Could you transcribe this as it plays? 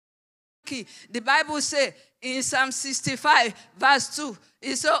donkey. The Bible says in Psalm 65, verse 2,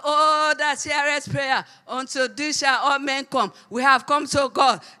 it says, oh, that heareth prayer, unto thee shall all men come. We have come to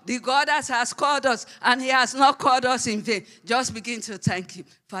God, the God that has called us, and he has not called us in vain. Just begin to thank him.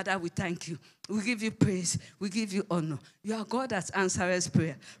 Father, we thank you. We give you praise. We give you honor. You are God that answers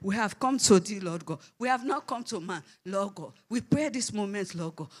prayer. We have come to thee, Lord God. We have not come to man, Lord God. We pray this moment,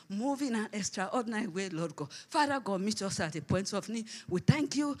 Lord God. Move in an extraordinary way, Lord God. Father God, meet us at the point of need. We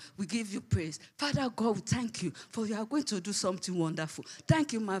thank you. We give you praise. Father God, we thank you for you are going to do something wonderful.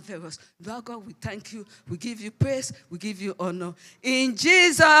 Thank you, marvelous. Lord God, we thank you. We give you praise. We give you honor. In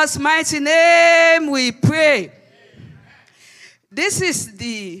Jesus' mighty name we pray. This is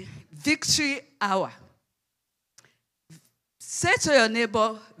the victory hour. Say to your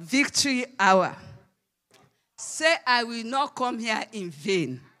neighbor, victory hour. Say, I will not come here in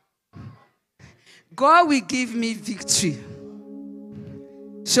vain. God will give me victory.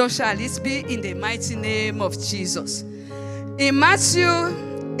 So shall it be in the mighty name of Jesus. In Matthew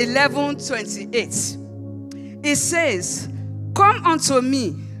 11:28, it says, come unto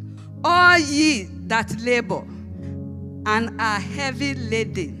me, all ye that labor and are heavy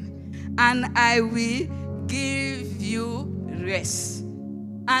laden, and I will give you rest.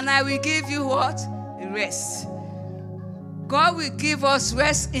 And I will give you what? Rest. God will give us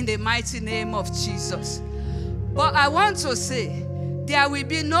rest in the mighty name of Jesus. But I want to say, there will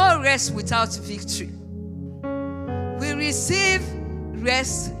be no rest without victory. We receive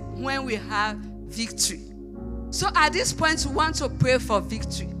rest when we have victory. So at this point, we want to pray for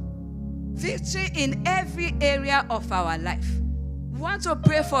victory. Victory in every area of our life. We want to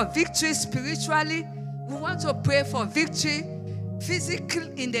pray for victory spiritually. We want to pray for victory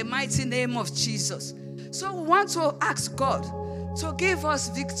physically in the mighty name of Jesus. So we want to ask God to give us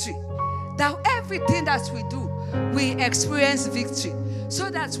victory. That everything that we do, we experience victory. So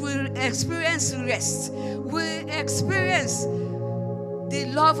that we'll experience rest. We'll experience the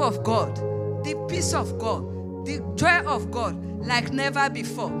love of God, the peace of God, the joy of God like never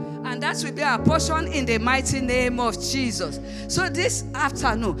before. And that will be our portion in the mighty name of Jesus. So this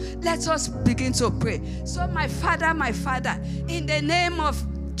afternoon, let us begin to pray. So my Father, in the name of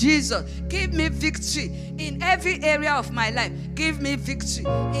Jesus, give me victory in every area of my life. Give me victory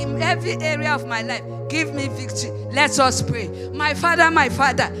in every area of my life. Give me victory. Let us pray. My Father,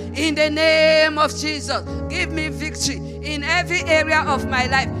 in the name of Jesus, give me victory in every area of my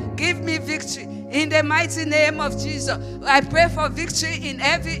life. Give me victory. In the mighty name of Jesus, I pray for victory in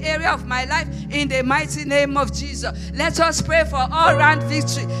every area of my life. In the mighty name of Jesus, let us pray for all-round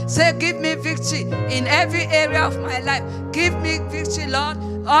victory. Say, give me victory in every area of my life. Give me victory, Lord.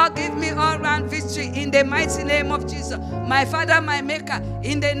 Oh, give me all-round victory in the mighty name of Jesus. My Father, my Maker,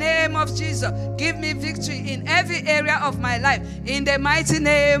 in the name of Jesus, give me victory in every area of my life. In the mighty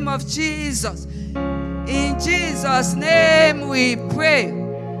name of Jesus. In Jesus' name we pray.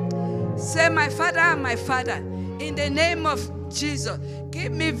 Say, my Father, in the name of Jesus,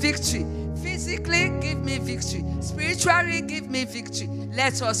 give me victory. Physically, give me victory. Spiritually, give me victory.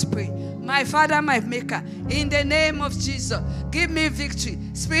 Let us pray. My Father, my Maker, in the name of Jesus, give me victory.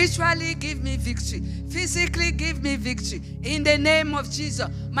 Spiritually, give me victory. Physically, give me victory. In the name of Jesus.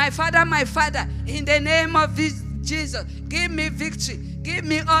 My Father, in the name of Jesus, give me victory. Give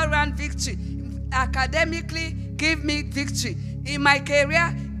me all-round victory. Academically, give me victory. In my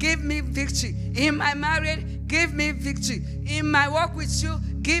career, give me victory. In my marriage, give me victory. In my walk with you,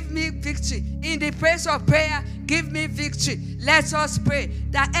 give me victory. In the place of prayer, give me victory. Let us pray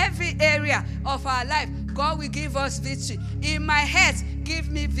that every area of our life, God will give us victory. In my head,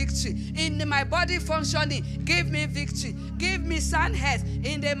 give me victory. In my body functioning, give me victory. Give me sound health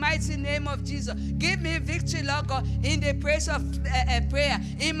in the mighty name of Jesus. Give me victory, Lord God, in the place of prayer.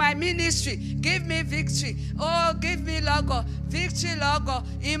 In my ministry, give me victory. Oh, give me, Lord God, victory, Lord God.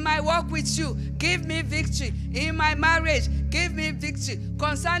 In my walk with you, give me victory. In my marriage, give me victory.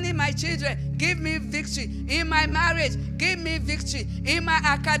 Concerning my children, give me victory. In my marriage, give me victory. In my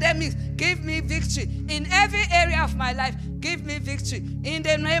academics, give me victory. In every area of my life, give me victory. In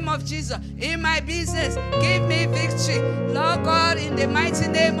the name of Jesus. In my business, give me victory. Lord God, in the mighty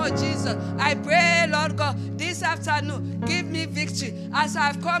name of Jesus, I pray, Lord God, this afternoon, give me victory. As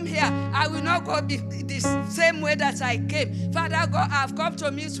I've come here, I will not go the same way that I came. Father God, I've come to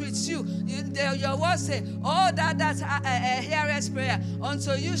meet with you. Your word says, all that heareth prayer,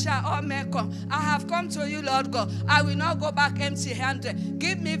 unto you shall all men come. I have come to you, Lord God. I will not go back empty-handed.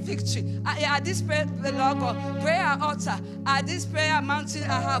 Give me victory. At this prayer, Lord God, prayer altar, at this prayer mountain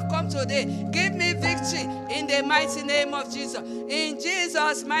I have come today. Give me victory in the mighty name of Jesus. In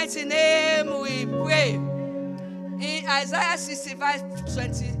Jesus' mighty name we pray. In Isaiah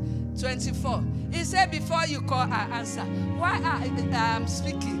 65:22, 24. He said, before you call, I answer. While I am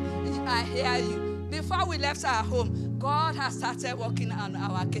speaking, I hear you. Before we left our home, God has started working on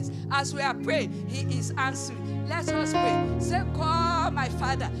our case. As we are praying, He is answering. Let us pray. Say, call my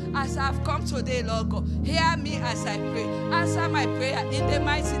Father, as I have come today, Lord God. Hear me as I pray. Answer my prayer in the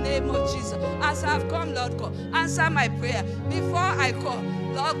mighty name of Jesus. As I have come, Lord God, answer my prayer. Before I call,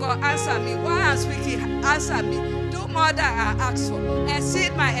 Lord God, answer me. While I'm speaking, answer me. Do more than I ask for.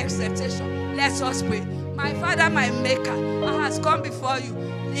 Exceed my expectation. Let us pray. My Father, my Maker, I has come before you.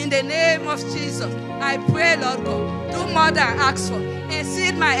 In the name of Jesus, I pray, Lord God, do more than I ask for.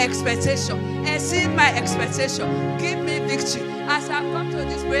 Exceed my expectation. Exceed my expectation. Give me victory. As I come to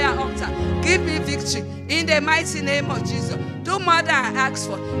this prayer altar, give me victory. In the mighty name of Jesus, do more than I ask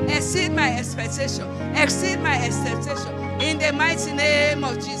for. Exceed my expectation. Exceed my expectation. In the mighty name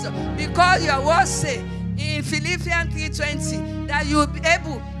of Jesus. Because your word say in Philippians 3:20 that you will be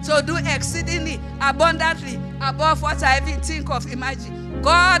able to do exceedingly abundantly above what I even think of, imagine.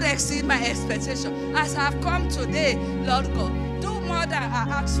 God, exceed my expectation. As I have come today, Lord God, do more than I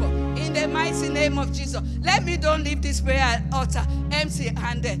ask for. In the mighty name of Jesus. Let me don't leave this prayer altar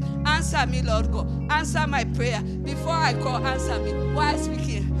empty-handed. Answer me, Lord God. Answer my prayer. Before I call, answer me. While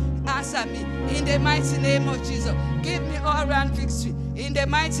speaking, answer me. In the mighty name of Jesus. Give me all-round victory. In the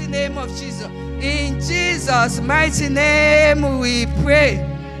mighty name of Jesus. In Jesus' mighty name we pray.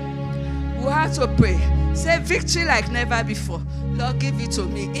 We have to pray. Say victory like never before. Lord, give it to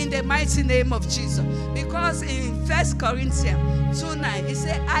me in the mighty name of Jesus. Because in 1 Corinthians 2:9, it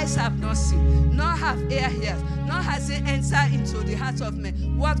says, eyes have not seen, nor have ear heard, nor has it entered into the heart of man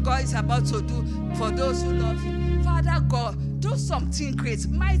what God is about to do for those who love Him. Father God, do something great,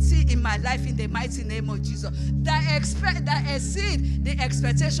 mighty in my life in the mighty name of Jesus. That exceed the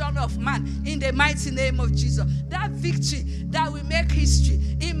expectation of man in the mighty name of Jesus. That victory that will make history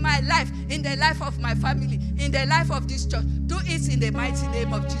in my life, in the life of my family, in the life of this church. Do it in the mighty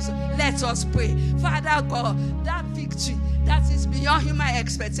name of Jesus. Let us pray. Father God, that victory that is beyond human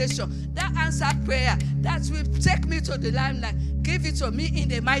expectation, that answer prayer that will take me to the limelight, give it to me in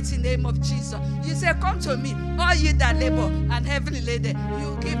the mighty name of Jesus. You say, come to me, all ye that labor and heavily laden,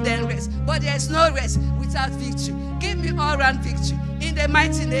 you give them rest. But there is no rest without victory. Give me all-round victory in the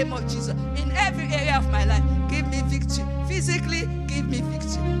mighty name of Jesus. In every area of my life, give me victory. Physically, give me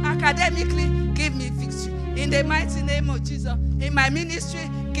victory. Academically, give me victory. In the mighty name of Jesus. In my ministry,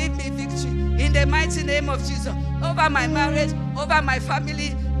 give me victory. In the mighty name of Jesus. Over my marriage, over my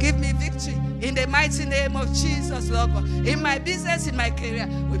family, give me victory. In the mighty name of Jesus, Lord God. In my business, in my career,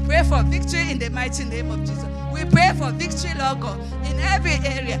 we pray for victory in the mighty name of Jesus. We pray for victory, Lord God, in every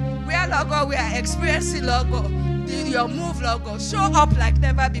area where, Lord God, we are experiencing, Lord God, your move, Lord God. Show up like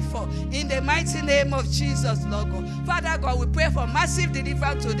never before. In the mighty name of Jesus, Lord God. Father God, we pray for massive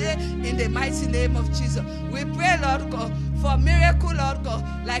deliverance today in the mighty name of Jesus. We pray, Lord God, for miracle, Lord God,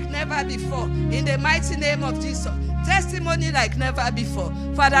 like never before. In the mighty name of Jesus. Testimony like never before.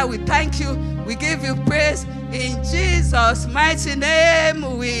 Father, we thank you. We give you praise. In Jesus' mighty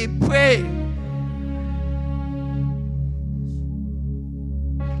name we pray.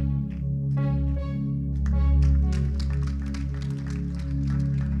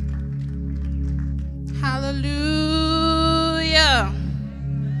 Hallelujah.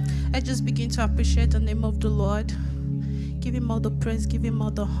 I just begin to appreciate the name of the Lord. Give Him all the praise, give Him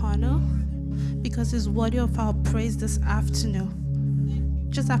all the honor, because He's worthy of our praise this afternoon.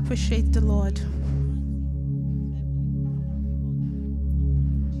 Just appreciate the Lord.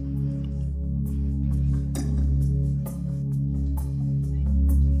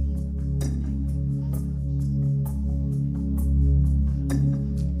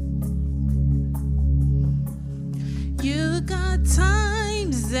 You got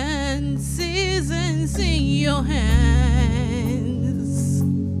times and seasons in your hands.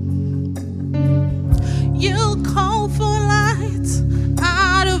 You call for light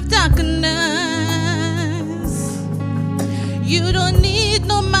out of darkness. You don't need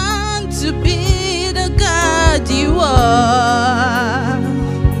no man to be the God you are,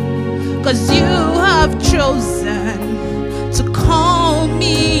 'cause you have chosen to call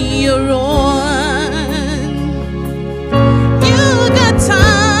me your own. You got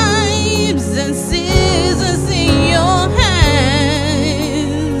times and seasons in your hands.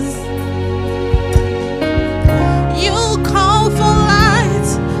 You call for light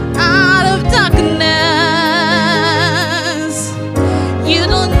out of darkness. You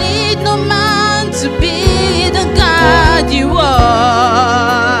don't need no man to be the God you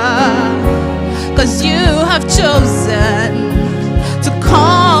are, 'cause you have chosen to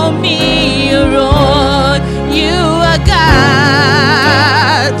call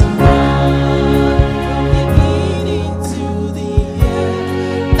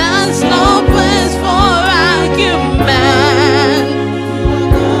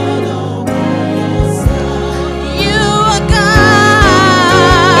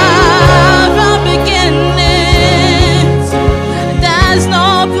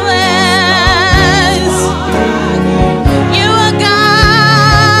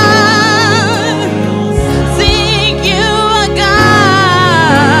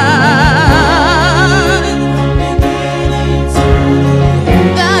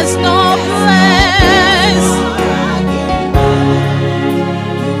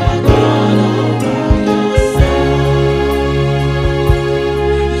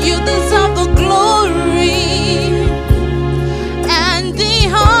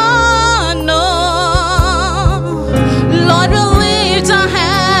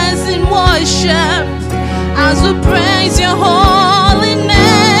as we praise your holy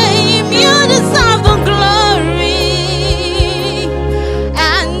name. You deserve the glory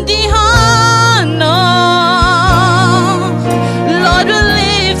and the honor. Lord, we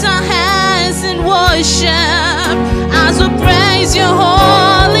lift our hands in worship as we praise your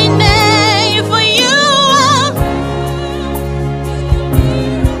holy name. For you are,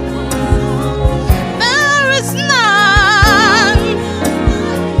 there is none,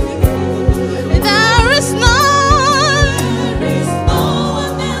 there is none, no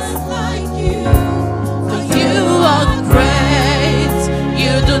one else like you. For you are great,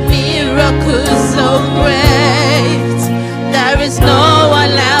 you do miracles so great. There is no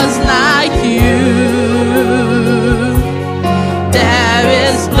one else like you. There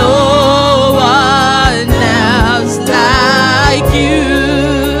is no one else like you.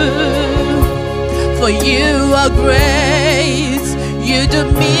 For you are great, you do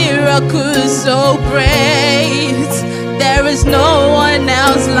miracles so great. There is no one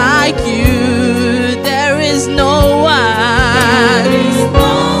else like you. There is no one.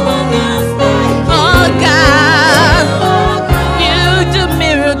 Oh God, you do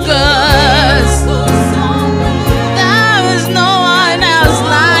miracles. There is no one else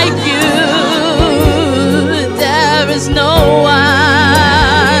like you. There is no one.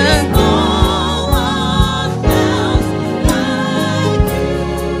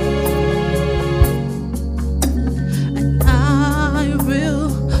 And I will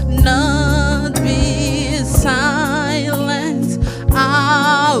not be silent. I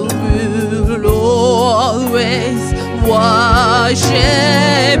will always worship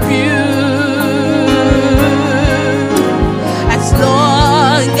you. As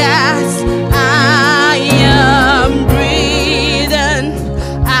long as I am breathing,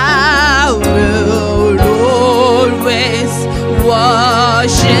 I will always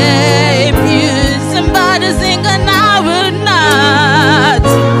worship you. Somebody sing, and I will not.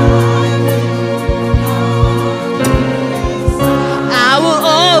 I will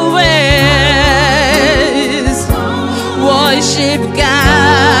always worship God.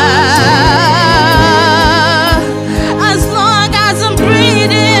 As long as I'm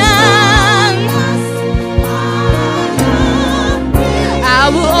breathing, I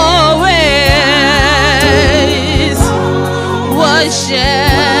will always worship.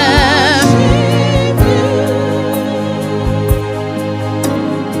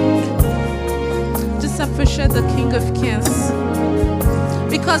 Just appreciate the King of Kings,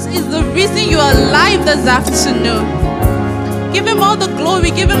 because it's the reason you are alive this afternoon. Give him all the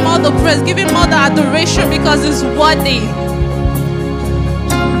glory, give him all the praise, give him all the adoration, because he's worthy.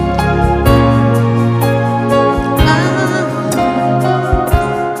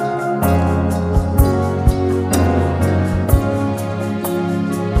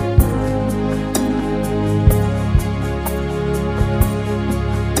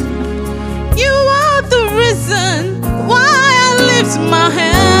 You are the reason why I lift my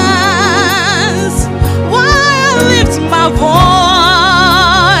hands, why I lift my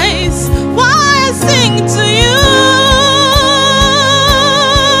voice, why I sing to you.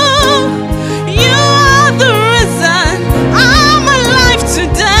 You are the reason I'm alive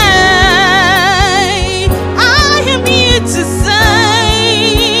today. I am here to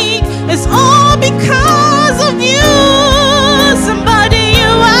say it's all because of you. Somebody,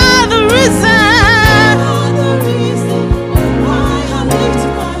 you are the reason why I lift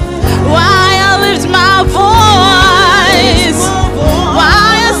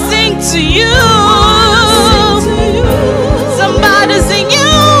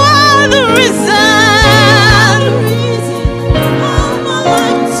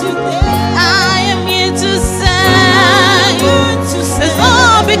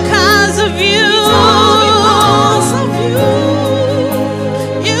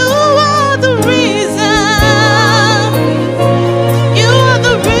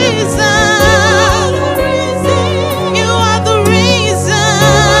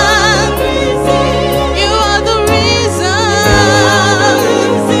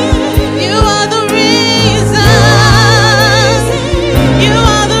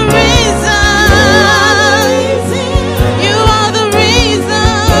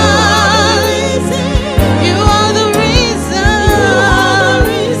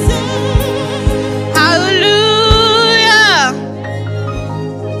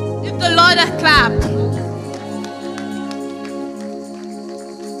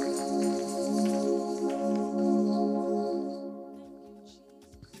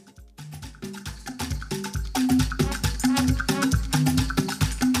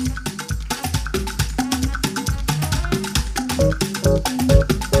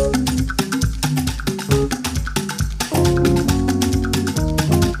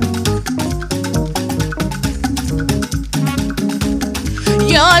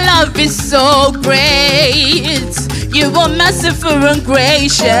Your love is so great. You are merciful and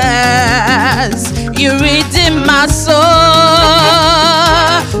gracious. You redeem my soul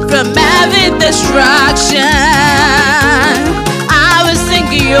from every destruction. I will sing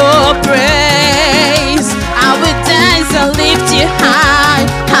your praise. I will dance and lift you high,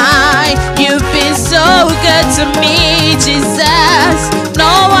 high. You've been so good to me, Jesus. No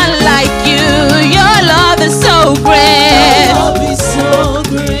one like you. Your love is so great. Your love is so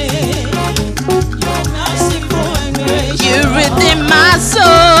great. You're merciful and gracious. You redeem my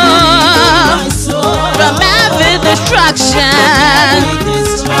soul from every destruction.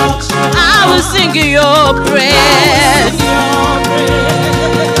 I will sing your praise.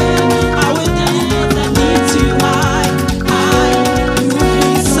 I will dance and lift you high, high. You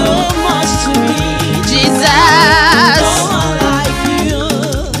mean so much to me, Jesus. no one like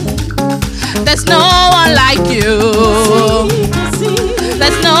you. There's no one like you.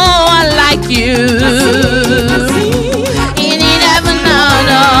 There's no one like you. In heaven and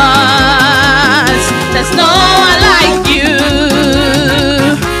earth, there's no one like you.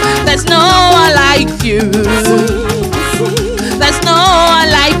 There's no one like you. There's no one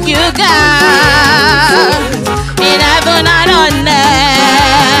like you, God. In heaven and on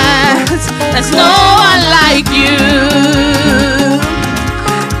earth, there's no one like you.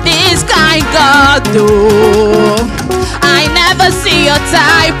 This kind God, though, I never see your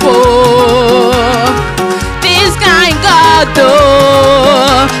type, oh. This kind God,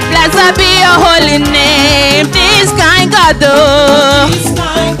 though, blessed be your holy name. This kind God, though, This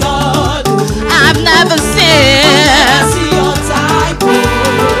kind God, I've never I seen. see your type.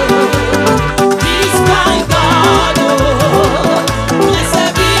 This kind God,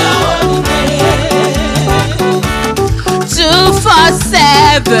 blessed be your holy name.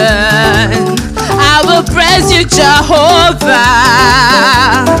 247, I will praise you, Jehovah.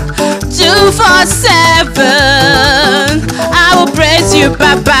 247, I will praise you,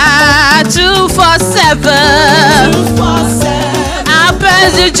 Baba. 247, I'll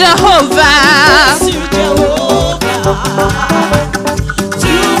praise you, Jehovah.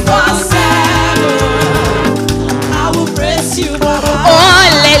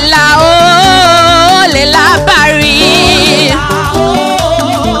 Oh, Lela, Barry.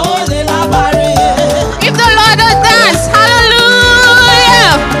 Give the Lord a dance, hallelujah.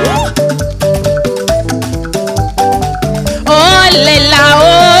 Oh,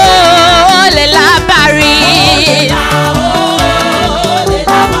 Lela, Barry.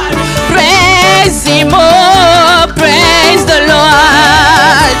 Praise him, oh, praise the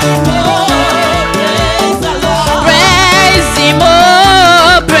Lord. Praise him,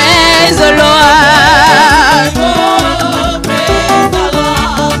 oh, praise the Lord.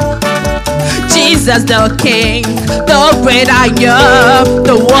 Jesus the King, the great I am,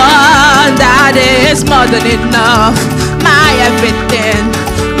 the one that is more than enough. My everything,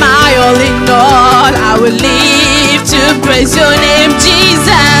 my all in all, I will live to praise your name,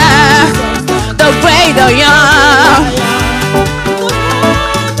 Jesus, the great I am.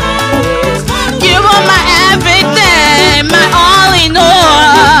 You are my everything, my all in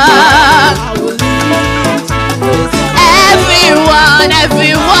all. Everyone,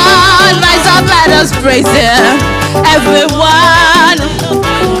 rise up, let us praise him. Everyone,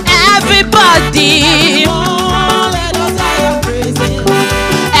 everybody.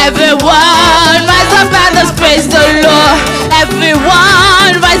 Everyone, rise up, let us praise the Lord.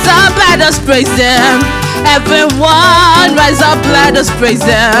 Everyone, rise up, let us praise him. Everyone, rise up, let us praise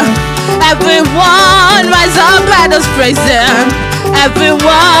him. Everyone, rise up, let us praise him.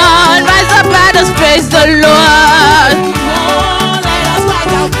 Everyone, rise up, let us praise the Lord.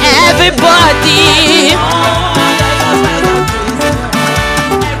 Everybody,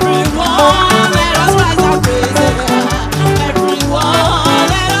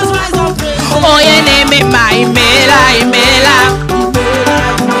 oh, your name is my Imela.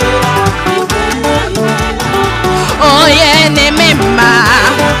 Oh, your name is my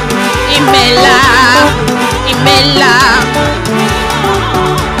Imela.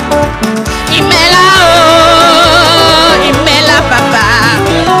 Oh, Imela,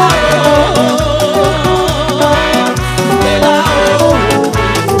 Papa.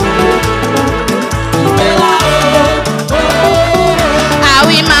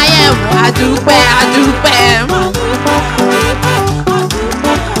 Adúpẹ́.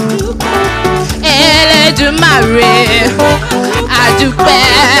 Elédùmarè,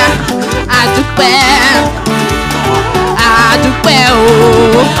 adúpẹ́ o.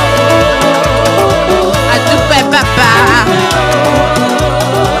 Adúpẹ́ bàbá.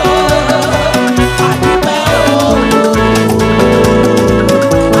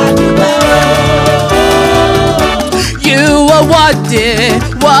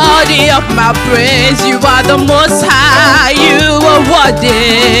 worthy of my praise. You are the most high. You are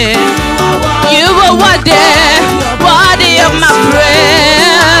worthy. You are worthy of my praise.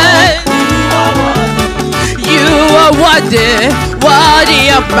 You are worthy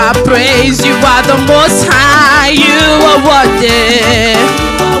of my praise. You are the most high. You are worthy.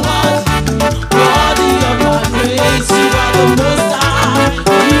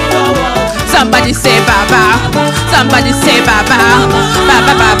 Somebody say Baba. Somebody say Baba.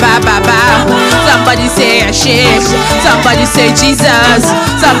 Baba, Baba, Baba. Somebody say Yeshua. Somebody say Jesus.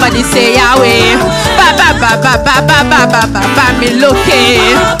 Somebody say Yahweh. Baba, Baba, Baba, Baba, Baba, me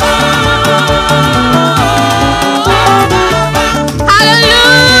looking.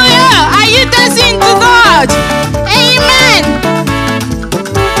 Hallelujah. Are you dancing to God? Amen.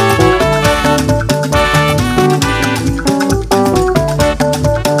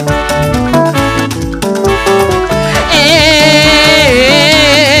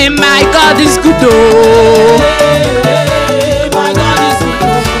 My God is good, oh.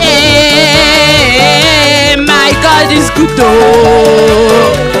 My God is good, oh.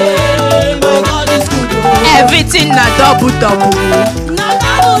 Everything na double double.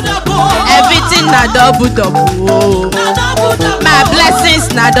 Everything na double double. My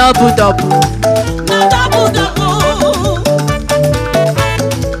blessings na double double.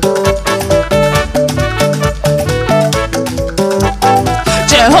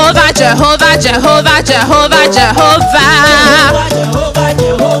 Jehovah, Jehovah, Jehovah, Jehovah, Jehovah.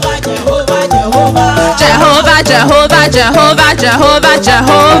 Jehovah, Jehovah, Jehovah, Jehovah,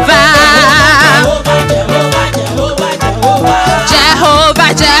 Jehovah. Jehovah,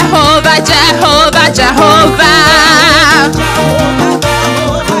 Jehovah, Jehovah, Jehovah.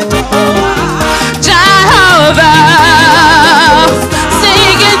 Jehovah.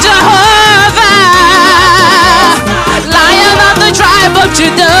 Singing Jehovah. Lion of the tribe of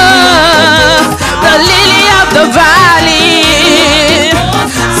Judah, the lily of the valley,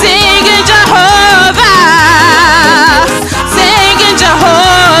 singing Jehovah, singing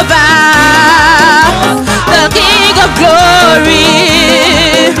Jehovah, the King of glory,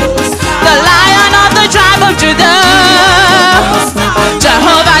 the Lion of the tribe of Judah,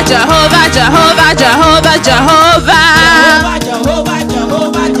 Jehovah, Jehovah, Jehovah, Jehovah, Jehovah.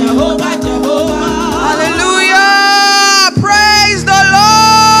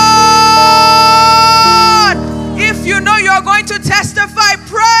 Testify,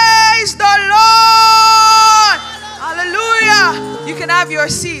 praise the Lord. Hallelujah. You can have your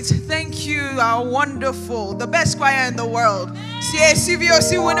seat. Thank you, our wonderful, the best choir in the world,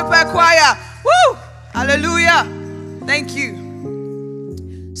 CVOC Winnipeg Choir. Woo! Hallelujah. Thank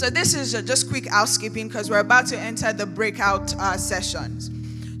you. So this is just quick housekeeping because we're about to enter the breakout sessions.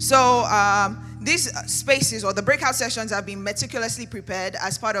 So these spaces or the breakout sessions have been meticulously prepared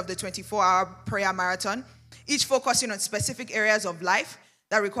as part of the 24-hour prayer marathon, each focusing on specific areas of life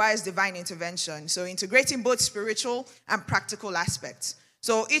that requires divine intervention. So integrating both spiritual and practical aspects.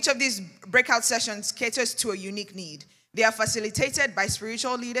 So each of these breakout sessions caters to a unique need. They are facilitated by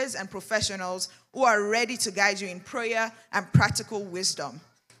spiritual leaders and professionals who are ready to guide you in prayer and practical wisdom.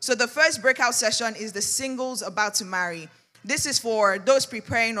 So the first breakout session is the singles about to marry. This is for those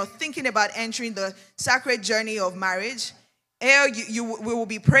preparing or thinking about entering the sacred journey of marriage. Here, we will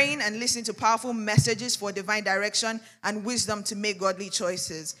be praying and listening to powerful messages for divine direction and wisdom to make godly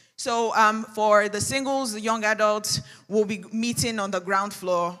choices. So for the singles, the young adults, we'll be meeting on the ground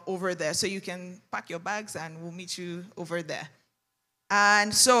floor over there. So you can pack your bags and we'll meet you over there.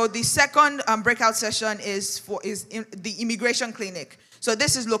 And so the second breakout session is in the immigration clinic. So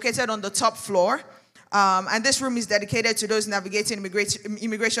this is located on the top floor. And this room is dedicated to those navigating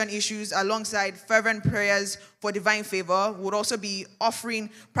immigration issues alongside fervent prayers for divine favor. We'll also be offering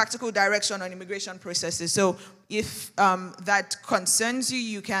practical direction on immigration processes. So if that concerns you,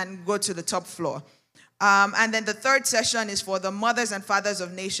 you can go to the top floor. And then the third session is for the mothers and fathers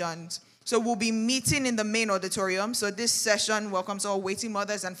of nations. So we'll be meeting in the main auditorium. So this session welcomes all waiting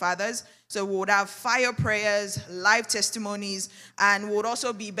mothers and fathers. So we would have fire prayers, live testimonies, and we would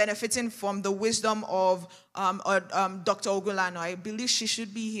also be benefiting from the wisdom of Dr. Ogulano. I believe she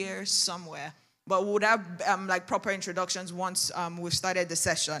should be here somewhere. But we would have like proper introductions once we've started the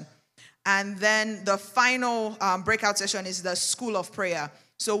session. And then the final breakout session is the School of Prayer.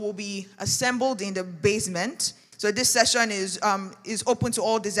 So we'll be assembled in the basement. So this session is open to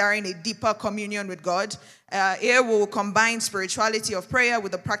all desiring a deeper communion with God. Here we'll combine spirituality of prayer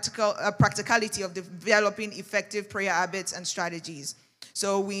with the practicality of developing effective prayer habits and strategies.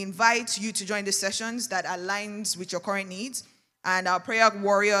 So we invite you to join the sessions that aligns with your current needs. And our prayer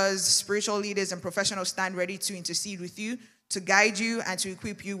warriors, spiritual leaders, and professionals stand ready to intercede with you to guide you and to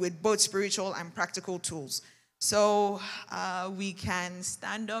equip you with both spiritual and practical tools. So we can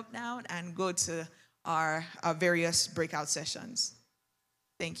stand up now and go to our various breakout sessions.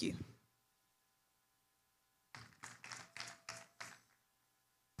 Thank you.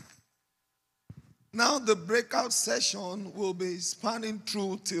 Now the breakout session will be spanning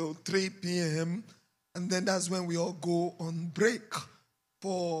through till 3 p.m. And then that's when we all go on break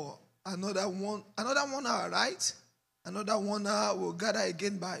for another 1 hour, right? Another 1 hour, we'll gather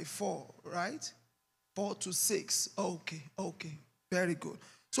again by 4, right? 4 to 6. Okay. Very good.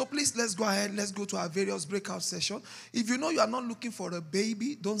 So please, let's go ahead. Let's go to our various breakout sessions. If you know you are not looking for a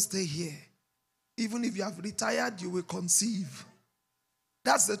baby, don't stay here. Even if you have retired, you will conceive.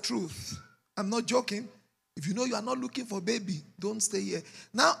 That's the truth. I'm not joking. If you know you are not looking for a baby, don't stay here.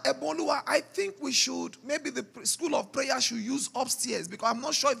 Now, Eboluwa, I think we should, maybe the school of prayer should use upstairs, because I'm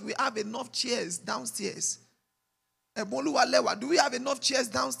not sure if we have enough chairs downstairs. Eboluwa Lewa, do we have enough chairs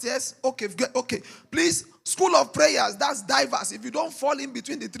downstairs? Okay. Please, school of prayers, that's diverse. If you don't fall in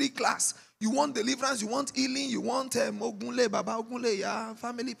between the 3 classes, you want deliverance, you want healing, you want Ogunle, Baba Ogunle, yeah,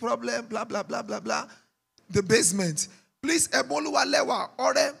 family problem, blah, blah, blah, blah, blah. The basement. Please, Eboluwa Lewa,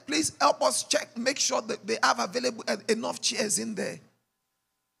 Ore, please help us check, make sure that they have available enough chairs in there.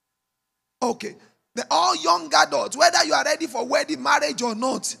 Okay. All young adults, whether you are ready for wedding, marriage or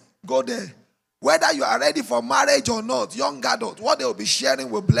not, go there. Whether you are ready for marriage or not, young adult, what they will be sharing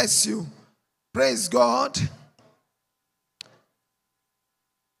will bless you. Praise God.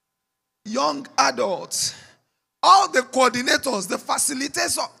 Young adults, all the coordinators, the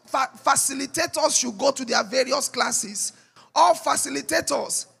facilitators should go to their various classes. All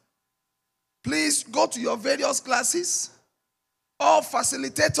facilitators, please go to your various classes. All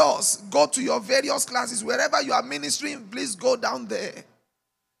facilitators, go to your various classes. Wherever you are ministering, please go down there.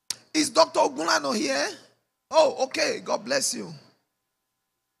 Is Dr. Ogunlano here? Oh, okay. God bless you.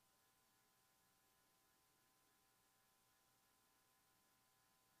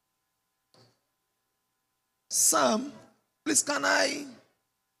 Sam, please can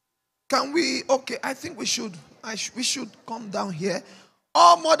we, okay, I think we should come down here.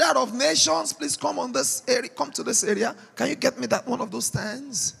 All mother of nations, please come on this area, come to this area. Can you get me that one of those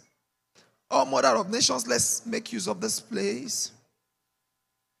stands? All mother of nations, let's make use of this place.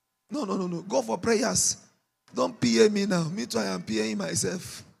 No. Go for prayers. Don't PA me now. Me too, I am PAing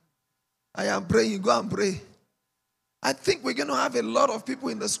myself. I am praying. Go and pray. I think we're going to have a lot of people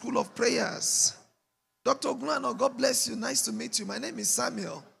in the school of prayers. Dr. Ogunlano, God bless you. Nice to meet you. My name is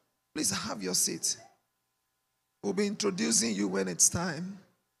Samuel. Please have your seat. We'll be introducing you when it's time.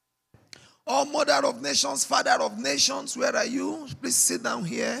 Oh, mother of nations, father of nations, where are you? Please sit down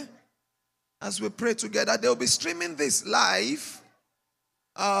here as we pray together. They'll be streaming this live.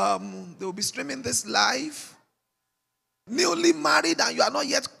 They'll be streaming this live. Newly married and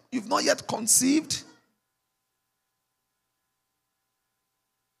you've not yet conceived.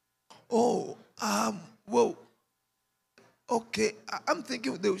 Oh, well, okay. I'm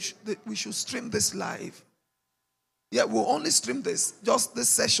thinking we should stream this live. Yeah, we'll only stream this, just this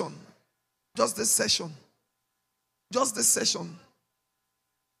session. Just this session. Just this session.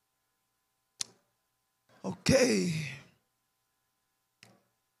 Okay.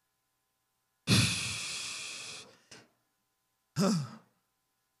 I'm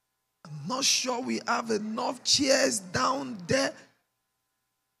not sure we have enough chairs down there.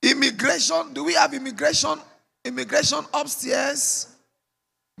 Immigration, do we have immigration? Immigration upstairs?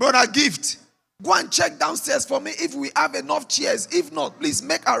 Brother Gift, go and check downstairs for me if we have enough chairs. If not, please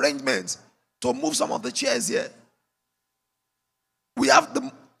make arrangements to move some of the chairs here. We have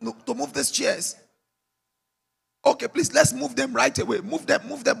to move these chairs. Okay, please, let's move them right away. Move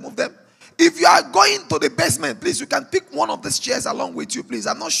them. If you are going to the basement, please, you can pick one of these chairs along with you, please.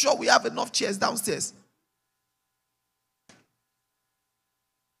 I'm not sure we have enough chairs downstairs.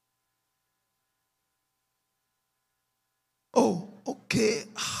 Oh, okay.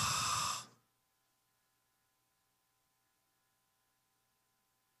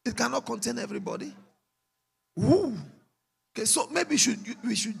 It cannot contain everybody. Ooh. Okay, so maybe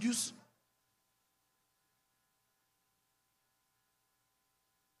we should use.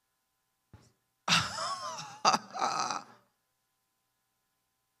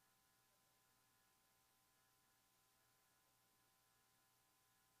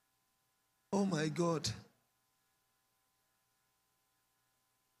 Oh my God.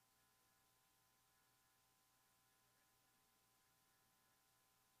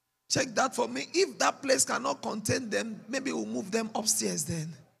 Check that for me. If that place cannot contain them, maybe we'll move them upstairs then.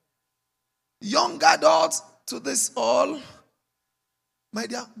 Young adults to this hall. My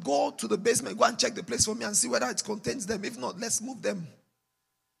dear, go to the basement, go and check the place for me and see whether it contains them. If not, let's move them.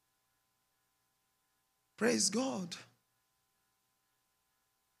 Praise God.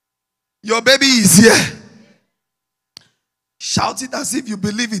 Your baby is here. Shout it as if you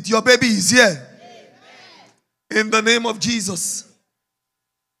believe it. Your baby is here. In the name of Jesus.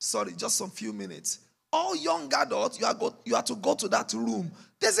 Sorry, just some few minutes. All young adults, you are to go to that room.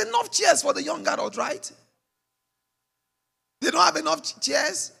 There's enough chairs for the young adult, right? They don't have enough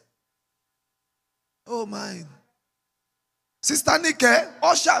chairs? Oh my. Sister Nike,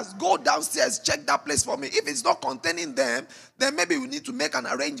 ushers, go downstairs, check that place for me. If it's not containing them, then maybe we need to make an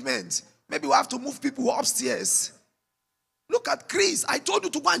arrangement. Maybe we have to move people upstairs. Look at Chris. I told you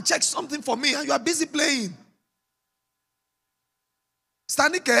to go and check something for me and you are busy playing.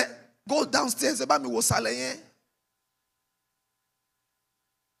 Stanike, go downstairs.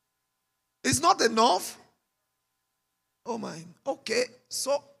 It's not enough. Oh my. Okay.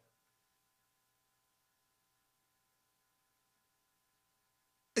 So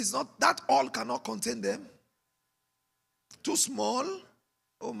it's not that all cannot contain them. Too small.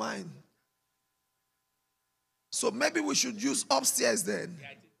 Oh my. So maybe we should use upstairs then.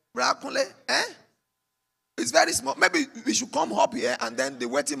 It's very small. Maybe we should come up here and then the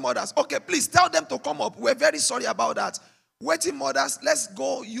waiting mothers. Okay, please tell them to come up. We're very sorry about that. Waiting mothers, let's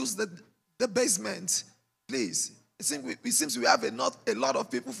go use the basement. Please. It seems we have a lot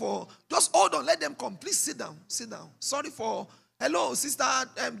of people for. Just hold on. Let them come. Please sit down. Sit down. Sorry for. Hello, Sister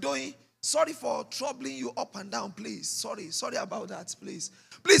Doi. Sorry for troubling you up and down, please. Sorry about that, please.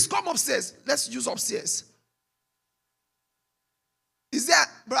 Please come upstairs. Let's use upstairs. Is there,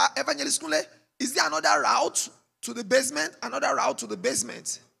 Evangelist Kule, is there another route to the basement? Another route to the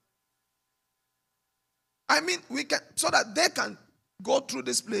basement? I mean, we can, so that they can go through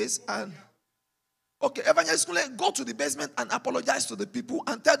this place and, okay, Evangelist Kule, go to the basement and apologize to the people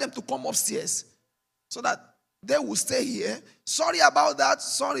and tell them to come upstairs so that they will stay here. Sorry about that.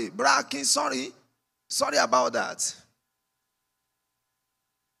 Sorry, Brakin, sorry. Sorry about that.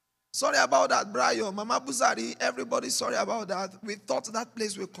 Sorry about that, Brian. Mama Buzari, everybody, sorry about that. We thought that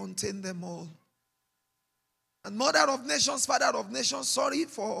place will contain them all. And Mother of Nations, Father of Nations, sorry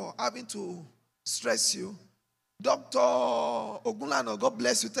for having to stress you. Dr. Ogunlano, God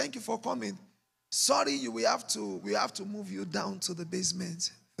bless you. Thank you for coming. Sorry, we have to move you down to the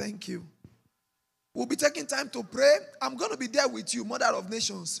basement. Thank you. We'll be taking time to pray. I'm going to be there with you, Mother of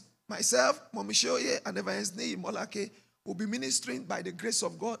Nations. Myself, Mommy Shoye, and Evangelist Nei Molake will be ministering by the grace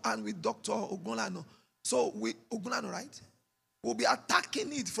of God and with Dr. Ogunlano. So, Ogunlano, right? We'll be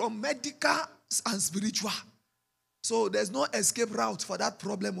attacking it from medical and spiritual. So, there's no escape route for that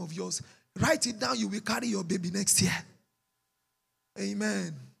problem of yours. Write it down. You will carry your baby next year.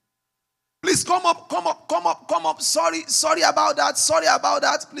 Amen. Please come up, come up, come up, come up. Sorry about that. Sorry about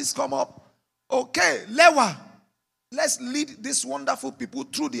that. Please come up. Okay, Lewa. Let's lead these wonderful people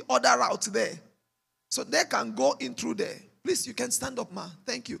through the other route there. So they can go in through there. Please, you can stand up, ma.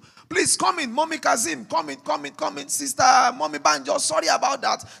 Thank you. Please, come in. Mommy Kazim, come in. Sister Mommy Banjo, sorry about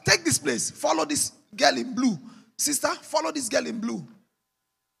that. Take this place. Follow this girl in blue. Sister, follow this girl in blue.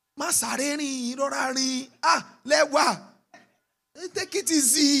 Masareni, Irorari. Lewa. Take it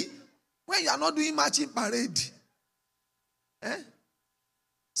easy. When you are not doing marching parade.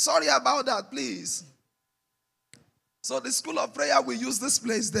 Sorry about that, please. So the school of prayer, we use this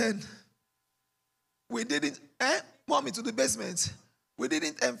place then. We didn't, Mommy, to the basement. We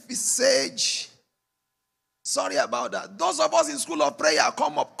didn't emphasize. Sorry about that. Those of us in school of prayer,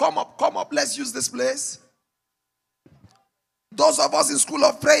 come up. Let's use this place. Those of us in school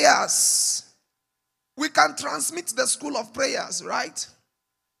of prayers, we can transmit the school of prayers, right?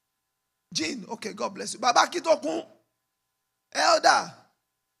 Jean, okay, God bless you. Baba Kitokun, Elder,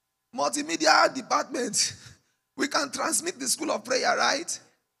 multimedia department. We can transmit the school of prayer, right?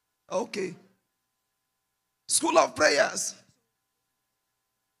 Okay. School of prayers.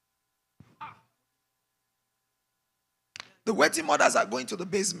 The waiting mothers are going to the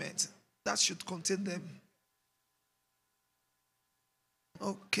basement. That should contain them.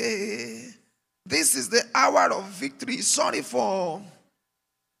 Okay. This is the hour of victory. Sorry for...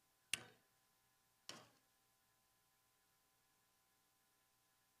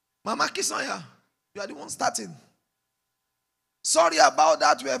 Mama Kisoya, you are the one starting. Sorry about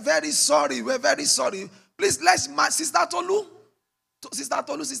that. We're very sorry. Please, let's, Sister Tolu,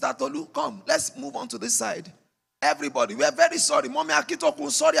 come. Let's move on to this side. Everybody, we're very sorry. Mommy Akitoku,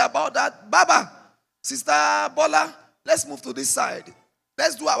 sorry about that. Baba, Sister Bola, let's move to this side.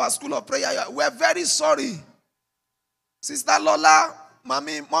 Let's do our school of prayer. We're very sorry. Sister Lola,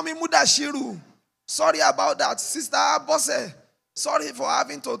 Mommy Mudashiru, sorry about that. Sister Bose, Sorry for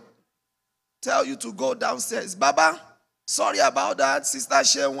having to tell you to go downstairs. Baba, sorry about that. Sister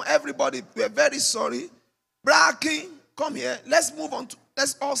Sheun, everybody, we're very sorry. Braki, come here. Let's move on.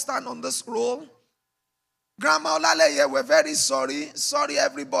 Let's all stand on this roll. Grandma Olale, we're very sorry. Sorry,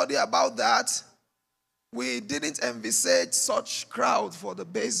 everybody, about that. We didn't envisage such crowd for the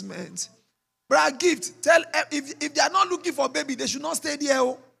basement. Bra Gift, tell if they are not looking for baby, they should not stay there.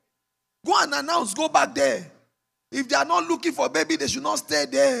 Oh. Go and announce, go back there. If they are not looking for baby, they should not stay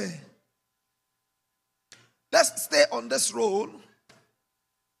there. Let's stay on this roll.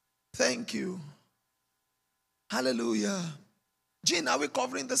 Thank you. Hallelujah. Jean, are we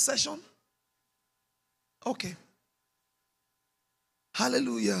covering this session? Okay.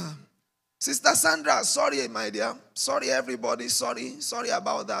 Hallelujah. Sister Sandra, sorry, my dear. Sorry, everybody. Sorry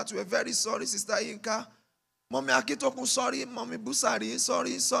about that. We're very sorry, Sister Inka. Mommy Akitokun, sorry. Mommy Busari,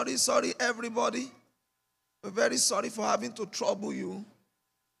 sorry, everybody. We're very sorry for having to trouble you.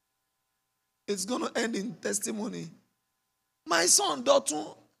 It's going to end in testimony. My son,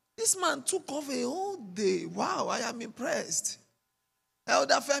 Dotun, this man took off a whole day. Wow, I am impressed.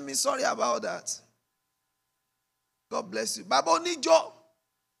 Elder Femi, sorry about that. God bless you. Babo Nijo,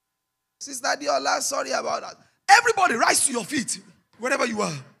 Sister Diola, sorry about that. Everybody rise to your feet, wherever you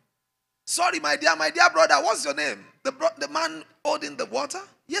are. Sorry, my dear brother, what's your name? The man holding the water?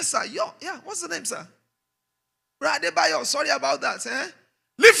 Yes, sir. Yeah, what's the name, sir? Brother Bayo, sorry about that.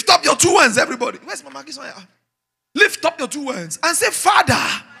 Lift up your two hands, everybody. Where's Mama Kisoya? Lift up your two hands and say, Father.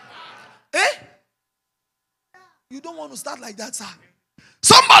 You don't want to start like that, sir.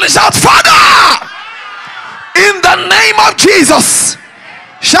 Somebody shout, Father! In the name of Jesus.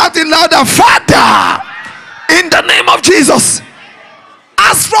 Shout it louder, Father! In the name of Jesus.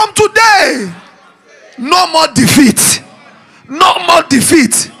 As from today, no more defeat. No more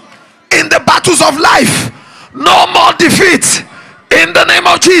defeat. In the battles of life, no more defeat. In the name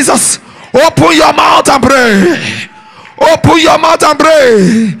of Jesus. Open your mouth and pray. Open your mouth and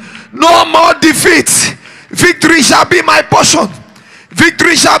pray. No more defeat. Victory shall be my portion.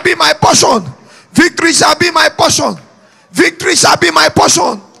 Victory shall be my portion. Victory shall be my portion. Victory shall be my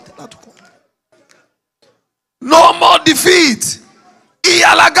portion. No more defeat.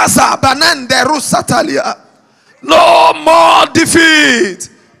 No more defeat.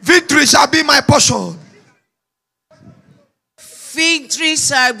 Victory shall be my portion. Victory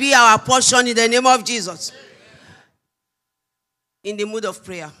shall be our portion in the name of Jesus. In the mood of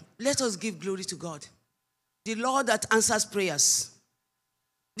prayer, let us give glory to God. The Lord that answers prayers.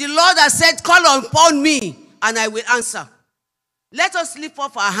 The Lord that said, call upon me and I will answer. Let us lift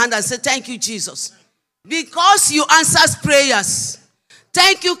up our hand and say, thank you, Jesus. Because you answer prayers.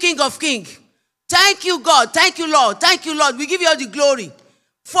 Thank you, King of Kings. Thank you, God. Thank you, Lord. Thank you, Lord. We give you all the glory.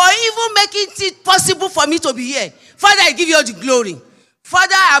 For even making it possible for me to be here. Father, I give you all the glory.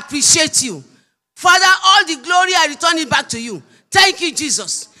 Father, I appreciate you. Father, all the glory, I return it back to you. Thank you,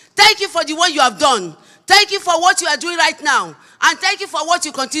 Jesus. Thank you for the one you have done. Thank you for what you are doing right now. And thank you for what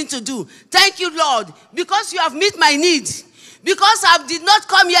you continue to do. Thank you, Lord, because you have met my needs. Because I did not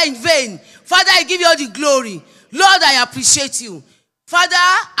come here in vain. Father, I give you all the glory. Lord, I appreciate you. Father,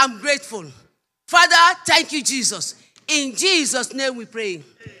 I'm grateful. Father, thank you, Jesus. In Jesus' name we pray.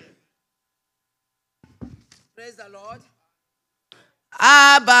 Praise the Lord.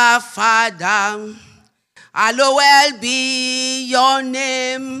 Abba, Father, hallowed be your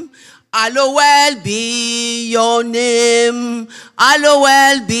name. Hallowed be your name.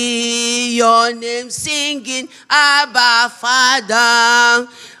 Hallowed be your name. Singing, Abba, Father.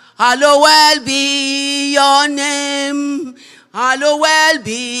 Hallowed be your name. Hallowed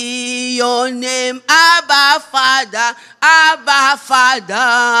be your name. Abba, Father. Abba,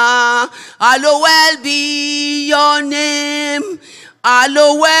 Father. Hallowed be your name.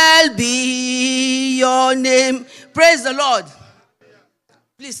 Hallowed be your name. Praise the Lord.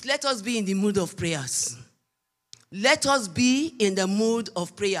 Please, let us be in the mood of prayers. Let us be in the mood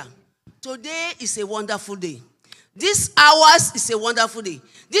of prayer. Today is a wonderful day. This hours is a wonderful day.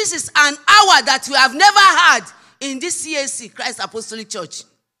 This is an hour that we have never had in this CAC, Christ Apostolic Church.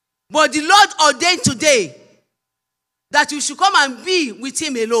 But the Lord ordained today that we should come and be with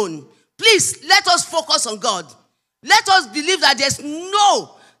him alone. Please, let us focus on God. Let us believe that there's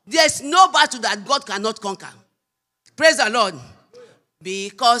no battle that God cannot conquer. Praise the Lord.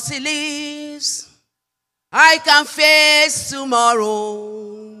 Because he lives, I can face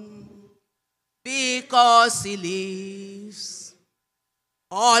tomorrow. Because he lives,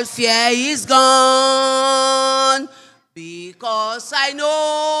 all fear is gone. Because I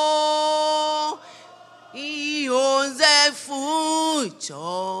know he owns the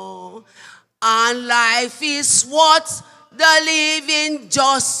future. And life is worth the living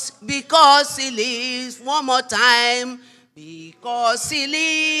just, because he lives. One more time. Because he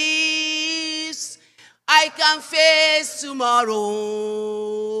lives, I can face tomorrow.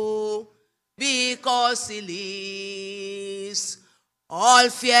 Because he lives, all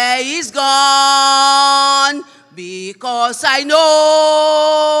fear is gone. Because I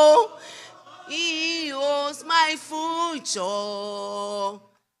know he owns my future.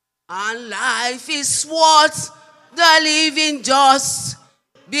 And life is worth the living just,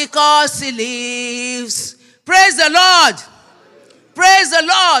 because he lives. Praise the Lord. Praise the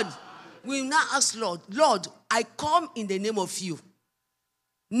Lord. We now ask Lord, Lord, I come in the name of you.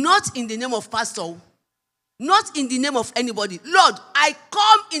 Not in the name of pastor. Not in the name of anybody. Lord, I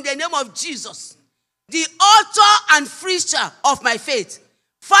come in the name of Jesus, the author and finisher of my faith.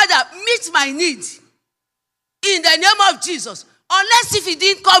 Father, meet my need in the name of Jesus. Unless if he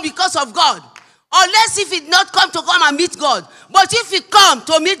didn't come because of God. Unless if he did not come to come and meet God. But if he come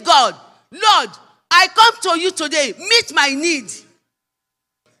to meet God, Lord, I come to you today. Meet my need.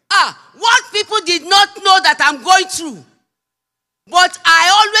 What people did not know that I'm going through. But I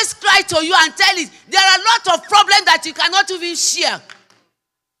always cry to you and tell it. There are a lot of problems that you cannot even share.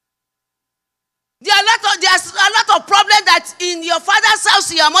 There's a lot of problems that in your father's house,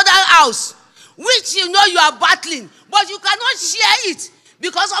 in your mother's house, which you know you are battling, but you cannot share it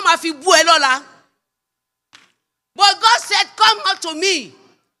because of my fibuelola. But God said, come out to me,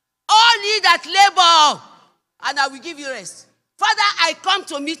 all ye that labor, and I will give you rest. Father, I come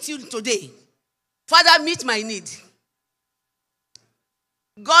to meet you today. Father, meet my need.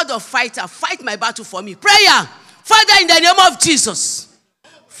 God of fighter, fight my battle for me. Prayer. Father, in the name of Jesus.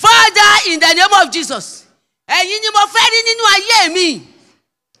 Father, in the name of Jesus. Ẹ̀yin ni mo fẹ́ rí nínú ayé mi.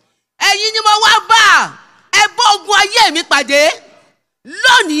 Ẹ̀yin ni mo wá bá. Ẹ bá ogun ayé mi pàdé.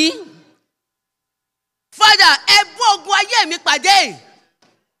 Lónìí. Father, ẹ bá ogun ayé mi pàdé.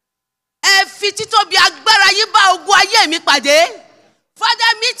 Ẹ fi títóbi agbára yín bá ogun ayé mi pàdé.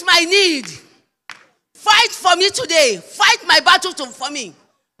 Father, meet my need. Fight for me today. Fight my battle for me.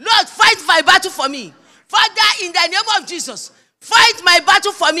 Lord, fight my battle for me. Father, in the name of Jesus, fight my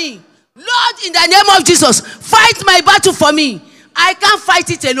battle for me. Lord, in the name of Jesus, fight my battle for me. I can't fight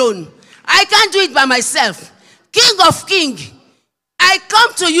it alone. I can't do it by myself. King of Kings, I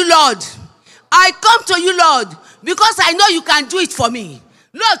come to you, Lord. I come to you, Lord, because I know you can do it for me.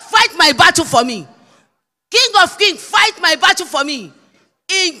 Lord, fight my battle for me. King of Kings, fight my battle for me.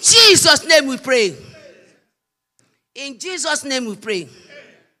 In Jesus' name we pray. In Jesus' name we pray.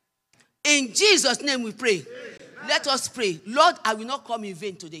 In Jesus' name we pray. Let us pray. Lord, I will not come in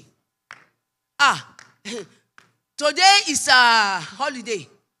vain today. Today is a holiday.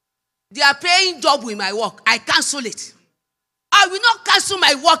 They are paying double in my work. I cancel it. I will not cancel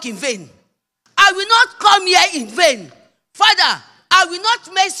my work in vain. I will not come here in vain. Father, I will not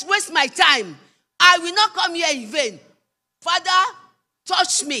waste my time. I will not come here in vain. Father,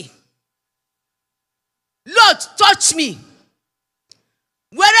 touch me. Lord, touch me.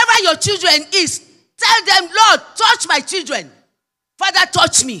 Wherever your children is, tell them, Lord, touch my children. Father,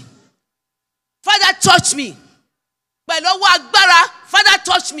 touch me. Father, touch me. Father,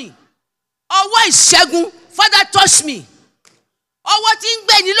 touch me. Ọwọ́ ìṣẹ́gun, Father, touch me. Ọwọ́ tí ń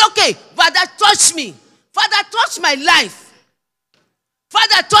gbé ní lókè, Father, touch me. Father, touch my life.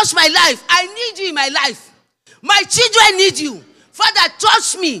 Father, touch my life. I need you in my life. My children need you. Father,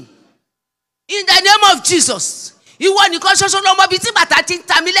 touch me. In the name of Jesus.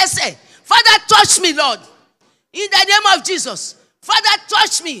 Father, touch me, Lord. In the name of Jesus. Father,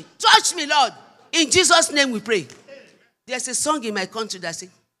 touch me. Touch me, Lord. In Jesus' name we pray. There's a song in my country that says,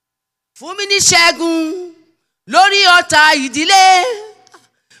 Fún mi ní ṣẹ́gun lórí ọ̀tá ìdílé.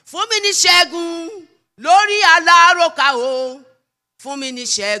 Fún mi ní ṣẹ́gun lórí aláròkà o. Fún mi ní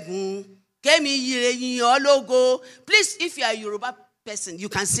ṣẹ́gun kémi yire yìn ọ́ lógo. Please, if you are a Yoruba person, you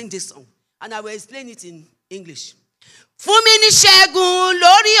can sing this song. And I will explain it in English. Fún mi ní ṣẹ́gun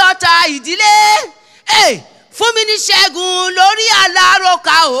lórí ọ̀tá ìdílé. Hey, fún mi ní ṣẹ́gun lórí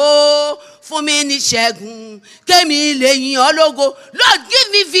aláròkà o. Fún mi ní ṣẹ́gun kémi lè yìn ọ́ lógo. Lord,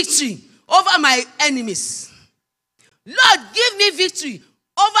 give me victory over my enemies. Lord, give me victory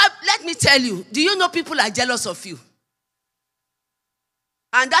over, let me tell you, do you know people are jealous of you?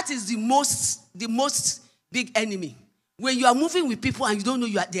 And that is the most big enemy. When you are moving with people and you don't know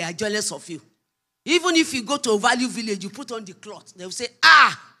they are jealous of you. Even if you go to a value village, you put on the cloth, they will say,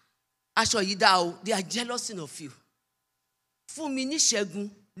 aṣọ yìí dá o, they are jealous of you. Fún mi ní ṣẹ́gun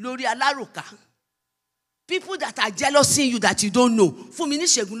lórí aláròkà. People that are jealous in you that you don't know. Fún mi ní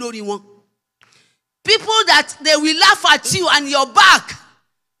ṣẹ́gun lórí wọn. People that they will laugh at you and your back.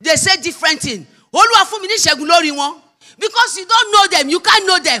 They say different things. Olúwa fún mi ní ṣẹ́gun lórí wọn. Because you don't know them, you can't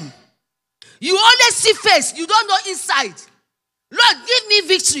know them. You only see face, you don't know inside. Lord, give me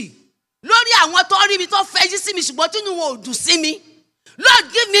victory. Lord, I want to rí mi tó fẹ́ sí mi ṣùgbọ́n tí nu wọn ò dùn sí mi.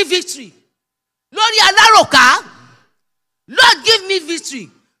 Lord, give me victory. Lord, aláròká. Lord, give me victory.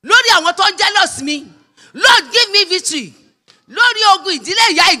 Lord, I want to jealous me. Lord, give me victory. Lord, ogun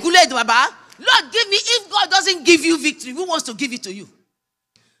ìdílé ìyá ìgúnlẹ̀ bàbá. Lord, give me. If God doesn't give you victory, who wants to give it to you?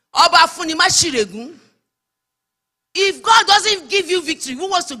 Ọba fúnni má ṣìrègùn. If God doesn't give you victory, who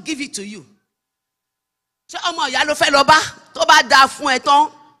wants to give it to you? Ṣé ọmọ ìyá ló fẹ́ lọ bá tó bá dáa fún ẹ tán?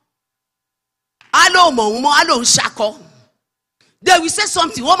 Á lóun mọ̀ òun mọ́, á lóun ṣakọ. They will say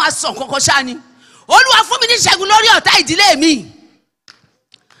something, wọ́n máa sọ nǹkan ṣáá ni. Olúwa fún mi ní ìṣẹ́gun lórí ọ̀tá ìdílé mi.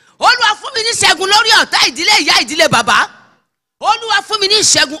 Olúwa fún mi ní ìṣẹ́gun lórí ọ̀tá ìdílé ìyá ìdílé bàbá. Olúwa fún mi ní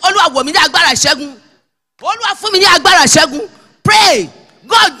ìṣẹ́gun. Olúwa wọ̀ mí ní agbára ìṣẹ́gun. Olúwa fún mi ní agbára ìṣẹ́gun. Pray.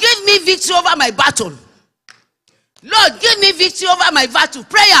 God, give me victory over my battle. Lord, give me victory over my battle.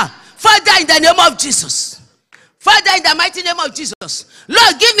 Prayer. Father, in the name of Jesus. Father, in the mighty name of Jesus.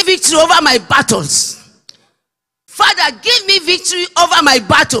 Lord, give me victory over my battles. Father, give me victory over my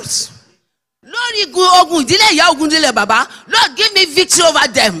battles. Lord, ogun ìdílé ìyá ogun ìdílé bàbá. Lord, give me victory over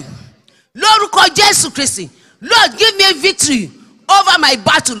them. Lórúkọ Jésù Kristi. Lord, give me victory over my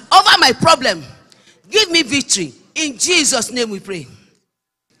battle, over my problem. Give me victory. In Jesus' name we pray.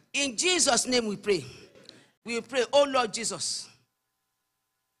 In Jesus' name we pray. We pray, oh Lord Jesus.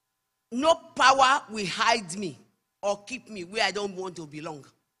 No power will hide me or keep me where I don't want to belong.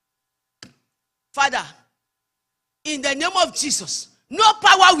 Father, in the name of Jesus, no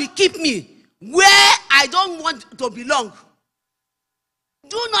power will keep me where I don't want to belong.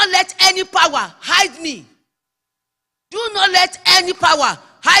 Do not let any power hide me. Do not let any power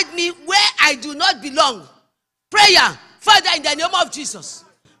hide me where I do not belong. Prayer. Father, in the name of Jesus.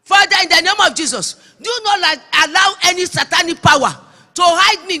 Father, in the name of Jesus. Do not allow any satanic power to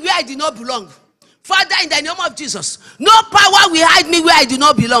hide me where I do not belong. Father, in the name of Jesus. No power will hide me where I do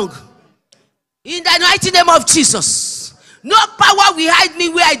not belong. In the mighty name of Jesus. No power will hide me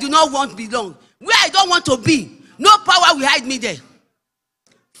where I do not want to belong. Where I don't want to be. No power will hide me there.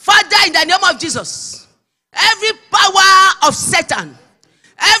 Father, in the name of Jesus. Every power of Satan,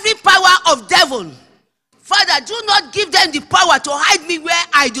 every power of devil, Father, do not give them the power to hide me where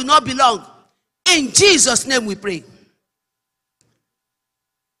I do not belong. In Jesus' name we pray.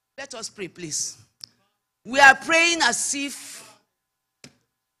 Let us pray, please. We are praying as if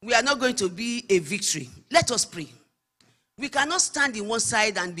we are not going to be a victory. Let us pray. We cannot stand in one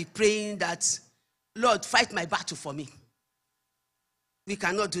side and be praying that, Lord, fight my battle for me. We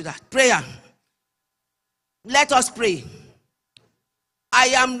cannot do that. Prayer. Let us pray. I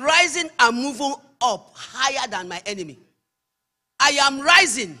am rising and moving up higher than my enemy. I am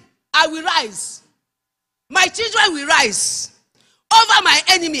rising. I will rise. My children will rise. Over my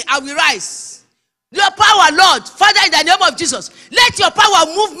enemy, I will rise. Your power, Lord, Father, in the name of Jesus, let your power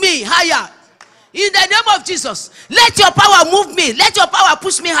move me higher. In the name of Jesus, let your power move me. Let your power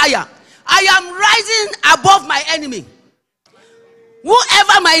push me higher. I am rising above my enemy.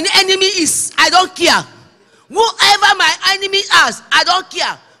 Whoever my enemy is, I don't care. Whoever my enemy is, I don't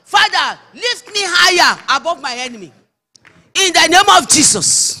care. Father, lift me higher above my enemy. In the name of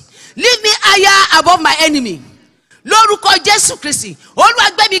Jesus, lift me higher above my enemy. Lórúkọ Jésù Kristi,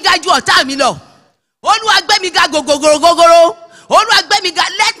 Olúwa gbé mi ga ju ọ̀tá mi lọ. Olúwa gbé mi ga gogogoro. Olúwa gbé mi ga.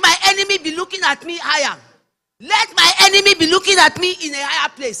 Let my enemy be looking at me higher. Let my enemy be looking at me in a higher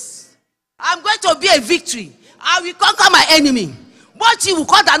place. I'm going to be a victory. I will conquer my enemy. What you will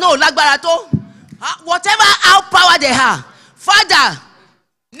call that no lágbára tó. Whatever our power they have, Father,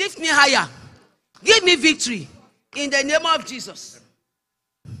 lift me higher. Give me victory in the name of Jesus.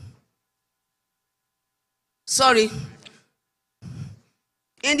 Sorry.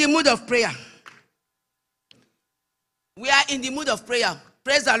 In the mood of prayer. We are in the mood of prayer.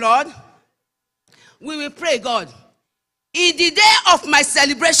 Praise the Lord. We will pray, God. In the day of my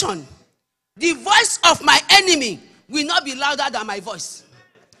celebration, the voice of my enemy will not be louder than my voice.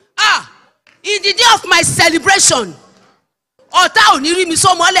 In the day of my celebration, ọ̀tá ò ní rí mi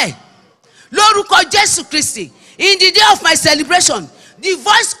sómọ́lẹ̀. Lórúkọ Jésù Kristi. In the day of my celebration, the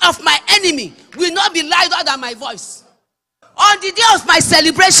voice of my enemy will not be louder than my voice. On the day of my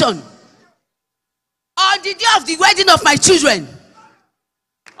celebration, on the day of the wedding of my children,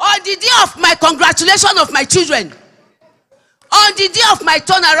 on the day of my congratulation of my children, on the day of my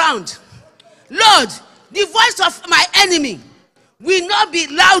turnaround, Lord, the voice of my enemy will not be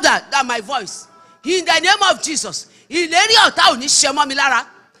louder than my voice. In the name of Jesus. In the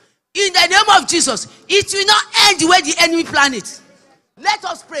name of Jesus, it will not end the way the enemy planned it. Let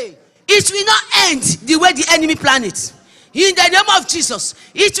us pray. It will not end the way the enemy planned it. In the name of Jesus.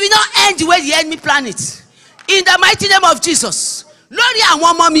 It will not end the way the enemy planned it. In the mighty name of Jesus. Lord, and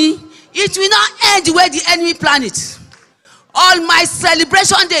one mommy. It will not end the way the enemy planned it. On my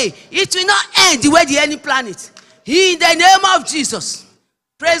celebration day, it will not end the way the enemy planned it. In the name of Jesus.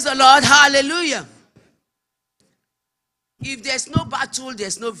 Praise the Lord. Hallelujah. If there's no battle,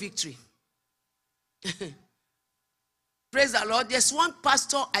 there's no victory. Praise the Lord. There's one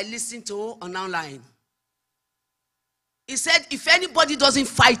pastor I listened to on online. He said, if anybody doesn't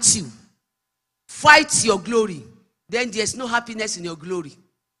fight you, fight your glory, then there's no happiness in your glory.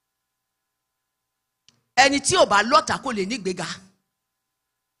 If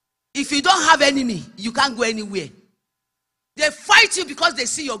you don't have enemy, you can't go anywhere. They fight you because they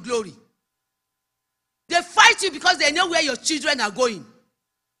see your glory. They fight you because they know where your children are going.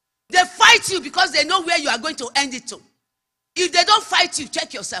 They fight you because they know where you are going to end it to. If they don't fight you,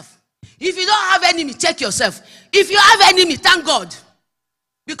 check yourself. If you don't have enemy, check yourself. If you have enemy, thank God.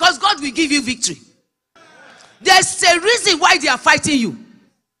 Because God will give you victory. There's a reason why they are fighting you.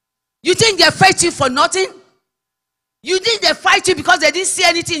 You think they're fighting for nothing? You think they fight you because they didn't see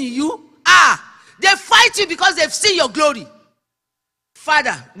anything in you? They fight you because they've seen your glory.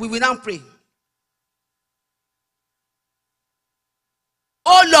 Father, we will now pray.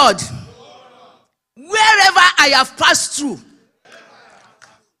 Oh Lord, wherever I have passed through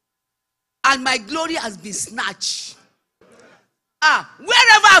and my glory has been snatched,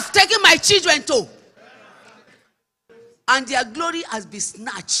 wherever I've taken my children to and their glory has been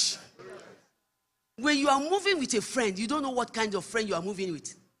snatched. When you are moving with a friend, you don't know what kind of friend you are moving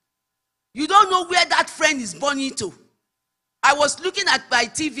with. You don't know where that friend is born into. I was looking at my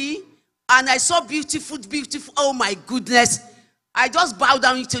TV and I saw beautiful, oh my goodness. I just bowed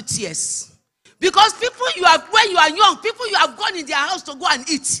down into tears. Because people you have, when you are young, people you have gone in their house to go and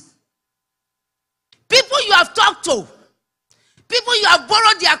eat. People you have talked to. People you have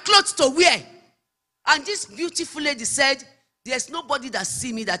borrowed their clothes to wear. And this beautiful lady said, there's nobody that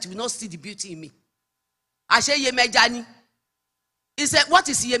see me that will not see the beauty in me. I said, Yemejani. He said, what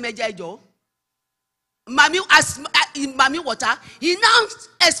is Yemeja, Joe? Mami water. He now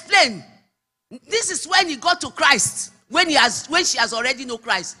explained. This is when he got to Christ. When she has already known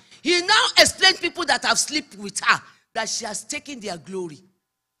Christ. He now explained people that have slept with her that she has taken their glory.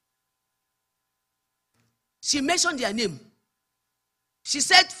 She mentioned their name. She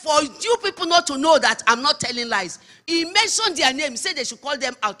said, for you people not to know that I'm not telling lies. He mentioned their name. He said they should call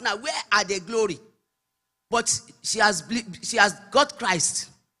them out now. Where are their glory? But she has got Christ.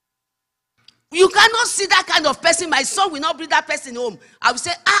 You cannot see that kind of person. My son will not bring that person home. I will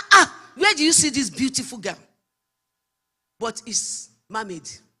say, where do you see this beautiful girl? But it's mermaid.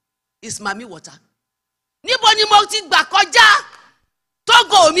 It's Mami water. Níbo ni mo ti gbà kọjá?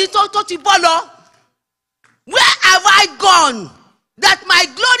 Togo mi to ti bọ́ lọ. Where have I gone that my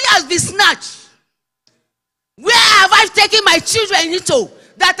glory has been snatched? Where have I taken my children into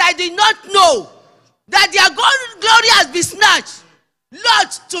that I did not know that their glory has been snatched? Lord,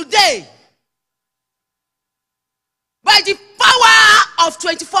 today, by the power of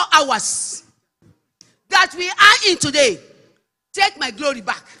 24 hours that we are in today, take my glory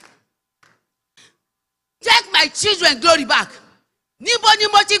back. Take my children glory back. Níbo ni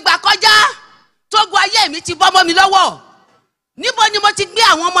mo ti gbà kọjá? Togo ayé mi ti bọ́ mọ́ mi lọ́wọ́. Níbo ni mo ti gbé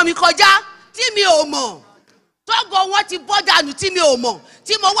àwọn ọmọ mi kọjá tí mi ò mọ̀? Togo wọn ti bọ́ dànù tí mi ò mọ̀.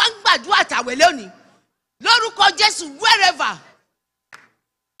 Tí mo wá ń gbàdúrà tàwé lónìí. Lórúkọ Jésù, wherever.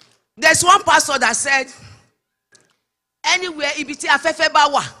 There's one pastor that said, anywhere ibi tí afẹ́fẹ́ bá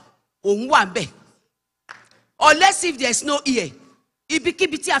wà, òun wà ńbẹ̀. Unless if there's no ear.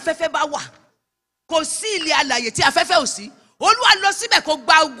 Ibikíbi tí afẹ́fẹ́ bá wà. Kò sí ilé alààyè tí afẹ́fẹ́ ò sí. Olúwa lọ síbẹ̀ kó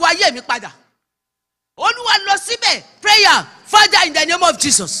gba ogun ayé mi padà. Olúwa lọ síbẹ̀. Prayer. Father, in the name of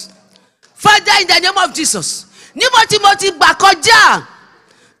Jesus. Father, in the name of Jesus. Níbo tí mo ti gbà kọjá,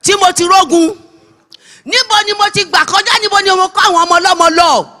 tí mo ti rógun. Níbo ni mo ti gbà kọjá, níbo ni mo kó àwọn ọmọ lọ́mọ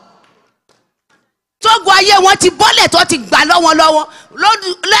lọ. Tógun ayé wọn ti bọ́lẹ̀ tó ti gbà lọ́wọ́.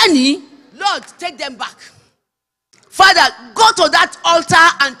 Lẹ́ni, Lord, take them back. Father, go to that altar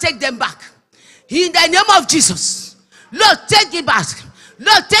and take them back. In the name of Jesus. Lord, take it back.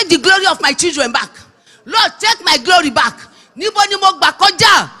 Lord, take the glory of my children back. Lord, take my glory back. Níbo ni mo gbà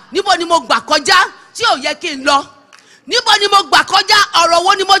kọjá? Níbo ni mo gbà kọjá tí ò yẹ kí n lọ? Níbo ni mo gbà kọjá? Ọ̀rọ̀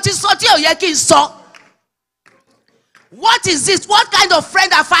wo ni mo ti sọ tí ò yẹ kí n sọ? What is this? What kind of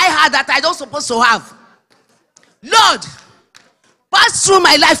friend have I had that I don't supposed to have? Lord, pass through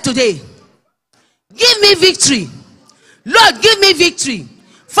my life today. Give me victory. Lord, give me victory.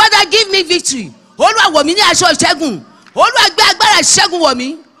 Father, give me victory. Olúwa wọ̀ mí ní aṣọ ìṣẹ́gun. Olúwa gbé agbára ìṣẹ́gun wọ̀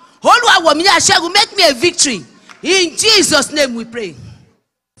mí. Olúwa wọ̀ mí ní aṣẹ́gun. Make me a victory. In Jesus' name we pray.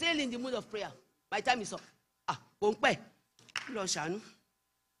 Still in the mood of prayer. My time is up. Won't pay. Lord Shanu.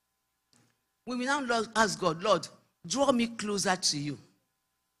 We will now ask God, Lord, draw me closer to you.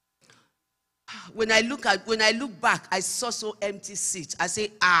 When I look back, I saw so empty seats. I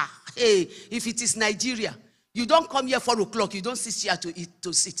say, hey, if it is Nigeria, you don't come here 4 o'clock, you don't sit here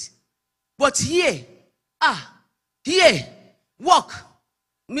to sit. But here, walk.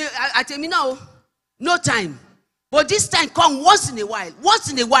 I tell me now, no time. But this time come once in a while.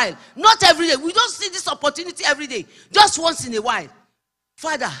 Once in a while. Not every day. We don't see this opportunity every day. Just once in a while.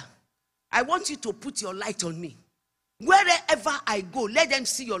 Father, I want you to put your light on me. Wherever I go, let them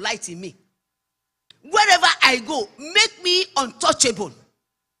see your light in me. Wherever I go, make me untouchable.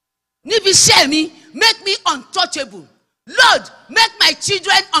 Nibi share me, make me untouchable. Lord, make my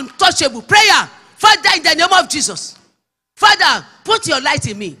children untouchable. Prayer. Father, in the name of Jesus. Father, put your light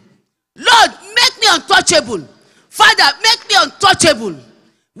in me. Lord, make me untouchable. Father, make me untouchable.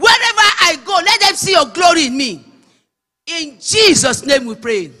 Wherever I go, let them see your glory in me. In Jesus' name we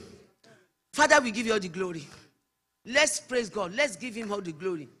pray. Father, we give you all the glory. Let's praise God. Let's give him all the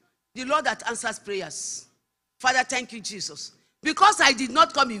glory. The Lord that answers prayers. Father, thank you, Jesus. Because I did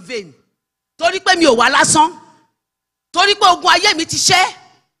not come in vain. Torí pé mi ò wá lásán. Torí pé ogun ayé mi ti ṣẹ́.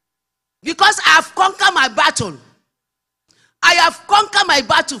 Because I have conquered my battle. I have conquered my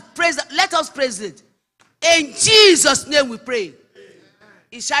battle. Praise. Let us praise it. In Jesus' name we pray. Amen.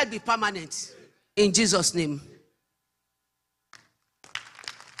 It shall be permanent. In Jesus' name.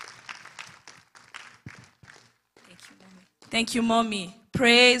 Thank you, Mommy.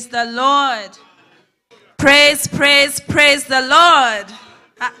 Praise the Lord. Praise the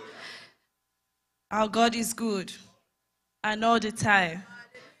Lord. Our God is good. And all the time.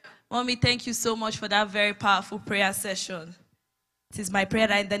 Mommy, thank you so much for that very powerful prayer session. It is my prayer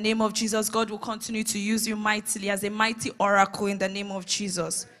that in the name of Jesus, God will continue to use you mightily as a mighty oracle in the name of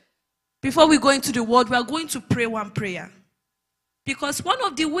Jesus. Before we go into the word, we are going to pray one prayer. Because one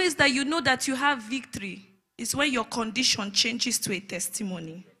of the ways that you know that you have victory is when your condition changes to a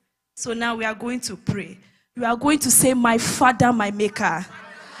testimony. So now we are going to pray. You are going to say, my Father, my Maker,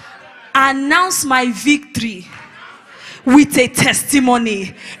 announce my victory with a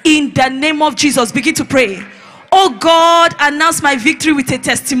testimony. In the name of Jesus, begin to pray. Oh God, announce my victory with a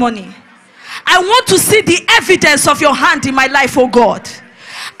testimony. I want to see the evidence of your hand in my life, oh God.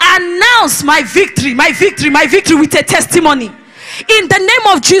 Announce my victory with a testimony. In the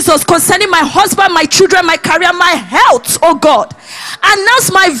name of Jesus, concerning my husband, my children, my career, my health, oh God.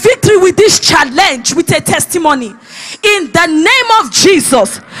 Announce my victory with this challenge with a testimony. In the name of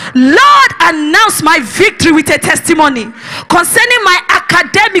Jesus, Lord, announce my victory with a testimony. Concerning my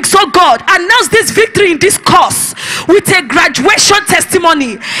academics, oh God, announce this victory in this course with a graduation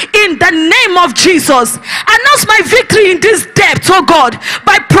testimony. In the name of Jesus, announce my victory in this debt, oh God,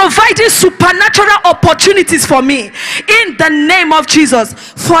 by providing supernatural opportunities for me. In the name of Jesus.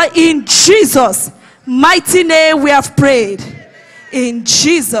 For in Jesus' mighty name we have prayed. In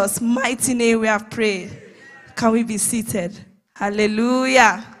Jesus' mighty name we have prayed. Can we be seated?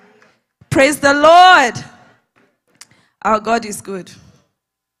 Hallelujah. Praise the Lord. Our God is good.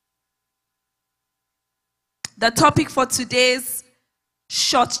 The topic for today's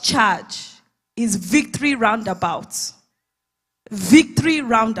short charge is victory roundabout. Victory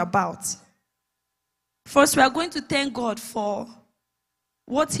roundabout. First, we are going to thank God for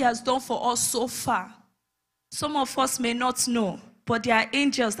what he has done for us so far. Some of us may not know, but there are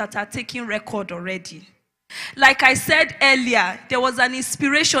angels that are taking record already. Like I said earlier, there was an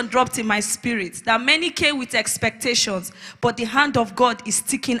inspiration dropped in my spirit that many came with expectations, but the hand of God is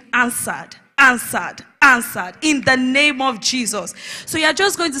sticking answered in the name of Jesus. So you're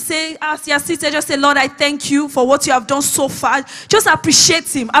just going to say, as you're seated, just say, Lord, I thank you for what you have done so far. Just appreciate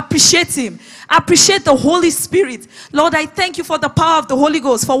him. Appreciate the Holy Spirit. Lord, I thank you for the power of the Holy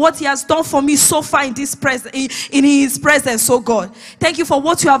Ghost, for what he has done for me so far in this in his presence, oh God. Thank you for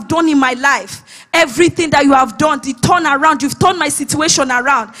what you have done in my life. Everything that you have done, the turnaround, you've turned my situation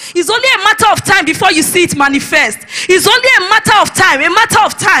around. It's only a matter of time before you see it manifest. It's only a matter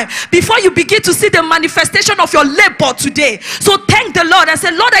of time before you begin to see the manifestation of your labor today. So thank the Lord and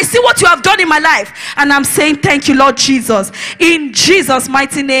say, Lord, I see what you have done in my life. And I'm saying thank you, Lord Jesus. In Jesus'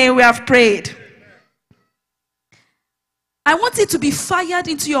 mighty name we have prayed. I want it to be fired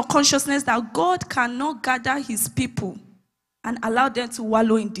into your consciousness that God cannot gather his people and allow them to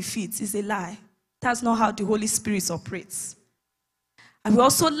wallow in defeat. It's a lie. That's not how the Holy Spirit operates. I would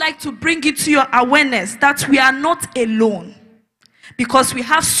also like to bring it to your awareness that we are not alone, because we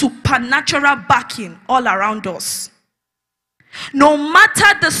have supernatural backing all around us. No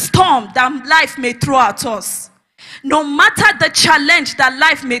matter the storm that life may throw at us, No matter the challenge that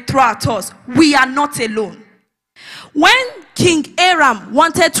life may throw at us, we are not alone. When King Aram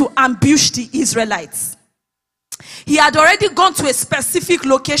wanted to ambush the Israelites, he had already gone to a specific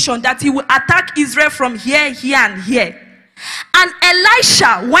location that he would attack Israel from here, here, and here. And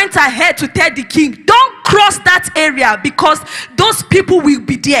Elisha went ahead to tell the king, don't cross that area because those people will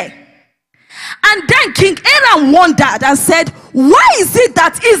be there. And then King Aram wondered and said, why is it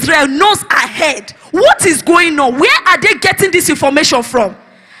that Israel knows ahead? What is going on? Where are they getting this information from?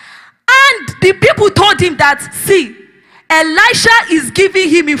 And the people told him that, see, Elisha is giving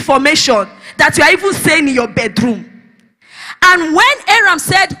him information that you are even saying in your bedroom. And when Aram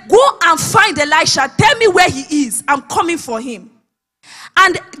said, go and find Elisha, tell me where he is, I'm coming for him.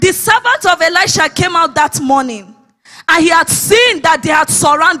 And the servant of Elisha came out that morning, and he had seen that they had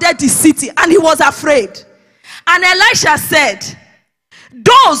surrounded the city, and he was afraid. And Elisha said,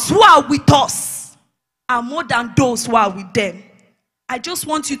 those who are with us are more than those who are with them. I just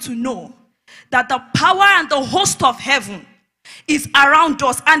want you to know that the power and the host of heaven is around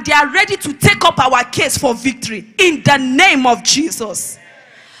us, and they are ready to take up our case for victory in the name of Jesus.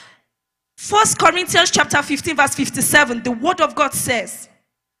 1 Corinthians chapter 15 verse 57, the word of God says,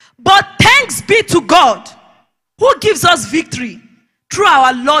 but thanks be to God who gives us victory through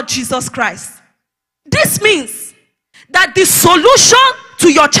our Lord Jesus Christ. This means that the solution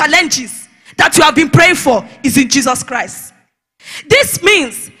to your challenges that you have been praying for is in Jesus Christ. This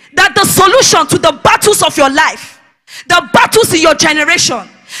means that the solution to the battles of your life, the battles in your generation,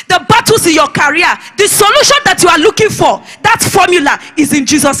 the battles in your career, the solution that you are looking for, that formula is in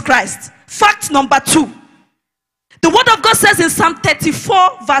Jesus Christ. Fact number 2. The word of God says in Psalm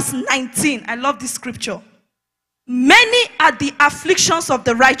 34 verse 19, I love this scripture. Many are the afflictions of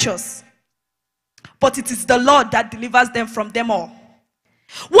the righteous, but it is the Lord that delivers them from them all.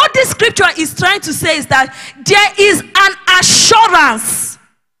 What this scripture is trying to say is that there is an assurance,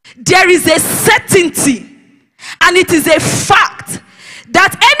 there is a certainty, and it is a fact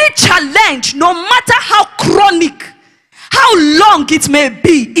that any challenge, no matter how chronic, how long it may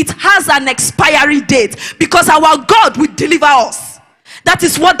be, it has an expiry date, because our God will deliver us. That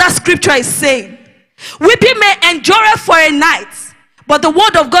is what that scripture is saying. Weeping may endure for a night, but the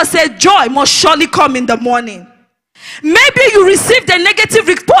word of God says joy must surely come in the morning. Maybe you received a negative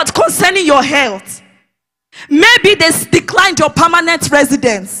report concerning your health. Maybe they declined your permanent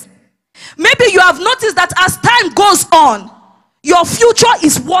residence. Maybe you have noticed that as time goes on, your future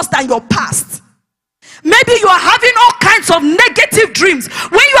is worse than your past. Maybe you are having all kinds of negative dreams.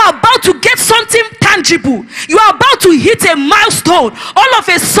 When you are about to get something tangible, you are about to hit a milestone, all of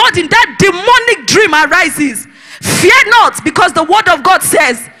a sudden that demonic dream arises. Fear not, because the word of God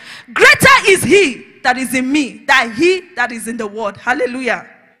says, greater is he that is in me than he that is in the world. Hallelujah.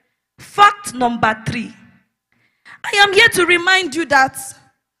 Fact number 3. I am here to remind you that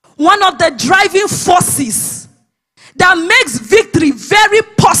one of the driving forces that makes victory very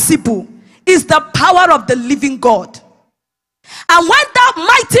possible is the power of the living God. And when that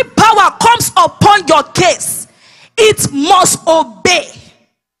mighty power comes upon your case, it must obey.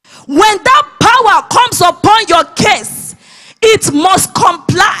 When that power comes upon your case, it must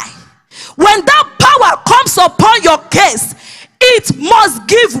comply. When that power comes upon your case, it must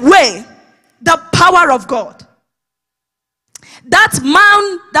give way. The power of God. That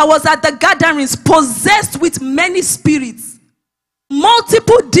man that was at the gatherings, possessed with many spirits,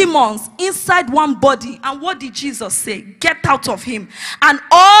 multiple demons inside one body. And what did Jesus say? Get out of him. And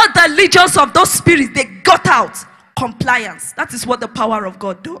all the legions of those spirits, they got out. Compliance. That is what the power of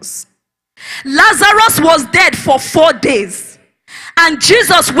God does. Lazarus was dead for 4 days. And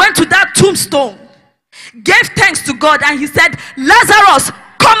Jesus went to that tombstone, gave thanks to God, and he said, Lazarus,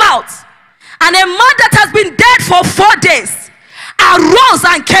 come out. And a man that has been dead for 4 days arose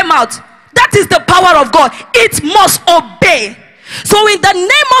and came out. That is the power of God. It must obey. So in the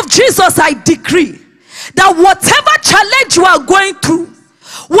name of Jesus, I decree that whatever challenge you are going through,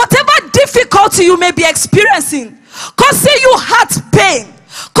 whatever difficulty you may be experiencing, causing you heart pain,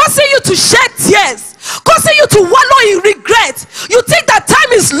 causing you to shed tears, causing you to wallow in regret, you think that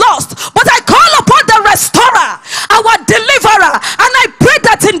time is lost, but I call upon the restorer, our deliverer, and I pray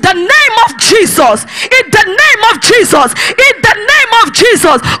that in the name of Jesus, in the name of Jesus, in the name of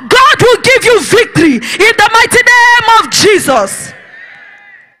Jesus, God will give you victory in the mighty name of Jesus.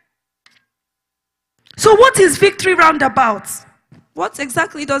 So what is victory roundabout? What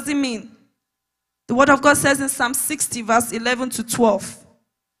exactly does it mean? The word of God says in Psalm 60 verse 11 to 12,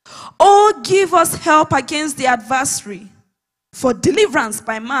 oh, give us help against the adversary, for deliverance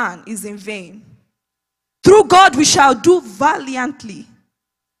by man is in vain. Through God we shall do valiantly.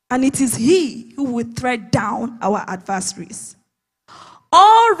 and it is he who will tread down our adversaries.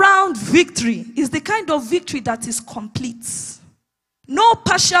 All-round victory is the kind of victory that is complete. No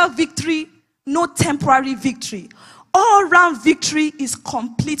partial victory, no temporary victory. All-round victory is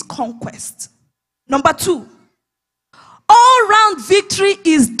complete conquest. Number 2, all-round victory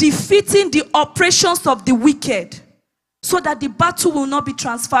is defeating the operations of the wicked so that the battle will not be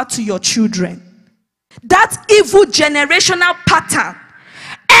transferred to your children. That evil generational pattern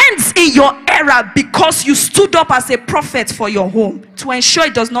ends in your era because you stood up as a prophet for your home to ensure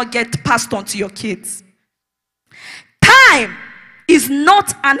it does not get passed on to your kids. Time is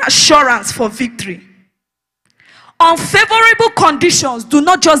not an assurance for victory. Unfavorable conditions do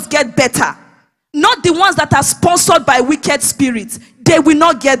not just get better. Not the ones that are sponsored by wicked spirits. They will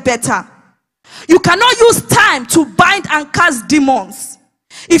not get better. You cannot use time to bind and cast demons.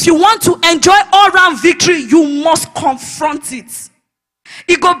 If you want to enjoy all-round victory, you must confront it.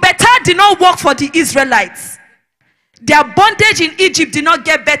 It go better did not work for the Israelites. Their bondage in Egypt did not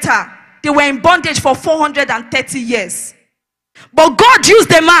get better. They were in bondage for 430 years. But God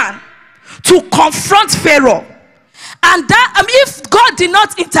used a man to confront Pharaoh. And that, if God did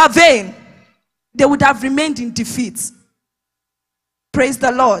not intervene, they would have remained in defeat. Praise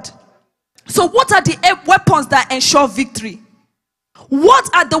the Lord. So what are the weapons that ensure victory?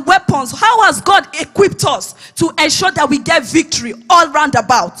 What are the weapons? How has God equipped us to ensure that we get victory all round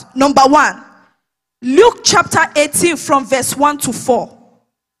about? Number 1, Luke chapter 18 from verse 1 to 4.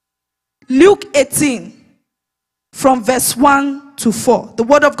 Luke 18 from verse 1 to 4. The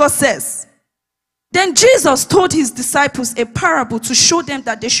word of God says, then Jesus told his disciples a parable to show them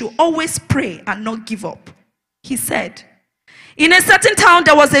that they should always pray and not give up. He said, in a certain town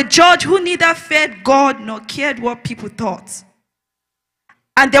there was a judge who neither feared God nor cared what people thought.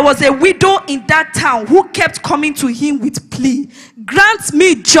 And there was a widow in that town who kept coming to him with plea, grant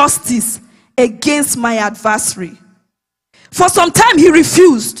me justice against my adversary. For some time he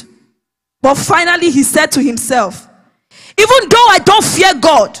refused, but finally he said to himself, even though I don't fear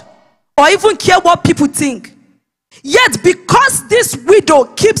God or even care what people think, yet because this widow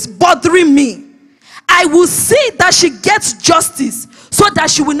keeps bothering me, I will see that she gets justice so that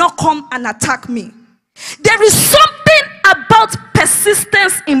she will not come and attack me. There is something about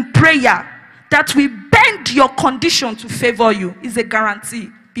persistence in prayer that will bend your condition to favor you. Is a guarantee.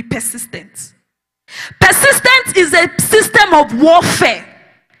 Be persistent. Persistence is a system of warfare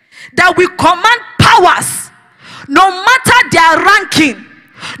that will command powers, no matter their ranking,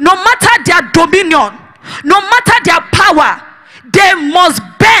 no matter their dominion, no matter their power, they must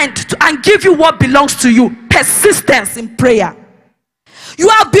bend and give you what belongs to you. Persistence in prayer. You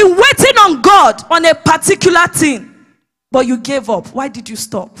have been waiting on God on a particular thing, but you gave up. Why did you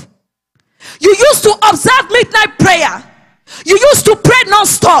stop? You used to observe midnight prayer. You used to pray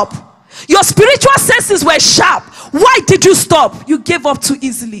non-stop. Your spiritual senses were sharp. Why did you stop? You gave up too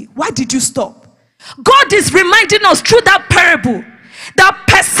easily. Why did you stop? God is reminding us through that parable that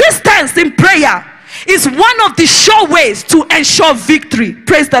persistence in prayer is one of the sure ways to ensure victory.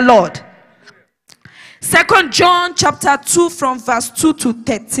 Praise the Lord. 2 John chapter 2 from verse 2 to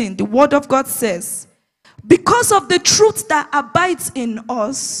 13. The word of God says, because of the truth that abides in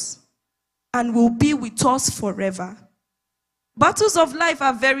us and will be with us forever. Battles of life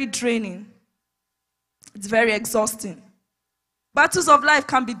are very draining. It's very exhausting. Battles of life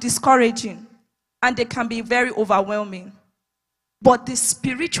can be discouraging and they can be very overwhelming. But the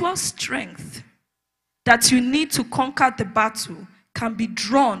spiritual strength that you need to conquer the battle can be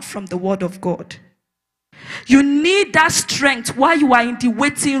drawn from the word of God. You need that strength while you are in the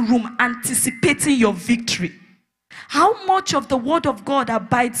waiting room anticipating your victory. How much of the word of God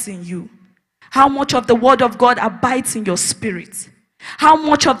abides in you? How much of the word of God abides in your spirit? How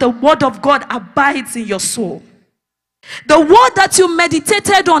much of the word of God abides in your soul? The word that you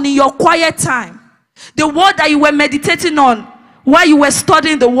meditated on in your quiet time, the word that you were meditating on while you were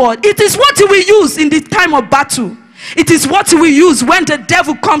studying the word, it is what you will use in the time of battle. It is what you will use when the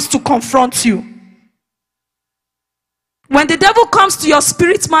devil comes to confront you. When the devil comes to your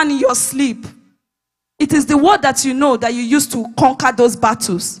spirit man in your sleep, it is the word that you know that you use to conquer those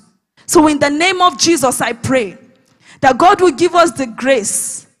battles. So in the name of Jesus, I pray that God will give us the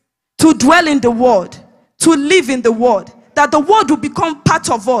grace to dwell in the word, to live in the word, that the word will become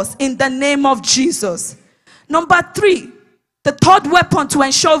part of us in the name of Jesus. Number 3, the third weapon to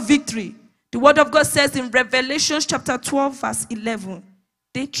ensure victory. The word of God says in Revelation chapter 12 verse 11,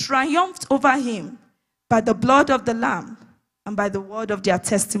 they triumphed over him by the blood of the Lamb and by the word of their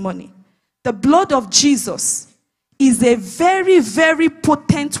testimony. The blood of Jesus is a very, very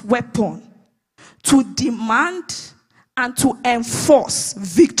potent weapon to demand and to enforce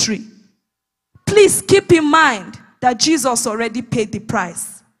victory. Please keep in mind that Jesus already paid the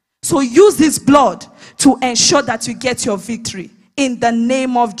price. So use his blood to ensure that you get your victory in the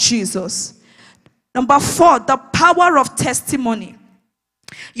name of Jesus. Number 4, the power of testimony.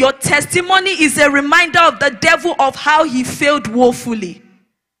 Your testimony is a reminder of the devil of how he failed woefully.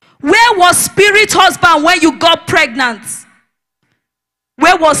 Where was spirit husband when you got pregnant?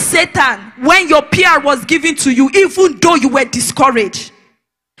 Where was Satan when your PR was given to you, even though you were discouraged?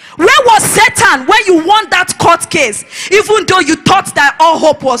 Where was Satan when you won that court case, even though you thought that all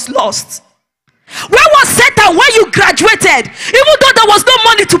hope was lost? Where was Satan when you graduated, even though there was no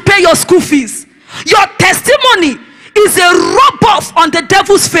money to pay your school fees? Your testimony is a rub-off on the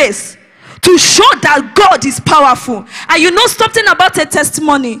devil's face to show that God is powerful. And you know something about a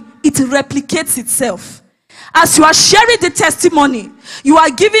testimony? It replicates itself. As you are sharing the testimony, you are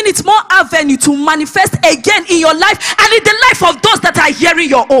giving it more avenue to manifest again in your life and in the life of those that are hearing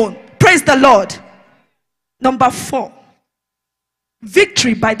your own. Praise the Lord. Number 4,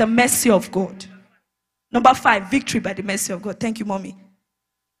 victory by the mercy of God. Number 5, victory by the mercy of God. Thank you, mommy.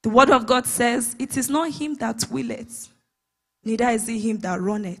 The word of God says, it is not him that willeth, neither is it him that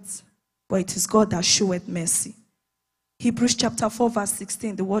runneth, but it is God that showeth mercy. Hebrews chapter 4 verse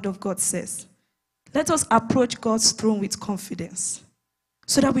 16, the word of God says, let us approach God's throne with confidence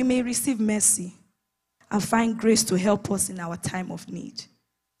so that we may receive mercy and find grace to help us in our time of need.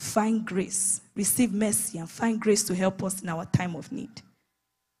 Find grace, receive mercy, and find grace to help us in our time of need.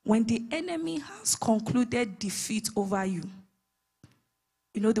 When the enemy has concluded defeat over you,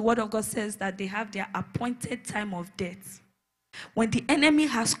 you know the word of God says that they have their appointed time of death. When the enemy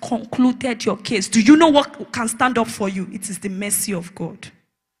has concluded your case, do you know what can stand up for you? It is the mercy of God.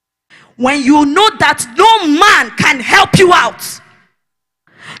 When you know that no man can help you out,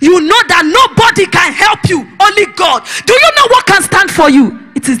 you know that nobody can help you, only God. Do you know what can stand for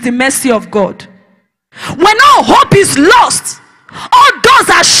you? It is the mercy of God. When all hope is lost, all doors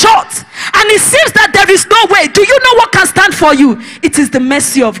are shut, and it seems that there is no way, do you know what can stand for you? It is the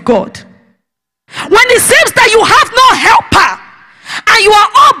mercy of God. When it seems that you have no helper, and you are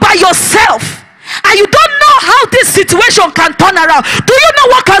all by yourself, and you don't know how this situation can turn around, do you know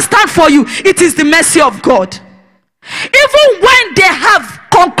what can stand for you? It is the mercy of God. Even when they have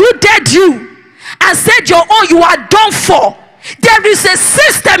concluded you and said your own, you are done for, there is a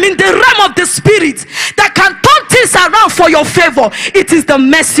system in the realm of the spirit that can turn things around for your favor. It is the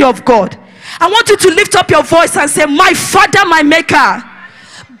mercy of God. I want you to lift up your voice and say, my Father, my Maker,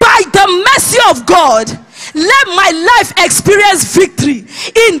 by the mercy of God, let my life experience victory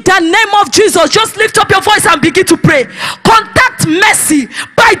in the name of Jesus. Just lift up your voice and begin to pray. Contact mercy.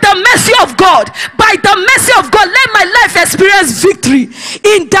 By the mercy of God, by the mercy of God, let my life experience victory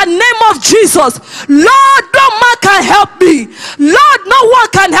in the name of Jesus. Lord, no man can help me. Lord, no one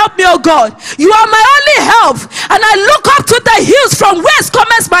can help me, oh God. You are my only help, and I look up to the hills from whence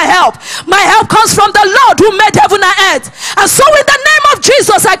cometh my help. My help comes from the Lord who made heaven and earth. And so in the name of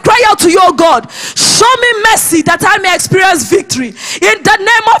Jesus, I cry out to you, oh God, show me mercy that I may experience victory in the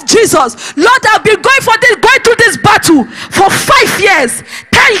name of Jesus. Lord, I've been going through this battle for 5 years,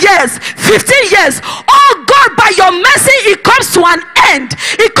 10 years, 15 years. Oh God, by your mercy, it comes to an end.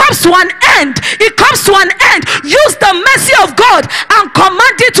 It comes to an end. It comes to an end. Use the mercy of God and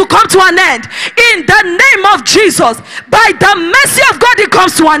command it to come to an end in the name of Jesus. By the mercy of God, it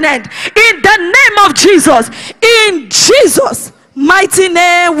comes to an end in the name of Jesus. In Jesus' mighty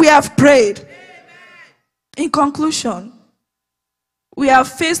name we have prayed. In conclusion, we are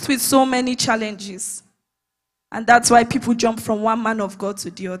faced with so many challenges, and that's why people jump from one man of God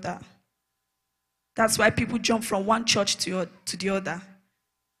to the other. That's why people jump from one church to the other.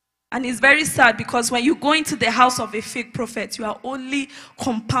 And it's very sad, because when you go into the house of a fake prophet, you are only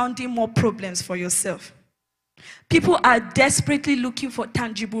compounding more problems for yourself. People are desperately looking for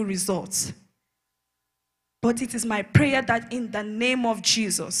tangible results. But it is my prayer that in the name of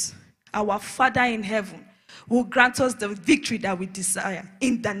Jesus, our Father in heaven will grant us the victory that we desire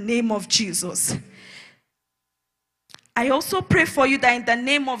in the name of Jesus. I also pray for you that in the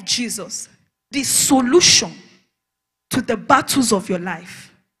name of Jesus, the solution to the battles of your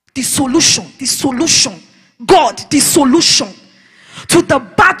life, the solution, God, the solution to the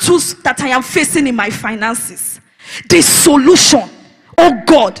battles that I am facing in my finances, the solution, oh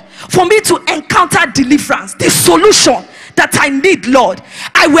God, for me to encounter deliverance, the solution that I need, Lord,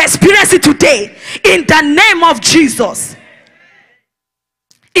 I will experience it today in the name of Jesus.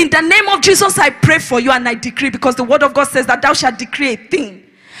 In the name of Jesus, I pray for you and I decree, because the word of God says that thou shalt decree a thing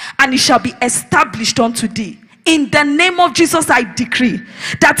and it shall be established unto thee. In the name of Jesus, I decree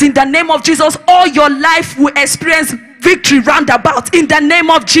that in the name of Jesus, all your life will experience victory roundabout in the name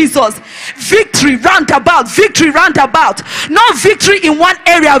of Jesus. Victory roundabout, victory roundabout. Not victory in one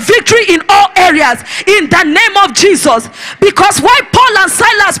area, victory in all areas in the name of Jesus. Because why Paul and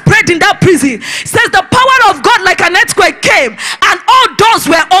Silas prayed in that prison, says the power of God like an earthquake came and all doors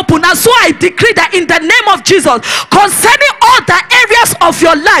were open. And so I decree that in the name of Jesus, concerning all the areas of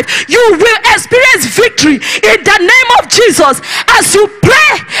your life, you will experience victory in the name of Jesus. As you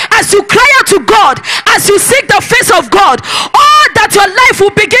pray, as you cry out to God, as you seek the face of God, all that your life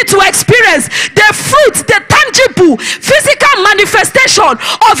will begin to experience the fruit, the tangible physical manifestation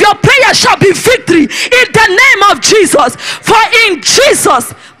of your prayer shall be victory in the name of Jesus. For in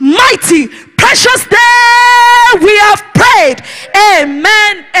Jesus' mighty precious name we have prayed.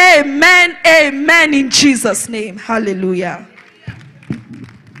 Amen, amen, amen, in Jesus' name. Hallelujah.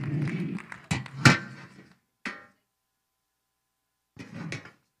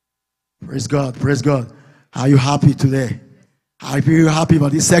 Praise God, praise God. Are you happy today? Are you happy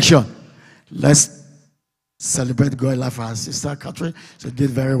about this section? Let's celebrate God life for our sister Catherine. She did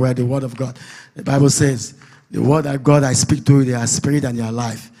very well, the word of God. The Bible says, the word of God I speak to you, they are spirit and they are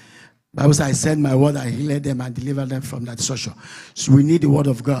life. The Bible says, I send my word, I healed them and delivered them from that destruction. So we need the word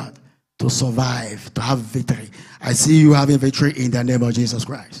of God to survive, to have victory. I see you having victory in the name of Jesus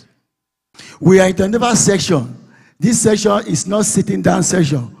Christ. We are in the next section. This section is not sitting down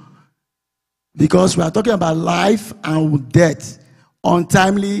section. Because we are talking about life and death,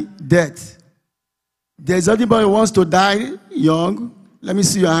 untimely death. There's anybody who wants to die young? Let me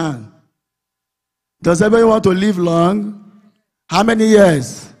see your hand. Does anybody want to live long? How many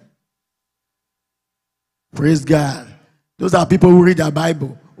years? Praise God. Those are people who read the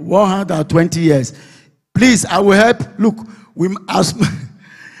Bible. 120 years. Please, I will help. Look, we must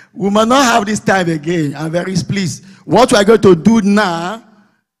not have this time again. I'm very pleased. What we are going to do now,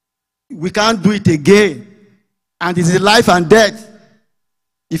 we can't do it again. And it is life and death.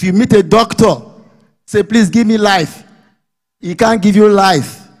 If you meet a doctor, say, please give me life. He can't give you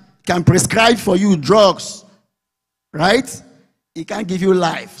life. He can prescribe for you drugs. Right? He can't give you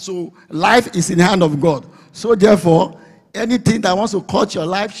life. So life is in the hand of God. So therefore, anything that wants to cut your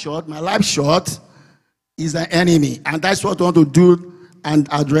life short, my life short, is an enemy. And that's what we want to do and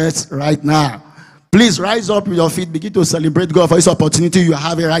address right now. Please rise up with your feet. Begin to celebrate God for this opportunity you are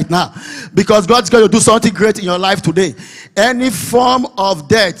having right now. Because God's going to do something great in your life today. Any form of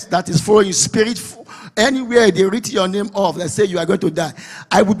death that is following spirit, anywhere they write your name off, they say you are going to die.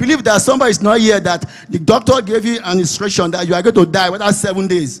 I would believe that somebody is not here that the doctor gave you an instruction that you are going to die, whether 7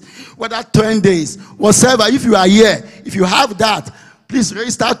 days, whether 10 days, whatever. If you are here, if you have that, please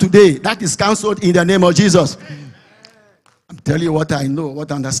register today. That is cancelled in the name of Jesus. I'm telling you what I know, what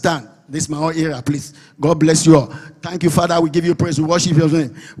I understand. This is my own area, please. God bless you all. Thank you, Father. We give you praise. We worship your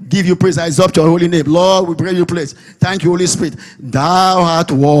name. We give you praise. I exalt your holy name. Lord, we pray you praise. Thank you, Holy Spirit. Thou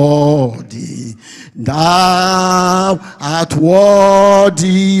art worthy. Thou art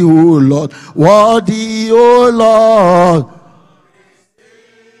worthy, O Lord. Worthy, O Lord.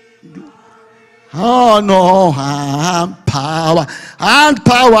 Honor and power. And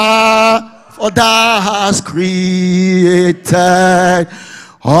power, for thou hast created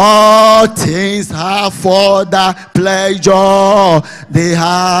all things are for the pleasure they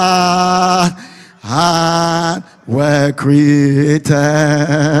had and were created.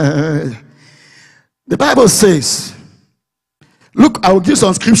 The Bible says, look, I will give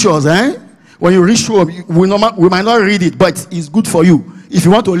some scriptures. When you reach home, we might not read it, but it's good for you. If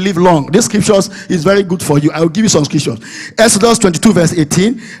you want to live long, this scriptures is very good for you. I will give you some scriptures. Exodus 22 verse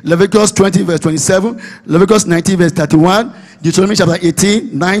 18, Leviticus 20 verse 27, Leviticus 19 verse 31, Deuteronomy chapter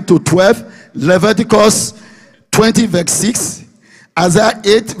 18, 9 to 12, Leviticus 20 verse 6, Isaiah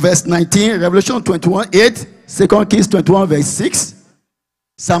 8 verse 19, Revelation 21 8, 2 Kings 21 verse 6,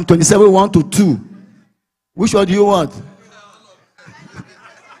 Psalm 27 1 to 2. Which one do you want?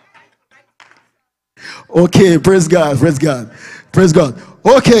 Okay, praise God, praise God. Praise God.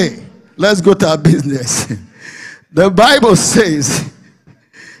 Okay, let's go to our business. The Bible says,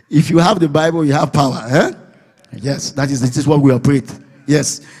 if you have the Bible, you have power. Yes, this is what we operate.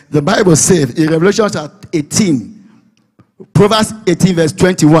 Yes, the Bible says in Revelation chapter 18, Proverbs 18 verse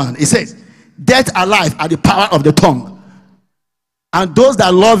 21, it says, death and life are the power of the tongue, and those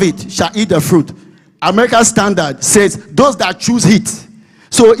that love it shall eat the fruit. American Standard says, those that choose it.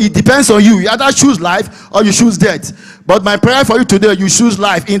 So it depends on you. You either choose life or you choose death. But my prayer for you today, you choose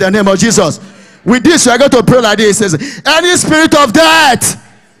life in the name of Jesus. With this, you are going to pray like this. It says, any spirit of death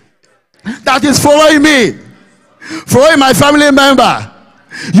that is following me, following my family member,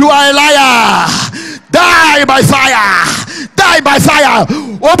 you are a liar. Die by fire. die by fire.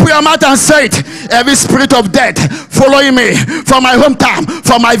 Open your mouth and say it. Every spirit of death following me from my hometown,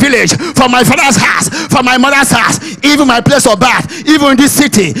 from my village, from my father's house, from my mother's house, even my place of birth, even in this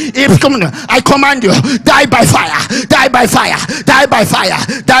city, I command you, die by fire, die by fire, die by fire,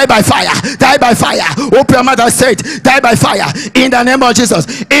 die by fire, die by fire. Open your mouth and say it. Die by fire in the name of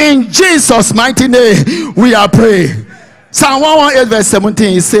Jesus. In Jesus' mighty name, we are praying. Psalm 118 verse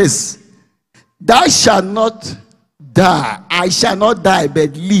 17, it says, thou shalt not die, I shall not die,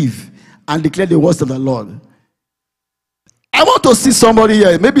 but live and declare the words of the Lord. I want to see somebody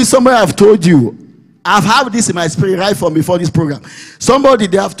here. Maybe somebody have told you. I've had this in my spirit right from before this program. Somebody,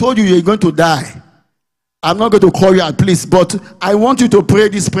 they have told you you're going to die. I'm not going to call you out, please, but I want you to pray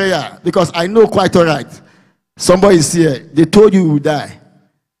this prayer because I know quite all right. Somebody is here. They told you you will die.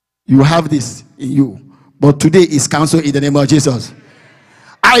 You have this in you. But today is cancelled in the name of Jesus.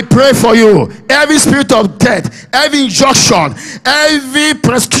 I pray for you. Every spirit of death, every injunction, every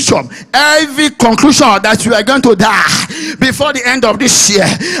prescription, every conclusion that you are going to die before the end of this year,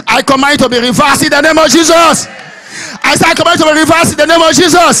 I command you to be reversed in the name of Jesus. I say I command you to be reversed in the name of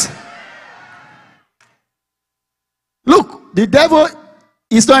Jesus. Look, the devil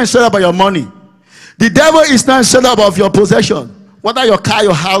is not interested about your money. The devil is not interested about your possession, whether your car,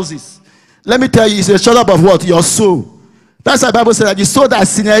 your houses. Let me tell you, it's interested about what? Your soul. That's why the Bible says that the soul that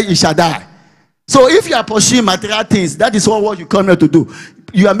sinneth, it shall die. So if you are pursuing material things, that is what you come here to do.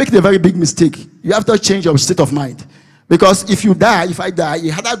 You are making a very big mistake. You have to change your state of mind. Because if you die, if I die,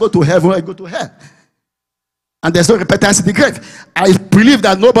 you either go to heaven or you go to hell. And there's no repentance in the grave. I believe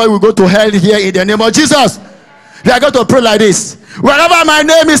that nobody will go to hell here in the name of Jesus. We are going to pray like this. Wherever my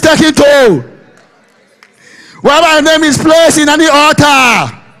name is taken to, wherever my name is placed in any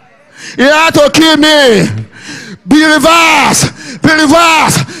altar, you have to kill me. Be reversed, be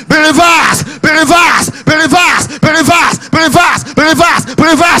reversed, be reversed, be reversed, be reversed, be reversed, be reversed, be reversed, be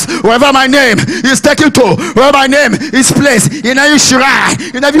reversed. Wherever my name is taken to, wherever my name is placed, in every shrine,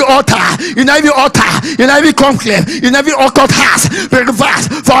 in every altar, in every conclave, in every occult house, be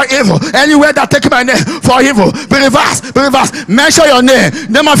reversed for evil. Anywhere that take my name for evil, be reversed, be reversed. Mention your name,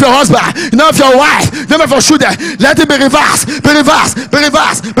 name of your husband, name of your wife, name of your children. Let it be reversed, be reversed, be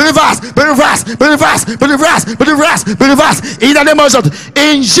reversed, be reversed, be reversed, be reversed, be reversed, be reversed, be reversed. In the name of Jesus.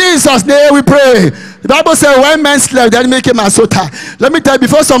 In Jesus' name we pray. The Bible says when men slept, the enemy came and so tired. Let me tell you,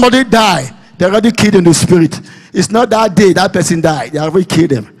 before somebody died, they already killed in the spirit. It's not that day that person died. They already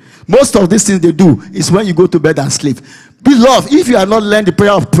killed them. Most of these things they do is when you go to bed and sleep. Beloved, if you are not learning the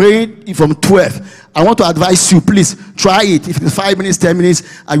prayer of praying from 12, I want to advise you, please try it. If it's 5 minutes, 10 minutes,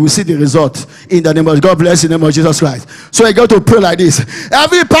 and you will see the result. In the name of God bless you, in the name of Jesus Christ. So you go to pray like this.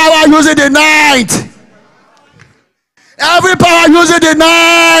 Every power using the night, every power using the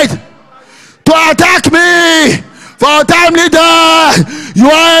night to attack me for timely death, you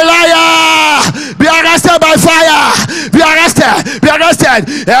are a liar. Be arrested by fire. Be arrested. Be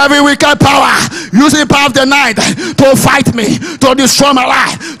arrested. Every wicked power using power of the night to fight me, to destroy my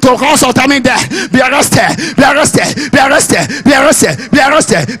life, to cause or terminate death. Be arrested. Be arrested. Be arrested. Be arrested. Be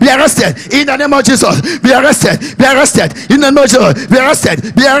arrested. Be arrested. In the name of Jesus. Be arrested. Be arrested. In the name of Jesus. Be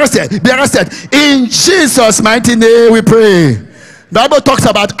arrested. Be arrested. Be arrested. In Jesus' mighty name we pray. The Bible talks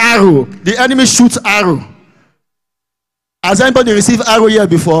about arrow. The enemy shoots arrow. Has anybody received arrow here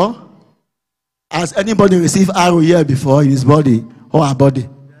before? Has anybody received arrow here before in his body or her body?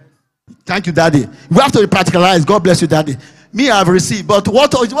 Thank you, Daddy. We have to be practicalized. God bless you, Daddy. Me, I have received. But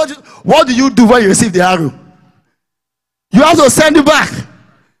what do you do when you receive the arrow? You have to send it back.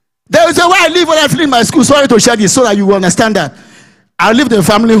 There is a way I live when I finish my school. Sorry to share this so that you will understand that. I lived in a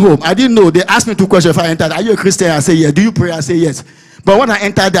family home. I didn't know. They asked me 2 questions if I entered. Are you a Christian? I say yes. Do you pray? I say yes. But when I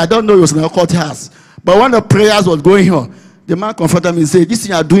entered there, I don't know it was an occult house. But when the prayers was going on, the man confronted me and said, this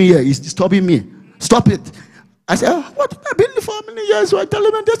thing you are doing here is disturbing me. Stop it. I said, what? I've been for how many years? So I tell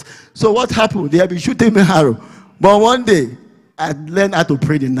him this. So what happened? They have been shooting me arrow. But one day, I learned how to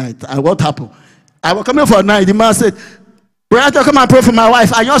pray the night. And what happened? I was coming for a night. The man said, brother, come and pray for my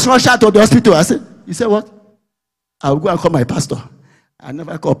wife. I just rushed out to the hospital. I said, you said what? I will go and call my pastor. I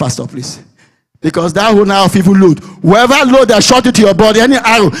never call pastor, please. Because that will now evil load. Whoever load that shot into your body, any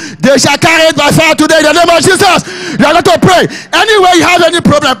arrow, they shall carry it by fire today in the name of Jesus. You are going to pray. Anywhere you have any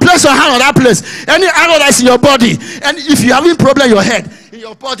problem, place your hand on that place. Any arrow that's in your body, and if you have any problem in your head, in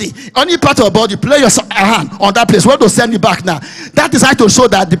your body, any part of your body, place your hand on that place. We want to send it back now. That is how to show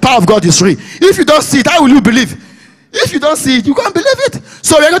that the power of God is real. If you don't see it, how will you believe? If you don't see it, you can't believe it.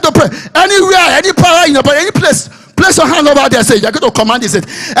 So we are going to pray. Anywhere, any power in your body, any place, place your hand over there. Say, you're going to command this.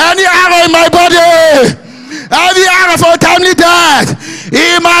 Any arrow in my body, every arrow for timely death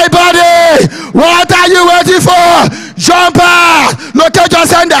in my body, what are you waiting for? Jump out. Locate your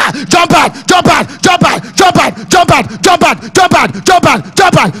sender. Jump out. Jump out. Jump out. Jump out. Jump out. Jump out. Jump out. Jump out.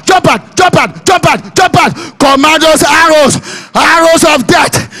 Jump out. Jump out. Jump out. Jump out. Jump out. Command those arrows. Arrows of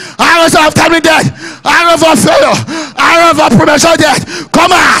death. Arrows of timely death. Arrows of failure. Arrows of premature death.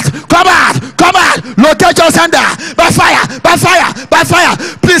 Come out. Come out. Come out. Locate your sender. By fire. By fire. By fire.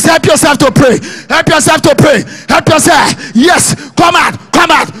 Please help yourself to pray. Help yourself to pray. Help yourself. Yes. Come out.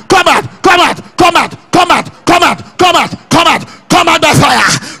 Come out. Come out. Come out. Come out. Come out. Come out. Come out. Come out. Come out by fire.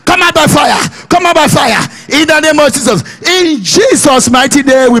 Come out by fire. Come out by fire. In the name of Jesus. In Jesus' mighty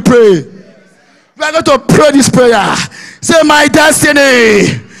name we pray. We are going to pray this prayer. Say, my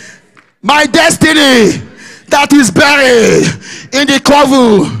destiny that is buried in the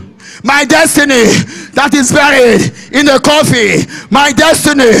coffin. My destiny that is buried in the coffee. My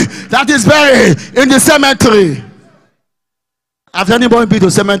destiny that is buried in the cemetery. Have anybody been to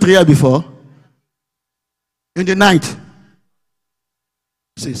a cemetery here before? In the night?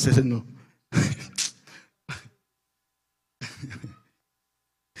 Say no.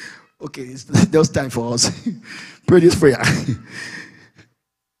 Okay, it's just time for us. Pray this prayer.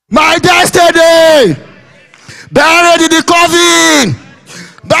 My destiny buried in the coffin.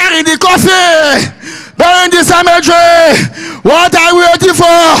 Buried in the coffin. Buried in the cemetery. What are we waiting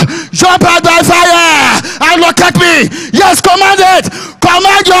for? Jump out by fire and look at me. Yes, command it.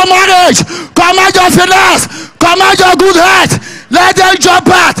 Command your marriage. Command your finance. Command your good health. Let them jump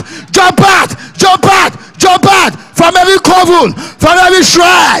out. Jump out. Jump out. Jump out. From every coven, from every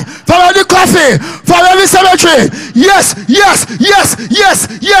shrine, from every coffin, from every cemetery. Yes, yes, yes, yes,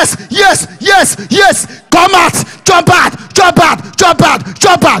 yes, yes, yes, yes. Come out, jump out, jump out, jump out,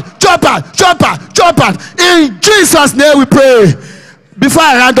 jump out, jump out, jump out, jump out. In Jesus' name we pray. Before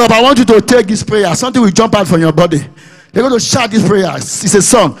I round up, I want you to take this prayer. Something will jump out from your body. They're going to shout this prayer. It's a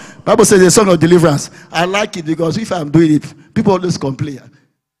song. Bible says it's a song of deliverance. I like it because if I'm doing it, people always complain.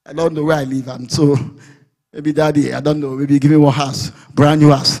 I don't know where I live, and so maybe daddy, I don't know, maybe give me one house, brand new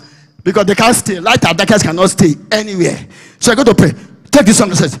house. Because they can't stay. Light and darkness cannot stay anywhere. So I go to pray. Take this song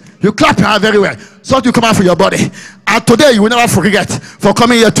that says, you clap your hand very well. So you come out from your body. And today you will never forget for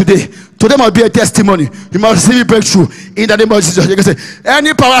coming here today. Today must be a testimony. You must receive breakthrough in the name of Jesus. You can say,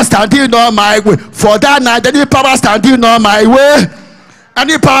 any power standing on my way. For that night, any power standing on my way.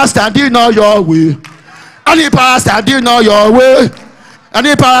 Any power standing on your way. Any power standing on your way.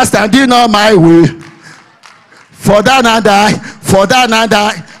 Any power standing on my way. For that I die, for that I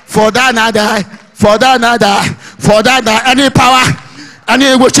die, for that I die, for that I die, for that I die. Any power,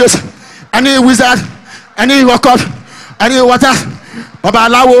 any witches, any wizard, any rocket, any water,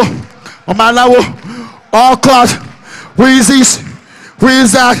 Babalawo, all God, who is this? Who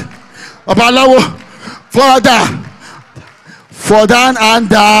is that? Babalawo, for that and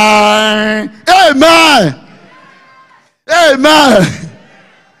die. Amen. Amen.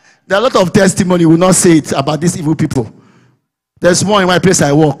 There are a lot of testimony, will not say it about these evil people. There's one in my place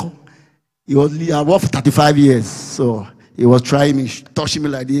I work. I worked for 35 years. So he was trying me, touching me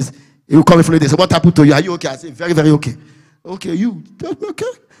like this. He will come in from the day. So what happened to you? Are you okay? I said, very, very okay. Okay, you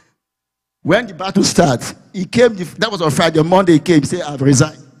okay? When the battle starts, he came, that was on Friday. On Monday he came, he said, I've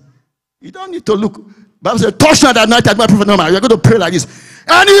resigned. You don't need to look. Bible said, touch not that night at my prophet no man. You're going to pray like this.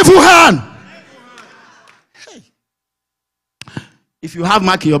 Any evil hand. If you have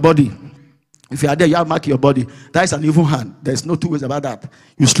mark in your body, if you are there, you have mark in your body. That is an evil hand. There's no two ways about that.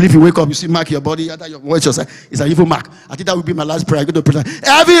 You sleep, you wake up, you see mark in your body. Your voice yourself. It's an evil mark. I think that will be my last prayer. I go to pray.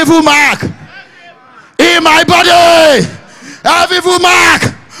 Every evil mark in my body. Every evil mark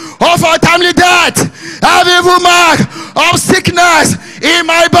of untimely death. Every evil mark of sickness in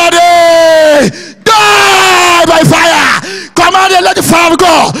my body. Die by fire. Command it, let the fire of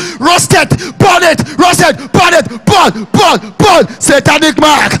God roast it, burn it, roast it, burn it, burn. Satanic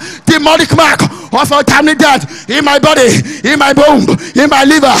mark, demonic mark of untimely death in my body, in my bone, in my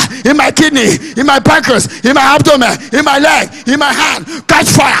liver, in my kidney, in my pancreas, in my abdomen, in my leg, in my hand. Catch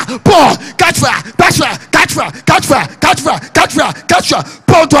fire, burn, catch fire, catch fire, catch fire, catch fire, catch fire, catch fire, catch fire.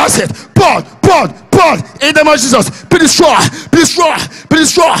 Burn to acid, burn. In the name of Jesus, be destroyed, be destroyed, be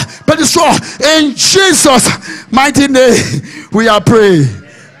destroyed, be destroyed. In Jesus' mighty name, we are praying.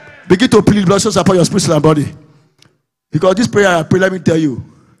 Begin to plead blood souls upon your spiritual and body. Because this prayer I pray, let me tell you,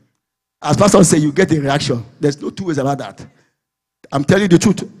 as Pastor said, you get a reaction. There's no two ways about that. I'm telling you the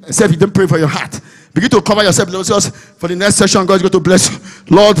truth. Except you don't pray for your heart. Begin to cover yourself. For the next session, God is going to bless you.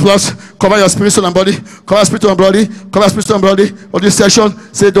 Lord, bless. Cover your spiritual and body. Cover your spiritual and body. Cover your spiritual and body. For this session,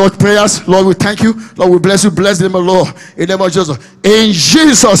 say those prayers. Lord, we thank you. Lord, we bless you. Bless the name of the Lord. In the name of Jesus. In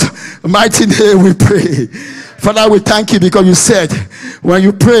Jesus' mighty name we pray. Father, we thank you because you said, when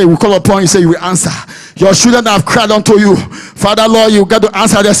you pray, we call upon you, say you will answer. Your children have cried unto you. Father, Lord, you got to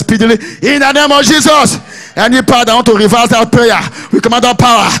answer them speedily in the name of Jesus. Any power that want to reverse that prayer, we command that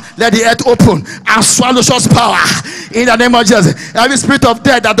power. Let the earth open and swallow such power in the name of Jesus. Every spirit of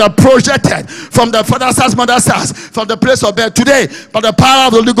death that are projected from the father's house, mother's house, from the place of birth today, by the power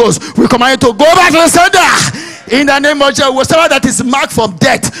of the Holy Ghost, we command you to go back to the sender in the name of Jesus. Whatever that is marked from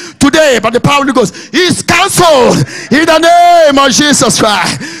death today, by the power of the Holy Ghost, is cancelled in the name of Jesus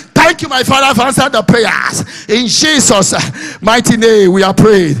Christ. Thank you, my Father, for answering the prayers. In Jesus' mighty name, we are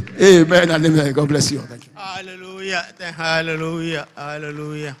praying. Amen and amen. God bless you. Thank you. Hallelujah. Hallelujah.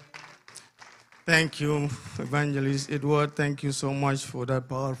 Hallelujah. Thank you, Evangelist Edward. Thank you so much for that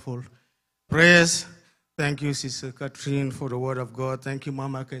powerful prayers. Thank you, Sister Catherine, for the word of God. Thank you,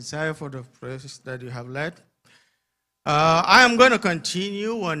 Mama Kensai, for the prayers that you have led. I am going to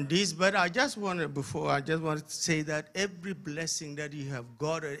continue on this, but I just want to say that every blessing that you have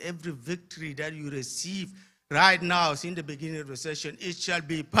got, every victory that you receive right now, since the beginning of the session, it shall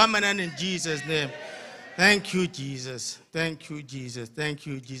be permanent in Jesus' name. Thank you, Jesus. Thank you, Jesus. Thank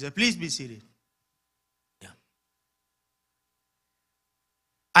you, Jesus. Please be seated. Yeah.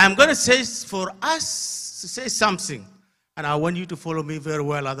 I'm going to say for us to say something, and I want you to follow me very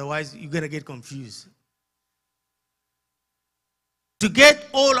well, otherwise you're going to get confused. To get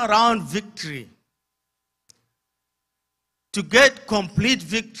all around victory, to get complete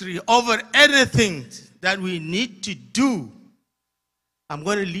victory over anything that we need to do, I'm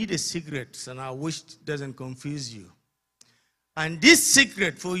going to lead a secret, and I wish it doesn't confuse you. And this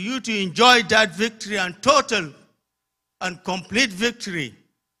secret for you to enjoy that victory and total and complete victory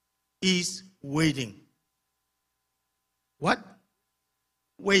is waiting. What?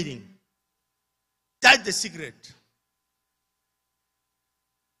 Waiting. That's the secret.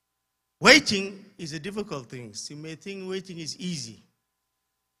 Waiting is a difficult thing. You may think waiting is easy.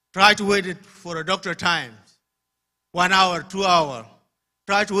 Try to wait for a doctor time. 1 hour, 2 hours.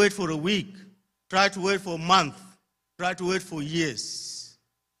 Try to wait for a week. Try to wait for a month. Try to wait for years.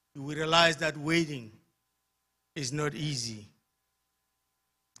 You will realize that waiting is not easy.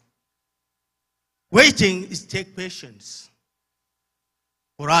 Waiting is take patience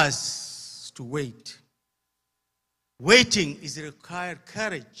for us to wait. Waiting is required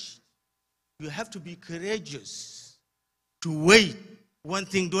courage. You have to be courageous to wait. One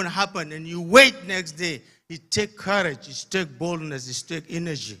thing don't happen and you wait next day. It takes courage, it takes boldness, it takes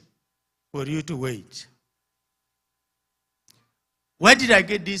energy for you to wait. Where did I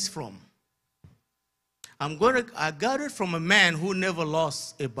get this from? I got it from a man who never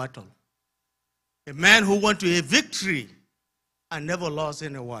lost a battle. A man who went to a victory and never lost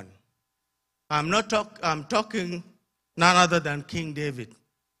anyone. I'm talking none other than King David.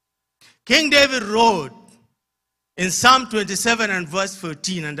 King David wrote in Psalm 27 and verse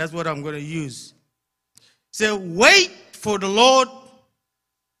 14, and that's what I'm going to use. Say, wait for the Lord,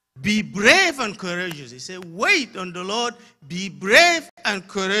 be brave and courageous. He said, wait on the Lord, be brave and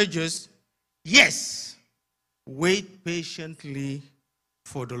courageous. Yes, wait patiently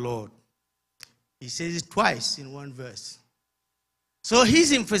for the Lord. He says it twice in one verse. So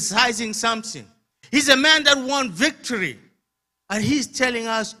he's emphasizing something. He's a man that won victory. And he's telling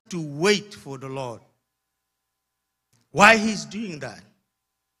us to wait for the Lord. Why he's doing that?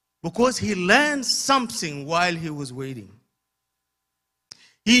 Because he learned something while he was waiting.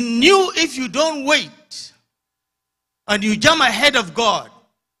 He knew if you don't wait and you jump ahead of God,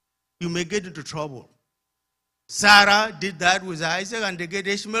 you may get into trouble. Sarah did that with Isaac and they get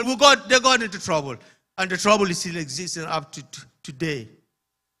Ishmael. They got into trouble. And the trouble is still existing up to today.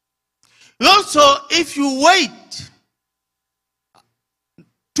 Also, if you wait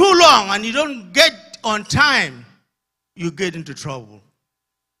too long and you don't get on time, you get into trouble.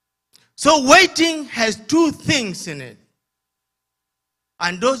 So waiting has two things in it.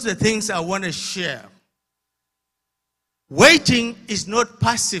 And those are the things I want to share. Waiting is not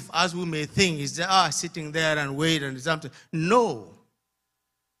passive as we may think. It's sitting there and wait and something. No.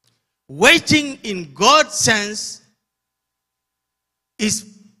 Waiting in God's sense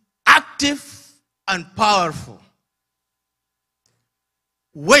is active and powerful.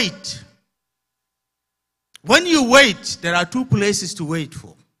 Wait. When you wait, there are two places to wait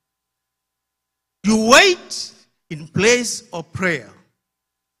for. You wait in place of prayer.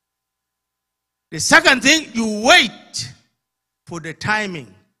 The second thing, you wait for the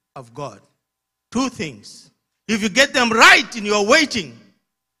timing of God. Two things. If you get them right in your waiting,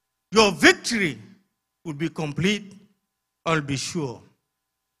 your victory will be complete, I'll be sure.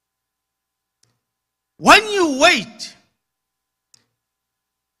 When you wait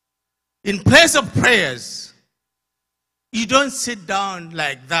in place of prayers, you don't sit down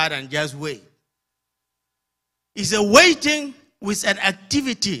like that and just wait. is a waiting with an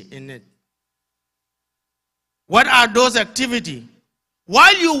activity in it. What are those activities?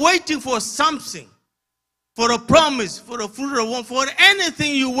 While you're waiting for something, for a promise, for a fruit, for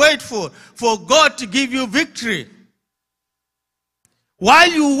anything you wait for God to give you victory.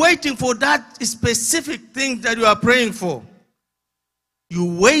 While you're waiting for that specific thing that you are praying for, you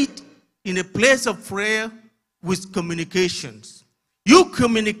wait in a place of prayer with communications. You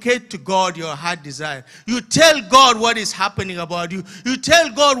communicate to God your heart desire. You tell God what is happening about you. You tell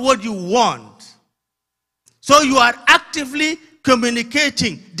God what you want. So you are actively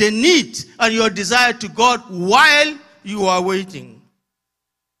communicating the need and your desire to God while you are waiting.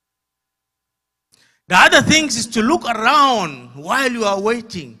 The other things is to look around while you are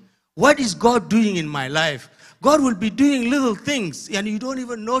waiting. What is God doing in my life? God will be doing little things and you don't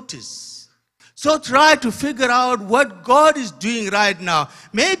even notice. So try to figure out what God is doing right now.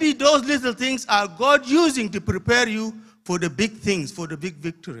 Maybe those little things are God using to prepare you for the big things, for the big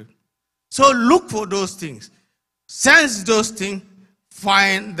victory. So look for those things. Sense those things,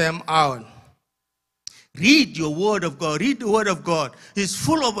 find them out. Read your word of God. Read the word of God. It's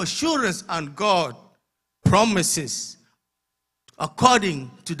full of assurance and God promises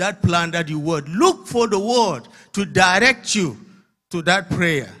according to that plan that you word. Look for the word to direct you to that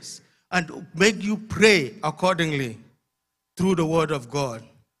prayers and make you pray accordingly through the word of God.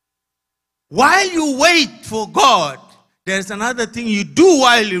 While you wait for God, there's another thing you do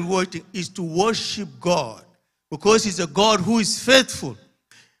while you're waiting is to worship God. Because he's a God who is faithful.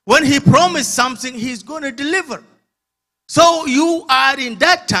 When he promised something, he's going to deliver. So you are in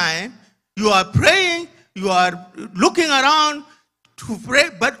that time, you are praying, you are looking around to pray,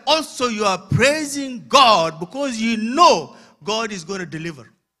 but also you are praising God because you know God is going to deliver.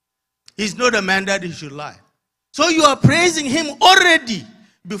 He's not a man that he should lie. So you are praising him already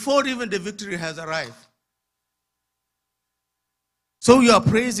before even the victory has arrived. So you are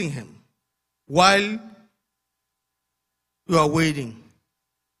praising him while you are waiting.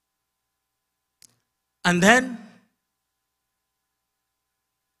 And then,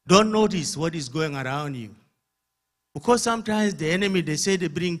 don't notice what is going around you. Because sometimes the enemy, they say they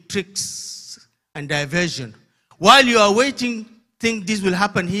bring tricks and diversion. While you are waiting, think this will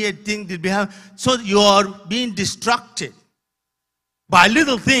happen here, think this will happen. So you are being distracted by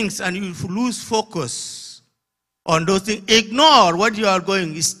little things and you lose focus on those things. Ignore what you are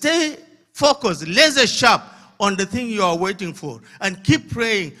going. Stay focused, laser sharp on the thing you are waiting for. And keep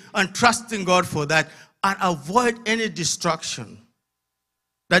praying and trusting God for that. And avoid any distraction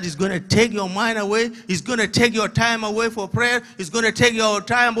that is going to take your mind away. It's going to take your time away for prayer. It's going to take your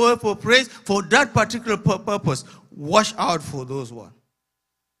time away for praise. For that particular purpose, watch out for those ones.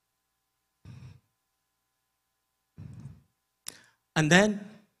 And then,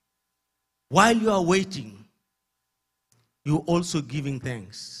 while you are waiting, you're also giving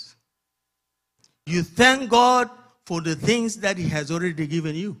thanks. You thank God for the things that he has already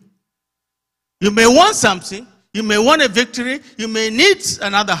given you. You may want something. You may want a victory. You may need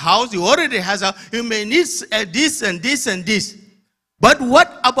another house. You already have a. You may need this and this and this. But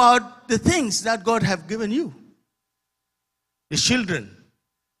what about the things that God have given you? The children,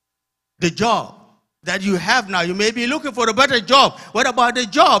 the job that you have now. You may be looking for a better job. What about the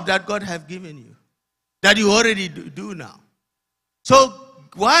job that God have given you, that you already do now? So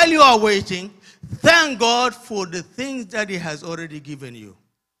while you are waiting, thank God for the things that he has already given you.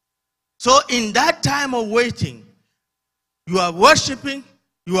 So in that time of waiting, you are worshiping,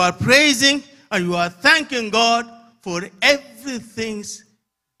 you are praising, and you are thanking God for everything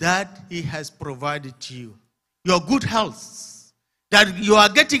that he has provided to you. Your good health, that you are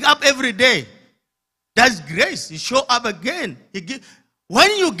getting up every day. That's grace. You show up again.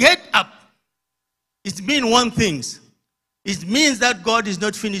 When you get up, it means one thing. It means that God is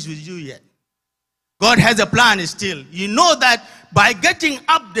not finished with you yet. God has a plan still. You know that by getting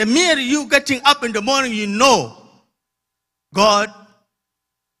up, the mere you getting up in the morning, you know God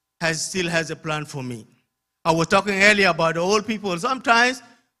still has a plan for me. I was talking earlier about the old people. Sometimes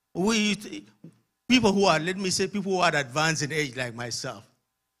people who are, let me say, people who are advanced in age like myself.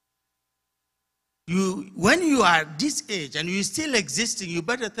 When you are this age and you're still existing, you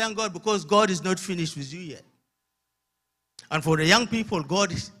better thank God because God is not finished with you yet. And for the young people,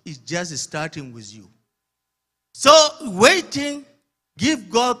 God is just starting with you. So waiting, give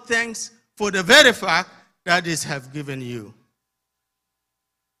God thanks for the very fact that He has given you.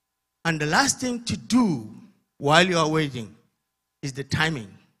 And the last thing to do while you are waiting is the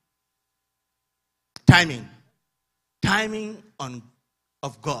timing. Timing. Timing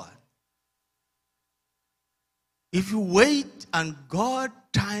of God. If you wait and God's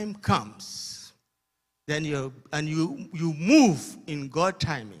time comes, then you move in God's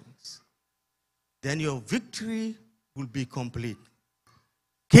timings, then your victory will be complete.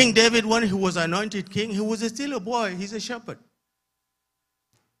 King David, when he was anointed king, he was still a boy. He's a shepherd.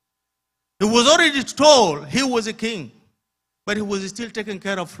 He was already told he was a king, but he was still taking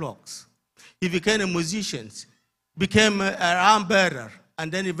care of flocks. He became a musician, became an arm bearer,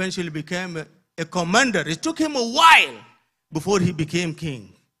 and then eventually became a commander. It took him a while before he became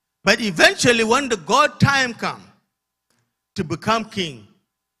king. But eventually, when the God time comes to become king,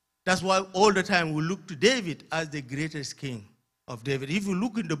 that's why all the time we look to David as the greatest king of David. If you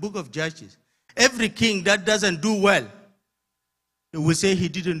look in the book of Judges, every king that doesn't do well, they will say he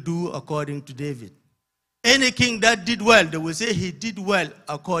didn't do according to David. Any king that did well, they will say he did well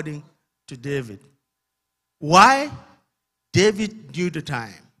according to David. Why? David knew the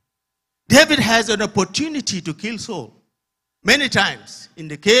time. David has an opportunity to kill Saul many times in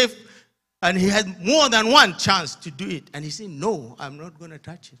the cave, and he had more than one chance to do it. And he said, no, I'm not going to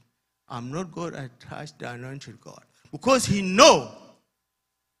touch it. I'm not going to touch the anointed God. Because he knows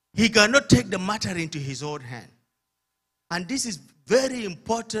he cannot take the matter into his own hand. And this is very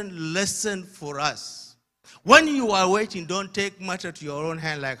important lesson for us. When you are waiting, don't take matter to your own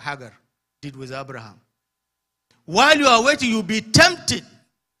hand like Hagar did with Abraham. While you are waiting, you'll be tempted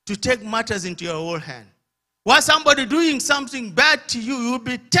to take matters into your own hand. While somebody doing something bad to you, you'll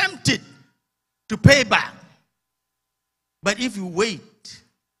be tempted to pay back. But if you wait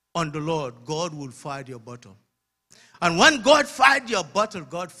on the Lord, God will fight your battle. And when God fight your battle,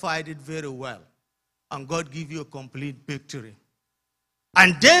 God fight it very well. And God give you a complete victory.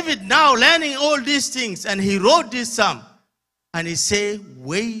 And David now learning all these things, and he wrote this psalm, and he said,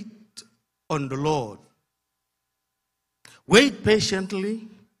 wait on the Lord. Wait patiently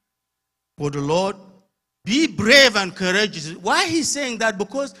for the Lord. Be brave and courageous. Why he's saying that?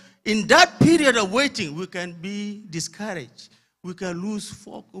 Because in that period of waiting, we can be discouraged. We can lose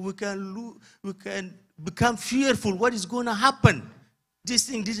focus. We can become fearful. What is going to happen? This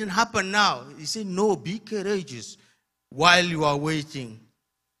thing didn't happen now. He said, no, be courageous while you are waiting.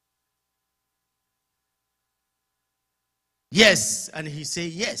 Yes, and he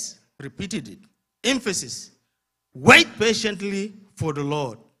said yes, repeated it. Emphasis. Wait patiently for the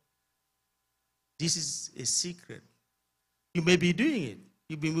Lord. This is a secret. You may be doing it.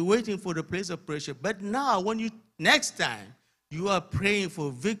 You've been waiting for the place of pressure. But now, next time you are praying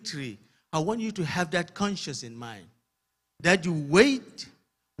for victory, I want you to have that conscience in mind. That you wait,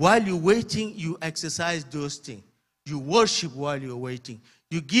 while you're waiting, you exercise those things. You worship while you're waiting.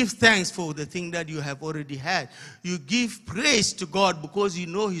 You give thanks for the thing that you have already had. You give praise to God because you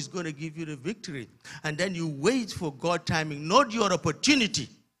know He's going to give you the victory. And then you wait for God's timing, not your opportunity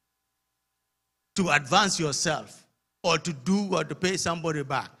to advance yourself or to do or to pay somebody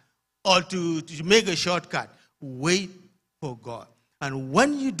back or to make a shortcut. Wait for God. And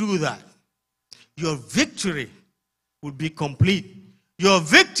when you do that, your victory will be complete. Your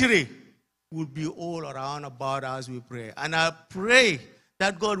victory will be all around about as we pray. And I pray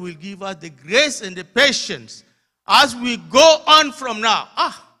that God will give us the grace and the patience as we go on from now.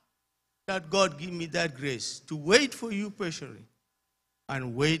 That God give me that grace to wait for you patiently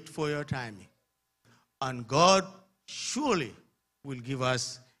and wait for your timing. And God surely will give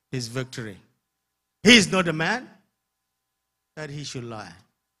us His victory. He is not a man that He should lie.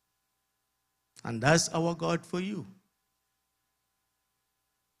 And that's our God for you.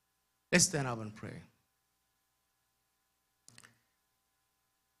 Let's stand up and pray.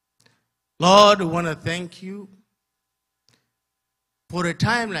 Lord, we want to thank you for a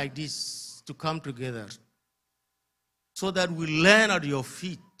time like this to come together so that we learn at your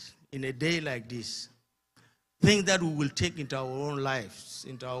feet in a day like this. Things that we will take into our own lives,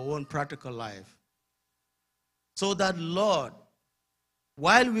 into our own practical life. So that, Lord,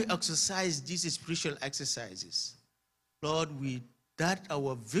 while we exercise these spiritual exercises, Lord, that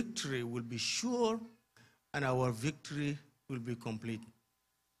our victory will be sure and our victory will be complete.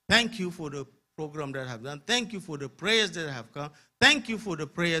 Thank you for the program that I have done. Thank you for the prayers that have come. Thank you for the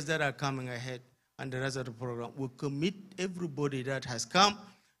prayers that are coming ahead and the rest of the program. We commit everybody that has come,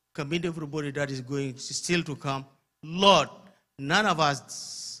 commit everybody that is going still to come. Lord, none of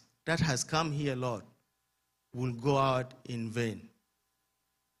us that has come here, Lord, will go out in vain.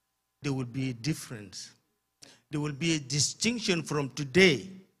 There will be a difference. There will be a distinction from today,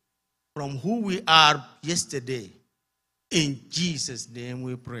 from who we are yesterday. In Jesus' name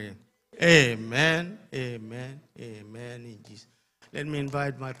we pray. Amen, amen, amen. In Jesus. Let me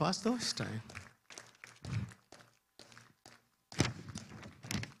invite my pastor this time.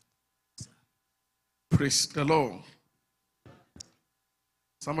 Praise the Lord.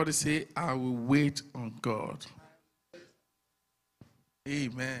 Somebody say, I will wait on God.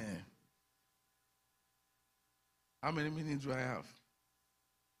 Amen. How many minutes do I have?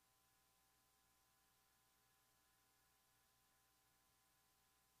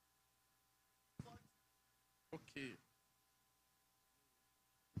 Okay.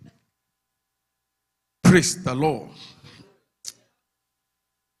 Praise the Lord.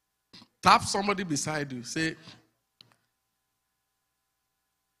 Tap somebody beside you. Say,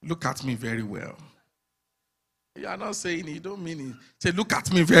 look at me very well. You are not saying it, you don't mean it. Say, look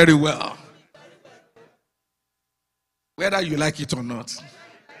at me very well. Whether you like it or not.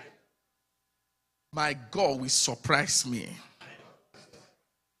 My God will surprise me.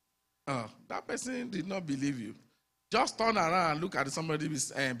 That person did not believe you. Just turn around and look at somebody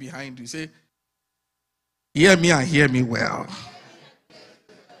behind you. Say, hear me and hear me well.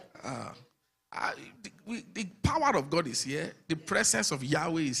 The power of God is here. The presence of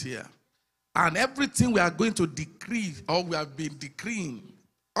Yahweh is here. And everything we are going to decree, or we have been decreeing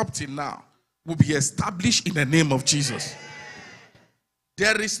up till now, will be established in the name of Jesus.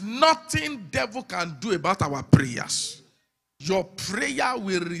 There is nothing devil can do about our prayers. Your prayer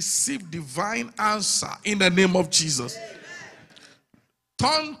will receive divine answer in the name of Jesus.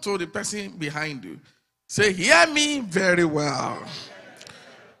 Turn to the person behind you. Say, hear me very well.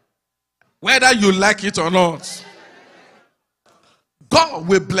 Whether you like it or not, God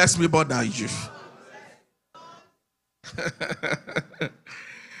will bless me more than you.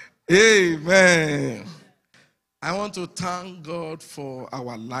 Amen. I want to thank God for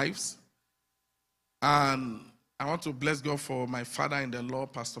our lives. And I want to bless God for my father in the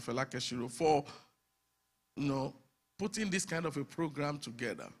Lord, Pastor Fela Keshinro, for putting this kind of a program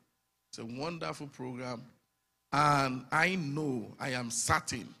together. It's a wonderful program. And I am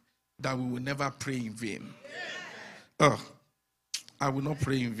certain that we will never pray in vain. I will not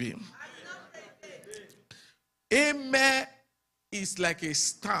pray in vain. Amen is like a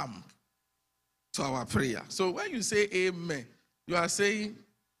stamp to our prayer. So when you say amen, you are saying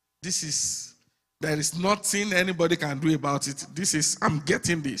there is nothing anybody can do about it. I'm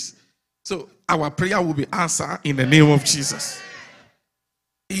getting this. So our prayer will be answered in the name of Jesus.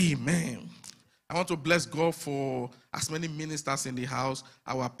 Amen. I want to bless God for as many ministers in the house.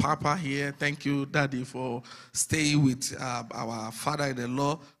 Our Papa here, thank you, Daddy, for staying with our father in the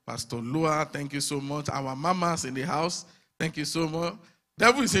Lord, Pastor Lua. Thank you so much. Our mamas in the house, thank you so much.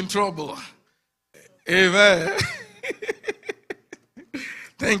 Devil is in trouble. Amen.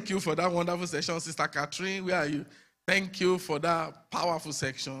 Thank you for that wonderful section, Sister Catherine. Where are you? Thank you for that powerful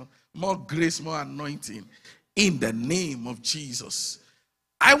section. More grace, more anointing. In the name of Jesus.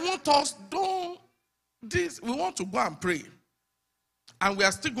 I want us we want to go and pray. And we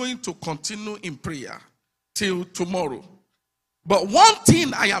are still going to continue in prayer till tomorrow. But one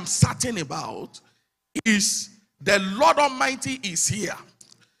thing I am certain about is the Lord Almighty is here.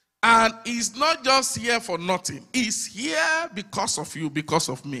 And he's not just here for nothing. He's here because of you, because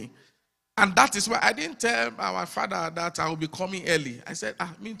of me. And that is why I didn't tell our father that I will be coming early. I said,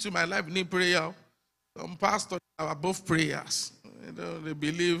 me too, my life need prayer. Some pastors are above prayers. They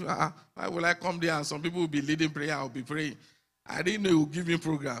believe, why will I come there and some people will be leading prayer, I'll be praying. I didn't know he would give me a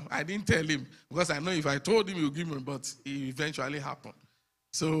program. I didn't tell him because I know if I told him he would give me, but it eventually happened.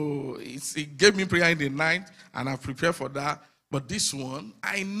 So he gave me prayer in the night and I prepared for that. But this one,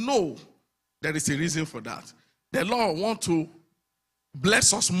 I know there is a reason for that. The Lord wants to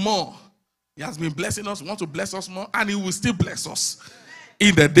bless us more. He has been blessing us, wants to bless us more, and he will still bless us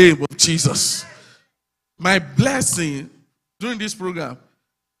in the name of Jesus. My blessing during this program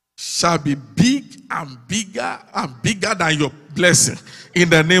shall be big and bigger than your blessing in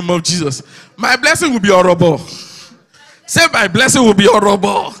the name of Jesus. My blessing will be horrible. Say, my blessing will be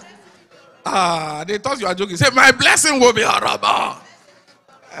horrible. They thought you are joking. Say, my blessing will be horrible.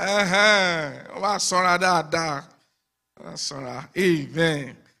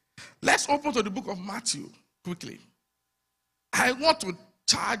 Amen. Let's open to the book of Matthew quickly. I want to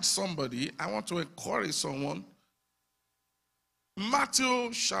charge somebody. I want to encourage someone.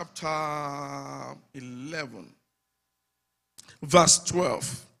 Matthew chapter 11, verse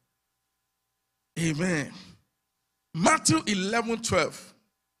 12. Amen. Matthew 11:12.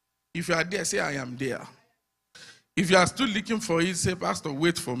 If you are there, say, I am there. If you are still looking for it, say, Pastor,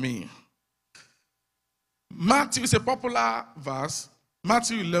 wait for me. Matthew is a popular verse.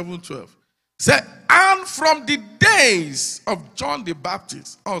 Matthew 11:12. Say, and from the days of John the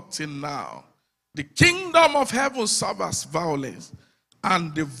Baptist until now, the kingdom of heaven suffers violence,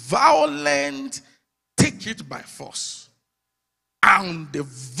 and the violent take it by force. And the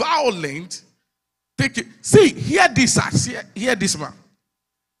violent take it. See, hear this man.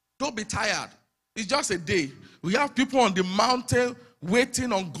 Don't be tired. It's just a day. We have people on the mountain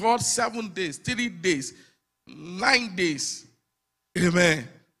waiting on God 7 days, 3 days, 9 days. Amen.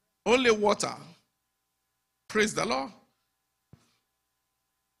 Only water. Praise the Lord.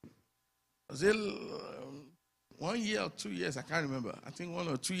 Was it 1 year or 2 years? I can't remember. I think 1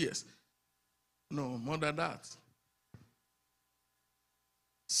 or 2 years. No, more than that.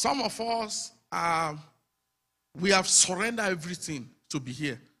 Some of us, we have surrendered everything to be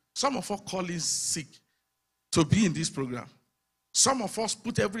here. Some of us call in sick to be in this program. Some of us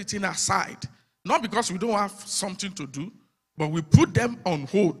put everything aside. Not because we don't have something to do, but we put them on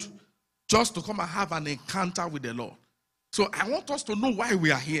hold just to come and have an encounter with the Lord. So I want us to know why we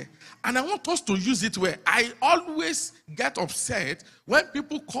are here. And I want us to use it where I always get upset when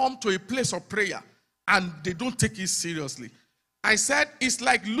people come to a place of prayer and they don't take it seriously. I said it's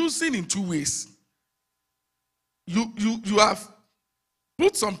like losing in 2 ways. You have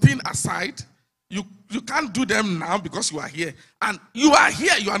put something aside. You can't do them now because you are here. And you are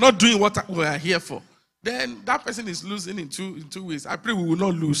here. You are not doing what we are here for. Then that person is losing in two ways. I pray we will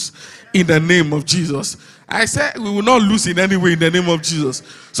not lose in the name of Jesus. I said we will not lose in any way in the name of Jesus.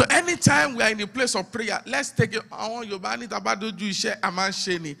 So anytime we are in a place of prayer, let's take it.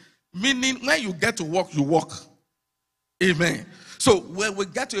 Meaning when you get to work, you work. Amen. So when we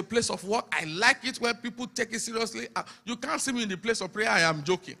get to a place of work, I like it when people take it seriously. You can't see me in the place of prayer. I am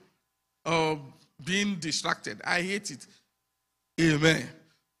joking. Being distracted. I hate it. Amen.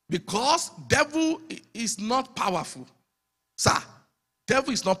 Because devil is not powerful. Sir,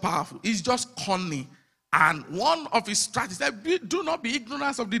 devil is not powerful. He's just cunning. And one of his strategies, do not be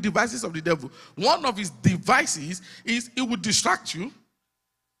ignorant of the devices of the devil. One of his devices is it will distract you.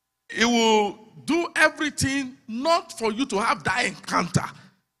 It will do everything not for you to have that encounter.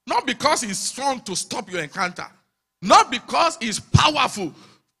 Not because he's strong to stop your encounter. Not because he's powerful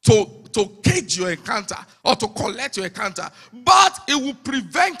to cage your encounter or to collect your encounter. But it will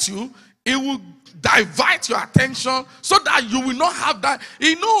prevent you. It will divert your attention so that you will not have that.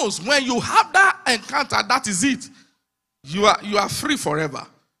 He knows when you have that encounter, that is it. You are free forever.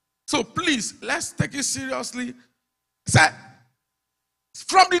 So please, let's take it seriously. Say,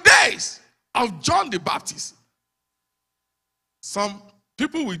 from the days of John the Baptist, some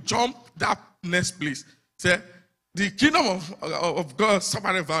people will jump that next place. Say, the kingdom of God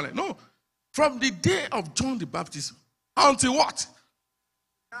suffered violence. No. From the day of John the Baptist until what?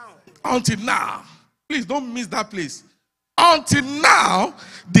 Now. Until now. Please don't miss that place. Until now,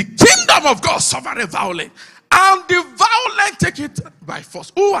 the kingdom of God suffered violence. And the violent take it by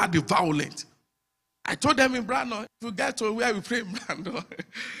force. Who are the violent? I told them in Brandon, if you get to where we pray in Brandon,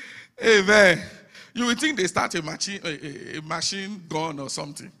 amen, you will think they start a machine gun or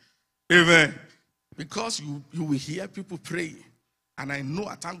something. Amen. Because you will hear people pray. And I know,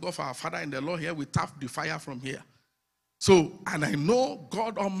 I thank God for our Father in the Lord here, we tap the fire from here. So, and I know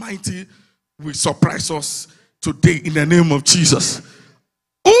God Almighty will surprise us today in the name of Jesus.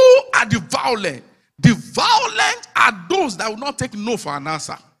 Who are the violent? The violent are those that will not take no for an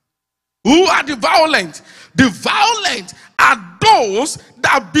answer. Who are the violent? The violent are those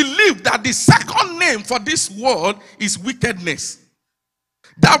that believe that the second name for this world is wickedness.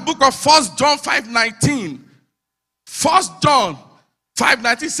 That book of 1 John 5:19. 1 John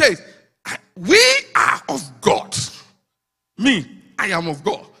 5:19 says, we are of God. Me, I am of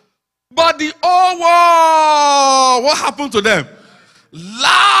God. But the whole world, what happened to them?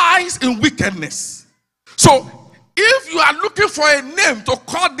 Lies in wickedness. So, if you are looking for a name to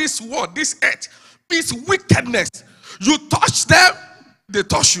call this world, this earth, it's wickedness. You touch them, they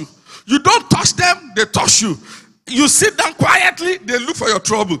touch you. You don't touch them, they touch you. You sit down quietly, they look for your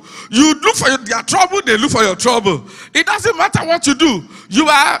trouble. You look for their trouble, they look for your trouble. It doesn't matter what you do.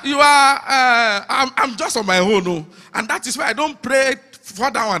 I'm just on my own. No? And that is why I don't pray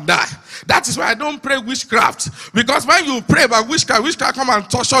fall down and die. That is why I don't pray witchcraft. Because when you pray about witchcraft come and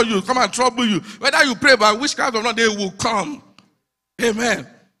torture you, come and trouble you. Whether you pray about witchcraft or not, they will come. Amen.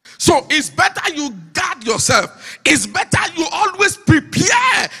 So it's better you guard yourself. It's better you always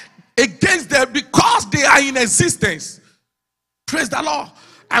prepare against them because they are in existence. Praise the Lord.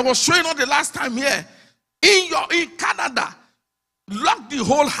 I was showing on the last time here. In Canada, lock the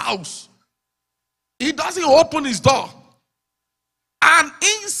whole house. He doesn't open his door. And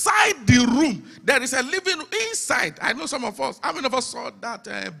inside the room, there is a living room. Inside, I know some of us, how many of us saw that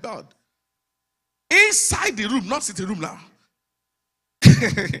bird? Inside the room, not sitting room now.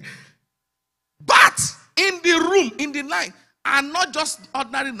 But in the room, in the night, and not just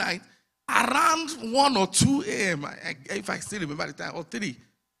ordinary night, around 1 or 2 a.m., if I still remember the time, or 3.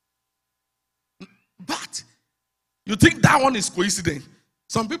 But you think that one is coincidence?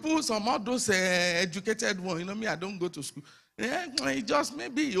 Some people, some of those educated ones, you know me, I don't go to school. He just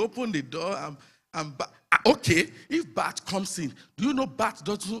maybe he opened the door and okay, if bat comes in, do you know bat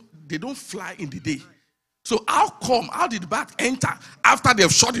they don't fly in the day? So how did the bat enter after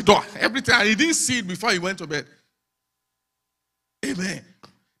they've shut the door? Everything, and he didn't see it before he went to bed. Amen.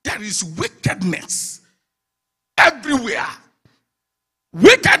 There is wickedness everywhere.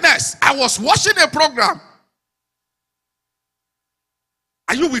 Wickedness. I was watching a program.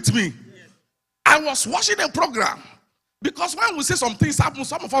 Are you with me? Yes. I was watching a program. Because when we say some things happen,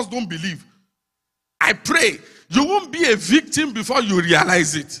 some of us don't believe. I pray you won't be a victim before you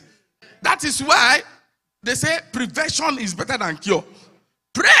realize it. That is why they say prevention is better than cure.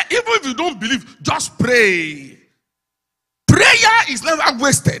 Pray, even if you don't believe, just pray. Prayer is never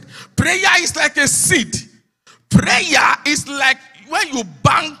wasted. Prayer is like a seed. Prayer is like when you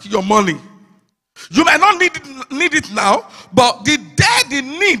bank your money. You may not need it now, but the day the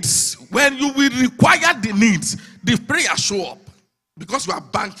needs, when you will require the needs, the prayer show up because you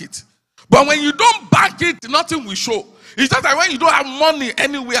have banked it. But when you don't bank it, nothing will show. It's just like when you don't have money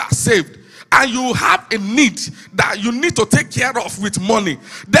anywhere saved and you have a need that you need to take care of with money,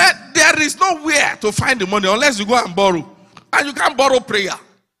 then there is nowhere to find the money unless you go and borrow. And you can't borrow prayer.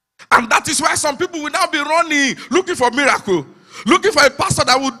 And that is why some people will now be running, looking for miracle, looking for a pastor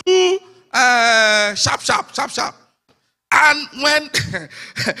that will do sharp. And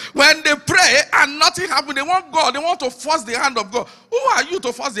when they pray and nothing happens, they want God, they want to force the hand of God. Who are you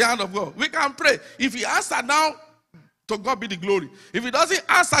to force the hand of God? We can pray. If he answers now, to God be the glory. If he doesn't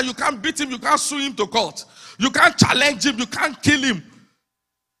answer, you can't beat him, you can't sue him to court. You can't challenge him, you can't kill him.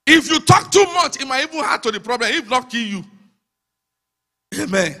 If you talk too much, it might even add to the problem, if not kill you.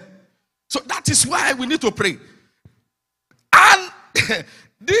 Amen. So that is why we need to pray. And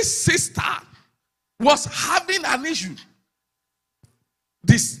this sister was having an issue.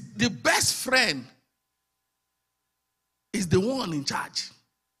 The best friend is the one in charge.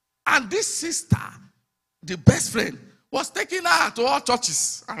 And this sister, the best friend, was taking her to all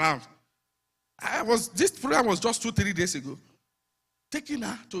churches around. This program was just 2-3 days ago. Taking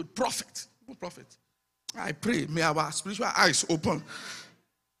her to prophet. I pray, may our spiritual eyes open.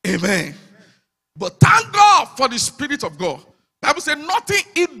 Amen. But thank God for the Spirit of God. The Bible says nothing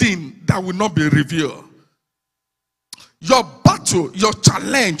hidden that will not be revealed. Your battle, your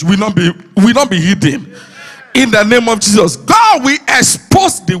challenge will not be hidden. In the name of Jesus. God will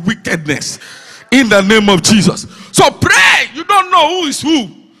expose the wickedness. In the name of Jesus. So pray. You don't know who is who.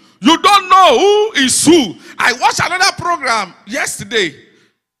 You don't know who is who. I watched another program yesterday.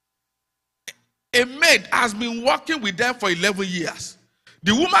 A maid has been working with them for 11 years.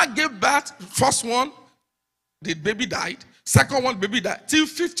 The woman gave birth, first one, the baby died. Second one, baby died. Till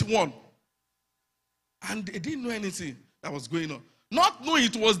 51. And they didn't know anything that was going on. Not knowing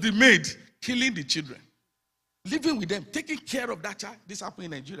it was the maid killing the children. Living with them, taking care of that child. This happened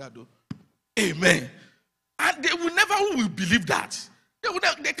in Nigeria though. Amen. And they will never will believe that.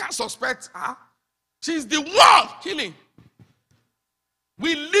 They can't suspect her. She's the one killing.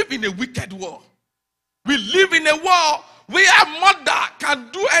 We live in a wicked world. We live in a world where a mother can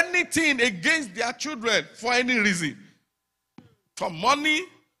do anything against their children for any reason. For money,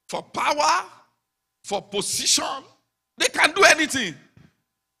 for power, for position. They can do anything.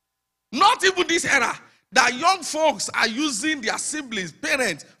 Not even this era that young folks are using their siblings,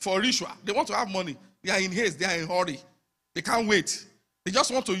 parents for ritual. They want to have money. They are in haste. They are in hurry. They can't wait. They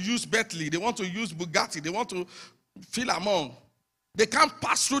just want to use Bentley. They want to use Bugatti. They want to feel among. They can't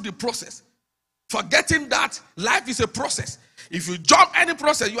pass through the process. Forgetting that life is a process. If you jump any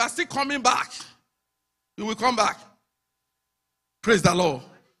process, you are still coming back. You will come back. Praise the Lord.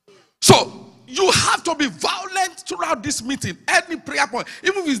 So, you have to be violent throughout this meeting. Any prayer point.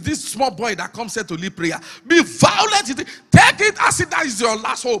 Even if it's this small boy that comes here to lead prayer. Be violent. Take it as if that is your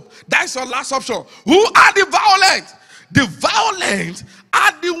last hope. That is your last option. Who are the violent? The violent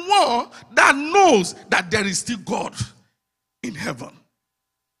are the one that knows that there is still God in heaven.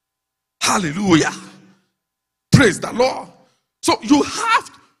 Hallelujah. Praise the Lord. So you have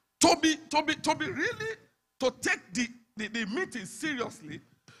to be really, to take the meeting seriously.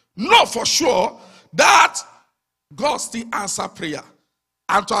 Know for sure that God still answers prayer.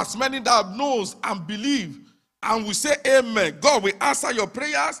 And to as many that knows and believe and will say amen, God will answer your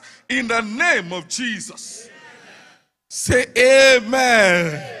prayers in the name of Jesus. Amen. Say amen.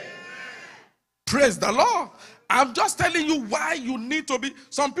 Amen. Praise the Lord. I'm just telling you why you need to be.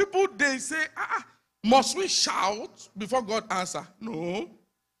 Some people, they say, must we shout before God answer? No.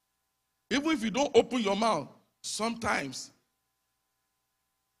 Even if you don't open your mouth, sometimes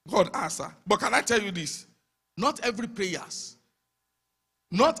God answer. But can I tell you this? Not every prayers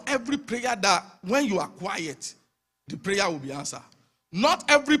Not every prayer that when you are quiet, the prayer will be answered. Not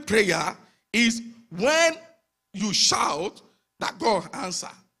every prayer is when you shout that God answer.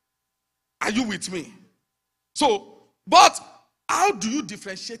 Are you with me? So, but how do you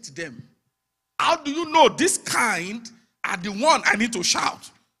differentiate them? How do you know this kind are the one I need to shout?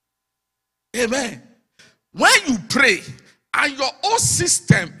 Amen. When you pray and your whole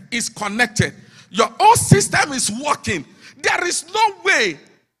system is connected, your whole system is working, there is no way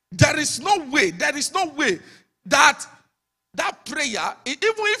that prayer,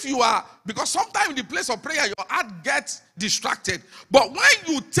 even if you are, because sometimes in the place of prayer, your heart gets distracted. But when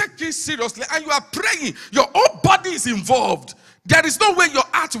you take it seriously and you are praying, your whole body is involved. There is no way your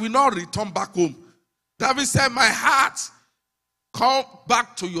heart will not return back home. David said, my heart, come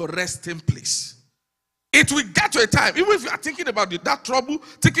back to your resting place. It will get to a time, even if you are thinking about that trouble,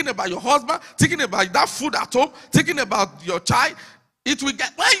 thinking about your husband, thinking about that food at home, thinking about your child, it will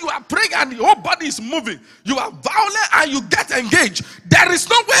get, when you are praying and your whole body is moving, you are violent and you get engaged. There is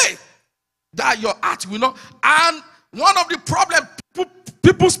no way that your heart will not. And one of the problems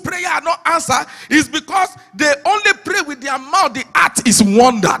people's prayer are not answered is because they only pray with their mouth. The heart is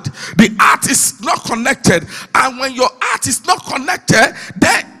wandered. The heart is not connected. And when your heart is not connected,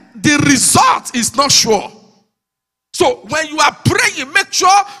 then the result is not sure. So when you are praying, make sure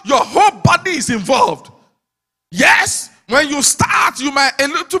your whole body is involved. Yes, when you start, you might a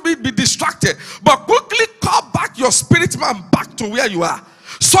little bit be distracted, but quickly call back your spirit man back to where you are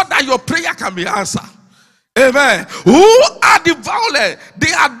so that your prayer can be answered. Amen. Who are the violent?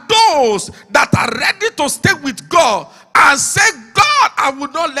 They are those that are ready to stay with God and say, God, I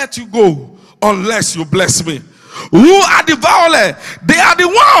will not let you go unless you bless me. Who are the violent? They are the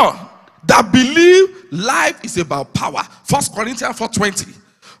one that believe life is about power. 1 Corinthians 4:20.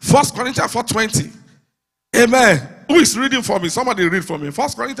 1 Corinthians 4:20. Amen. Who is reading for me? Somebody read for me. 1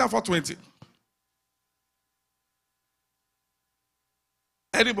 Corinthians 4:20.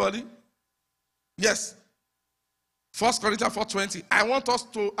 Anybody? Yes. 1 Corinthians 4:20. I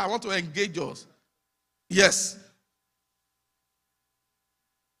want to engage us. Yes.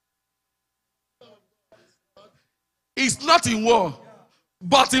 It's not in war,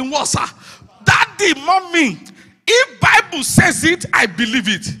 but in war, sir. Daddy, mommy, if Bible says it, I believe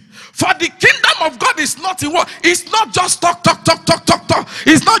it. For the kingdom of God is not in war. It's not just talk.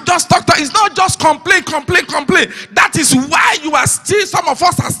 It's not just talk. It's not just complain. That is why you are still, some of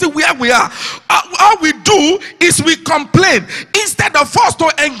us are still where we are. All we do is we complain instead of us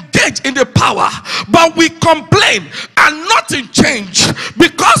to engage in the power. But we complain and nothing change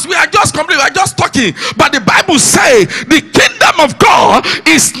because we are just complaining, we are just talking. But the Bible says the kingdom of God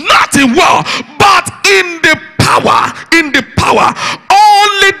is not in war, but in the power. In the power.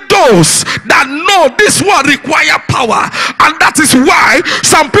 Only those that know this war require power, and that is why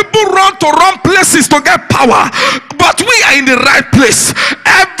some people run to wrong places to get power, but we are in the right place.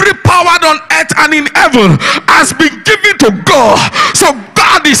 Every power on earth and in heaven has been given to God, so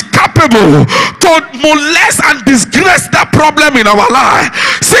God is capable to molest and disgrace that problem in our life.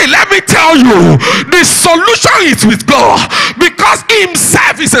 See, let me tell you, the solution is with God, because He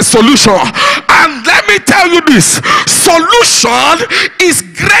Himself is a solution. And let me tell you this, solution is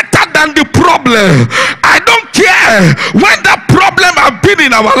greater than the problem. I don't care when that problem has been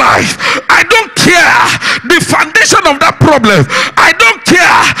in our life. I don't care the foundation of that problem. I don't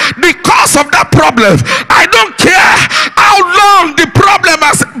care the cause of that problem. I don't care how long the problem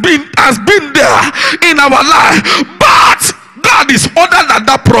has been there in our life. But God is older than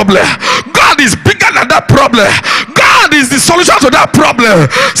that problem. God is bigger than that problem. God is the solution to that problem.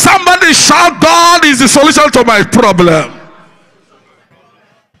 Somebody shout, God is the solution to my problem.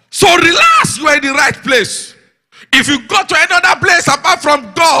 So relax, you are in the right place. If you go to another place apart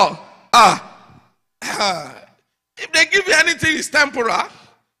from God, if they give you anything, it's temporal.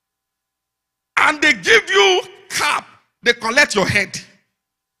 And they give you cap, they collect your head.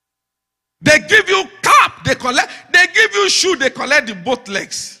 They give you cap, they give you shoe, they collect the both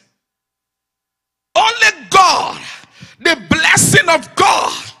legs. Only God, the blessing of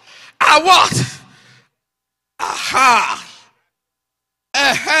God, are what?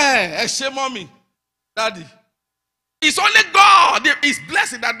 Mommy, daddy. It's only God, His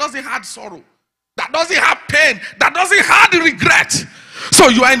blessing that doesn't have sorrow, that doesn't have pain, that doesn't have the regret. So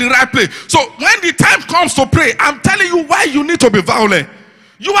you are in the right place. So when the time comes to pray, I'm telling you why you need to be violent.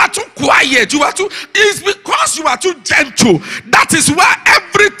 You are too quiet. It's because you are too gentle. That is why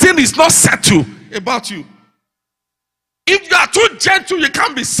everything is not settled about you. If you are too gentle, you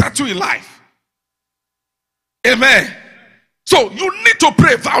can't be settled in life. Amen. So you need to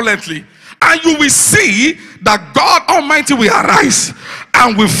pray violently. And you will see that God Almighty will arise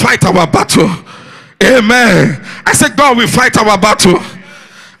and will fight our battle. Amen. I said, God will fight our battle.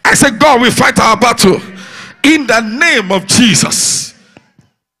 I said, God will fight our battle. In the name of Jesus.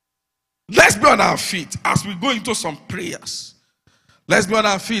 Let's be on our feet as we go into some prayers. Let's be on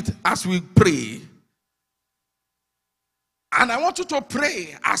our feet as we pray. And I want you to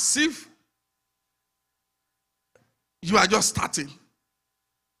pray as if you are just starting.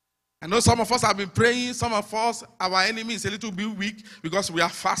 I know some of us have been praying. Some of us, our enemy is a little bit weak because we are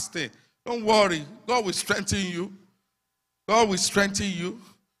fasting. Don't worry. God will strengthen you. God will strengthen you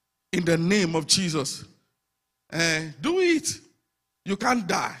in the name of Jesus. Do it. You can't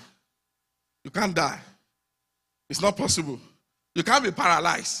die. You can't die. It's not possible. You can't be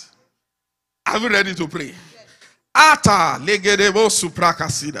paralyzed. Are you ready to pray? Ata legedebo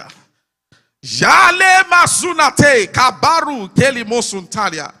suprakasida. Jale masunate kabaru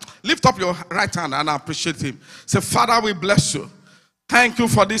kelimosuntalia. Lift up your right hand and appreciate him. Say, Father, we bless you. Thank you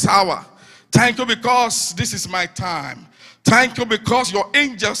for this hour. Thank you because this is my time. Thank you because your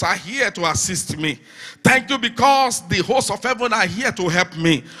angels are here to assist me. Thank you because the hosts of heaven are here to help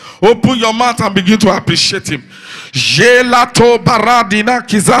me. Open your mouth and begin to appreciate him. Jelato baradina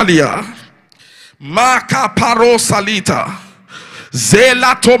kizalia. Maka paro salita.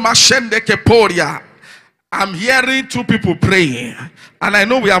 Zelato mashende keporia. I'm hearing two people praying. And I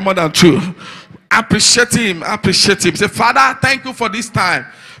know we are more than two. Appreciate him. Appreciate him. Say, Father, thank you for this time.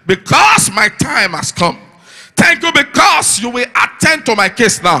 Because my time has come. Thank you because you will attend to my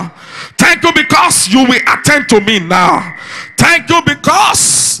case now. Thank you because you will attend to me now. Thank you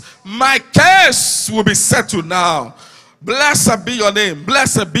because my case will be settled now. Blessed be your name.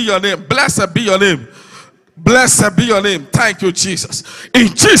 Blessed be your name. Blessed be your name. Blessed be your name. Thank you, Jesus. In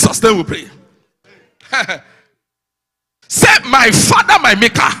Jesus' name we pray. Say, my Father, my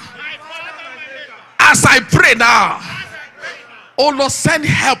Maker. As I pray now, oh Lord, send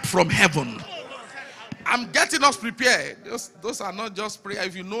help from heaven. I'm getting us prepared. Those are not just prayer.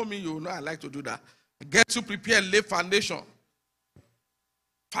 If you know me, you know I like to do that. Get you prepared, lay foundation.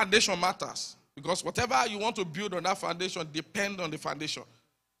 Foundation matters. Because whatever you want to build on that foundation depends on the foundation.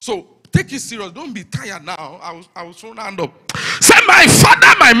 So take it serious. Don't be tired now. I will soon hand up. Say, my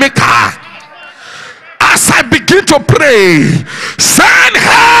Father, my Maker. As I begin to pray, send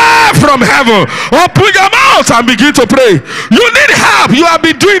help from heaven. Open your mouth and begin to pray. You need help. You have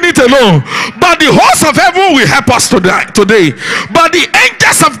been doing it alone. But the host of heaven will help us today. But the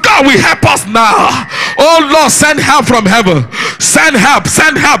angels of God will help us now. Oh Lord, send help from heaven. Send help,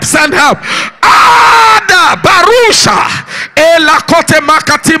 send help, send help. Ada barusha elakote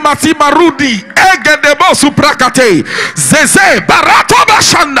makati mati marudi egedebo suprakate zeze barato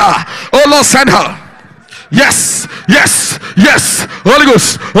bashanda. Oh Lord, send help. Yes, yes, yes. Holy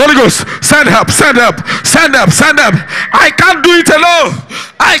Ghost, Holy Ghost, send help, send help, send help, send help. I can't do it alone.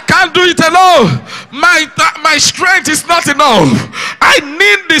 I can't do it alone. My strength is not enough. I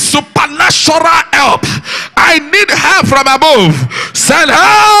need the supernatural help. I need help from above. Send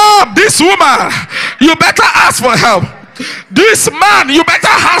help. This woman, you better ask for help. This man, you better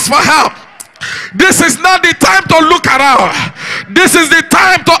ask for help. This is not the time to look around. This is the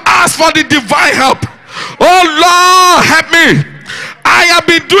time to ask for the divine help. Oh Lord, help me. I have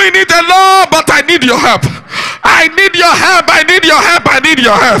been doing it alone, but I need your help. I need your help. I need your help. I need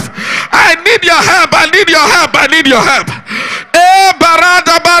your help. I need your help. I need your help. I need your help. E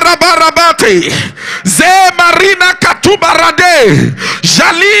barada barabarabate. Ze marina katubarade.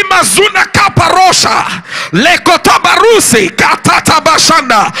 Jali mazuna kaparosha. Lekotabaruse katata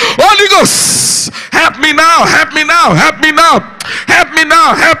bashanda. Holy Ghost, help me now. Help me now. Help me now. Help me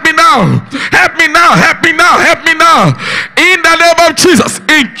now. Help me now. Help me now. Help me now. Help me now. In the name of Jesus.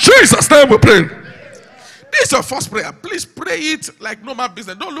 In Jesus' name we pray. This is your first prayer. Please pray it like normal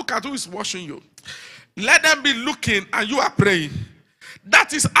business. Don't look at who is watching you. Let them be looking and you are praying.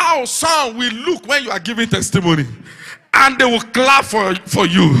 That is how some will look when you are giving testimony. And they will clap for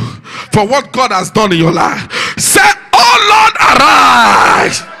you. For what God has done in your life. Say, oh Lord,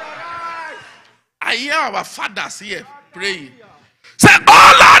 arise. I hear our fathers here praying. Say,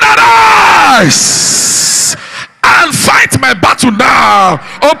 oh Lord, arise. And fight my battle now.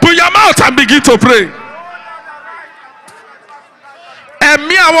 Open your mouth and begin to pray. And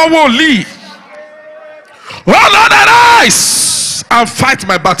me, I won't leave. Oh Lord, arise and fight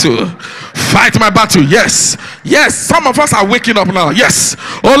my battle. Fight my battle. Yes. Yes. Some of us are waking up now. Yes.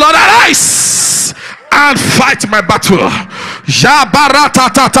 Oh Lord, arise and fight my battle.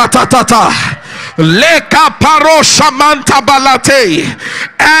 Jabarata ta ta ta ta ta. Leka paro shamanta balate.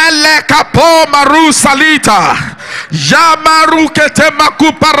 Eleka po maru salita.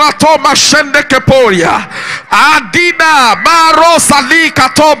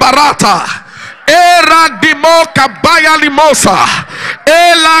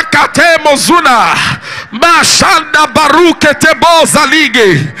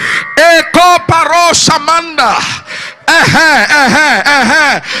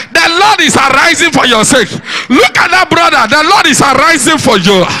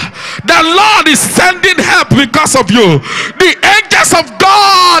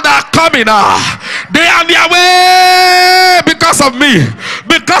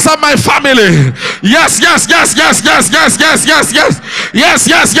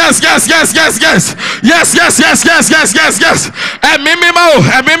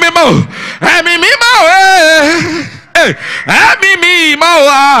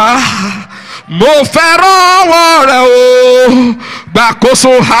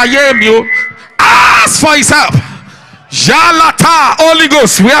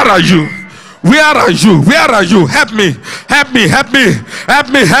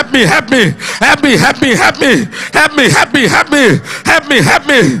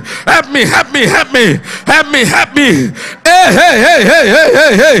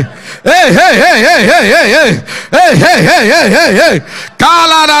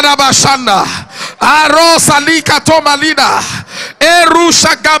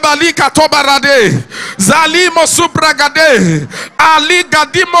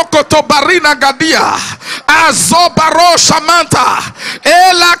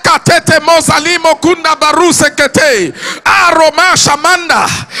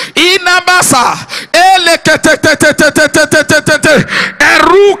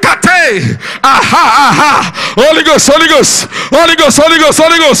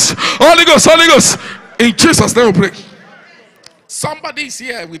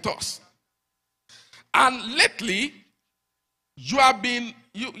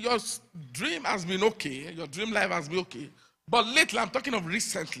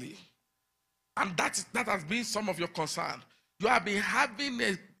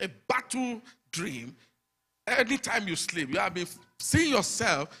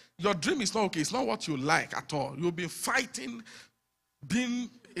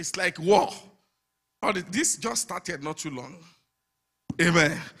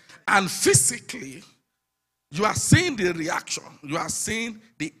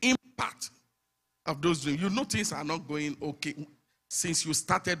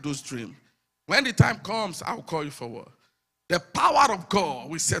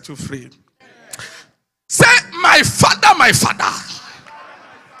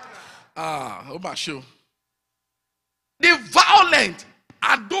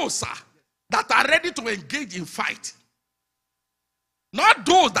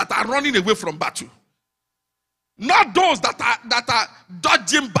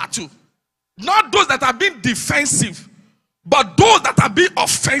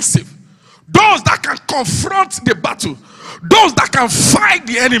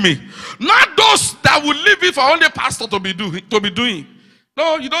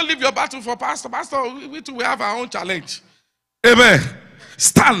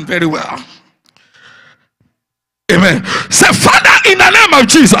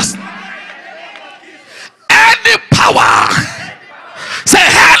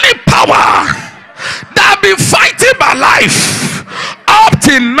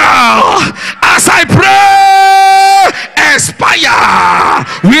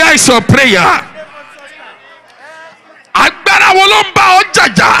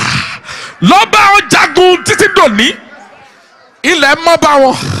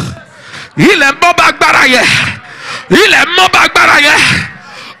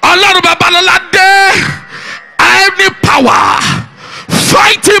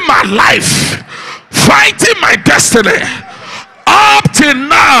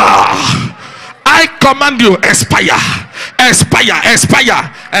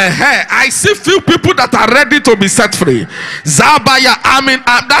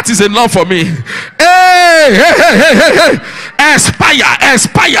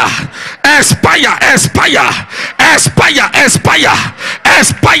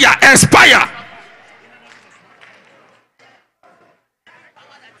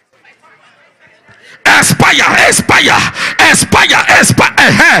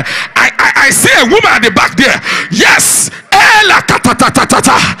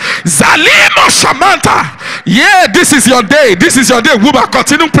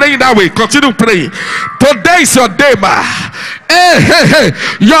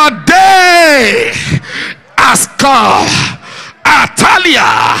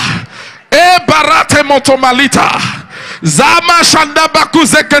 E barate motomalita. Zama shanda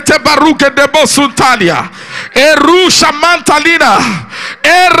bakuze kete baruke debo suntalia. E rusha mantalina.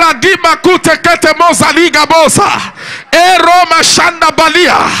 E radima kute kete mozaliga bosa. E roma shanda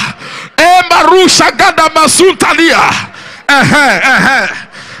balia. E marusha gada masuntalia.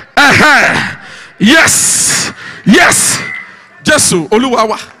 Yes. Yes. Jesu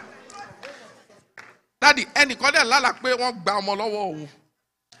Oluwawa. Daddy, any kode lala pe won gba omo lowo ohun.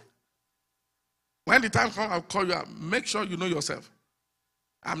 When the time comes, I'll call you up. Make sure you know yourself.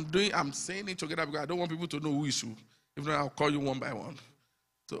 I'm saying it together because I don't want people to know who is who. If not, I'll call you one by one.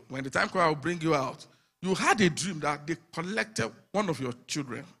 So when the time comes, I'll bring you out. You had a dream that they collected one of your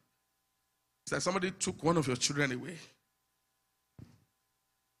children. It's like somebody took one of your children away.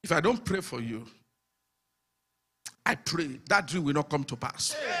 If I don't pray for you, I pray that dream will not come to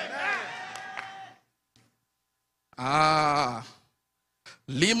pass.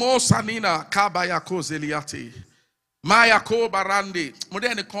 Limo sanina kabayako zeliate. Mayako barande.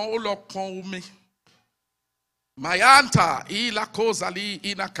 Modene kon olo kon umi. Mayanta ila kozali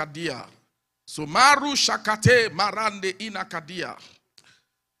inakadia. Sumaru shakate marande inakadia.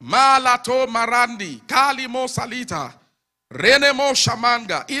 Malato marandi kalimo salita. Renemo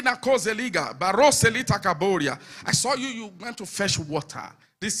shamanga inakozeliga baroselita kaboria. I saw you went to fetch water.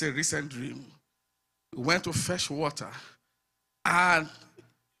 This is a recent dream. You went to fetch water. And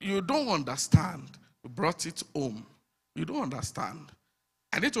you don't understand. You brought it home. You don't understand.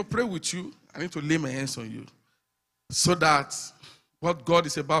 I need to pray with you. I need to lay my hands on you. So that what God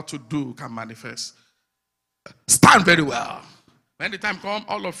is about to do can manifest. Stand very well. When the time comes,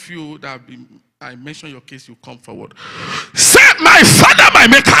 all of you that have been, I mention your case, you come forward. Say, my Father, my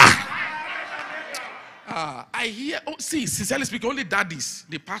Maker. I hear, sincerely speaking, only daddies,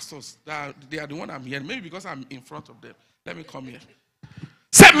 the pastors, they are the one I'm hearing. Maybe because I'm in front of them. Let me come here.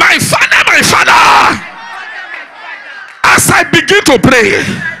 Say, my Father, my Father. As I begin to pray,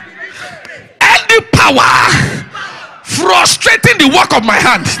 any power frustrating the work of my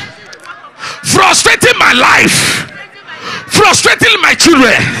hand, frustrating my life, frustrating my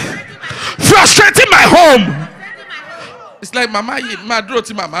children, frustrating my home. It's like Mama,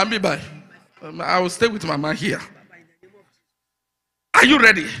 I will stay with Mama here. Are you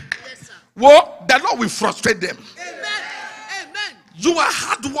ready? Yes, sir. Well, the Lord will frustrate them. Amen. Amen. You are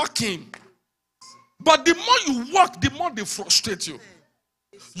hardworking, but the more you work, the more they frustrate you.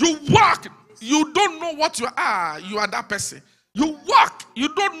 You work, you don't know what you are. You are that person. You work,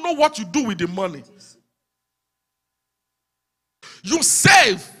 you don't know what you do with the money. You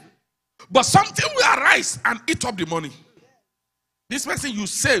save, but something will arise and eat up the money. This person you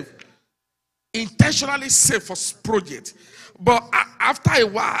save, intentionally save for project, but after a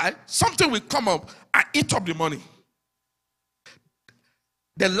while, something will come up and eat up the money.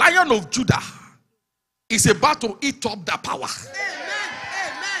 The Lion of Judah is about to eat up that power. Amen.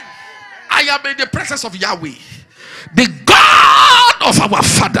 I am in the presence of Yahweh, the God of our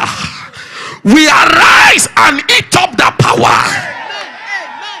Father. We arise and eat up that power.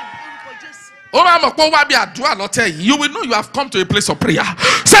 You will know you have come to a place of prayer.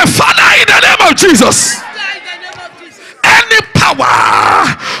 Say, Father, in the name of Jesus, any power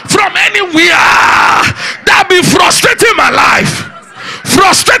from anywhere that be frustrating my life,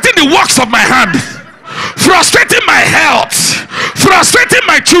 frustrating the works of my hand, frustrating my health, frustrating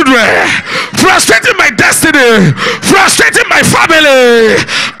my children, frustrating my destiny, frustrating my family.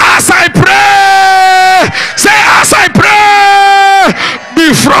 As I pray, say, as I pray,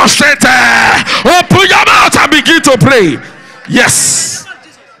 be frustrated. Open your mouth and begin to pray. Yes.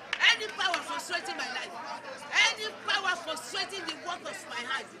 Any power frustrating my life, any power frustrating the work of my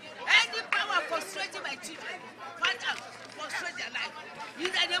hand, any power frustrating my children, Father, frustrate their life.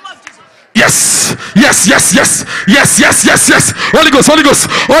 In the name of Jesus. Yes, yes, yes, yes, yes, yes, yes, yes. Holy Ghost, Holy Ghost,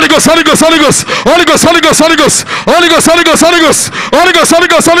 Holy Ghost, Holy Ghost, Holy Ghost, Holy Ghost, Holy Ghost, Holy Ghost, Holy Ghost, Holy Ghost, Holy Ghost, Holy Ghost, Holy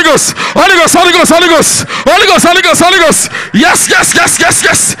Ghost, Holy Ghost, Holy Ghost, Holy Ghost, Holy Ghost, Holy Ghost, Holy Ghost, Holy Ghost. Yes, yes, yes, yes,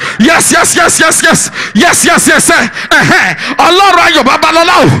 yes, yes, yes, yes, yes, yes, yes, yes, yes. Allah, Rayo,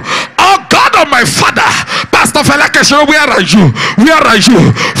 Babalola. Oh God of my Father, Pastor Fela Keshinro, where are you? Where are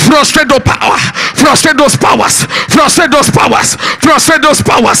you? Frustrate those power, frustrate those powers, frustrate those powers, frustrate those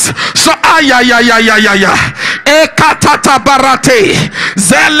powers. So ekatata barate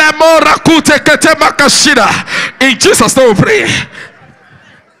zelemora kute ketema kashida. In Jesus' name we pray.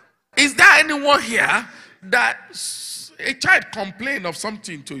 Is there anyone here that a child complained of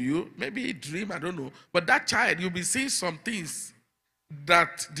something to you? Maybe a dream, I don't know. But that child, you'll be seeing some things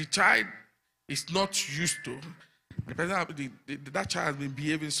that the child is not used to. The person, that child has been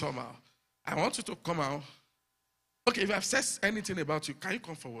behaving somehow. I want you to come out Okay, if I've said anything about you, can you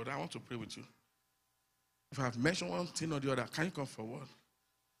come forward? I want to pray with you. If I've mentioned one thing or the other, can you come forward?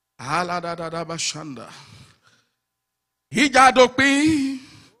 Aladadadabashanda. Hijadopi.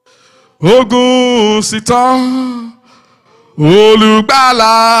 Ogun Sitan.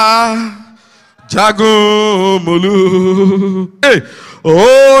 Olùgbàlà. Jagomolu. Hey.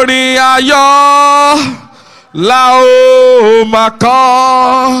 Orin ayọ̀ la ó máa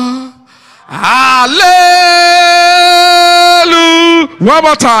kọ. Hallelujah. One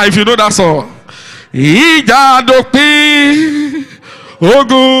more time if you know that song. Ìjà dópin,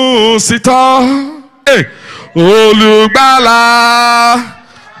 ogun sì tán. Hey. Olùgbàlà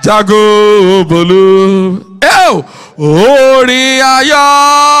Jagomolu. Hey. Orin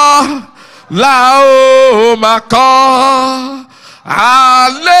ayọ̀ la ó máa kọ.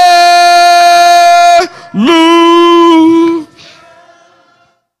 Hallelujah.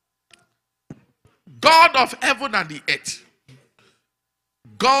 God of heaven and the earth,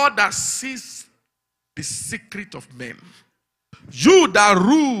 God that sees the secret of men, you that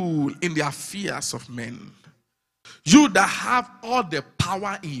rule in the affairs of men, you that have all the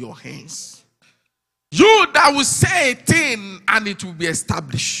power in your hands, you that will say a thing and it will be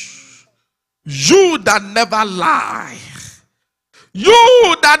established, you that never lie,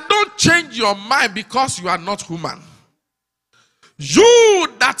 you that don't change your mind because you are not human, you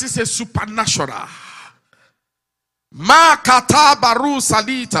that is a supernatural. Makata baru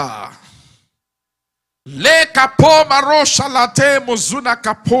salita. Le kapo maro shalate mozuna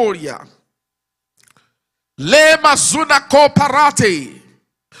kaporia. Le mazuna koparate.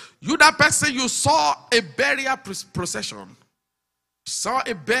 You that person, you saw a burial procession. Saw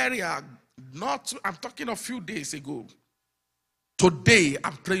a burial. I'm talking a few days ago. Today,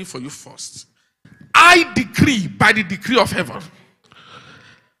 I'm praying for you first. I decree by the decree of heaven,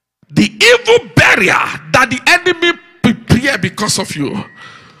 the evil barrier that the enemy prepared because of you.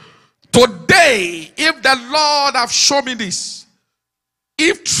 Today, if the Lord have shown me this,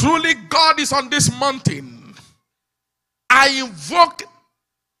 if truly God is on this mountain, I invoke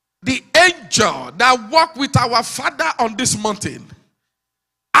the angel that walked with our Father on this mountain.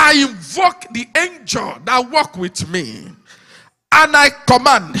 I invoke the angel that walked with me. And I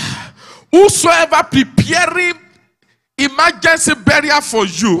command, whosoever preparing emergency burial for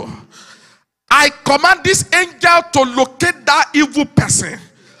you, I command this angel to locate that evil person.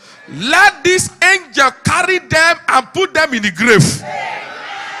 Let this angel carry them and put them in the grave.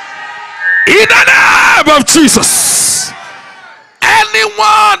 In the name of Jesus.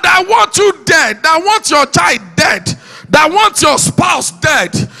 Anyone that wants you dead, that wants your child dead, that wants your spouse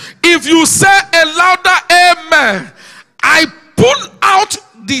dead, if you say a louder amen, I pull out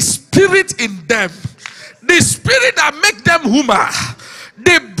the spirit in them. The spirit that make them human.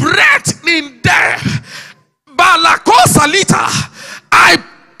 The breath in them. Balako salita. I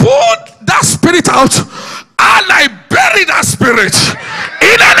put that spirit out and I bury that spirit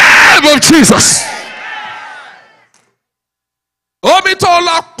in the name of Jesus.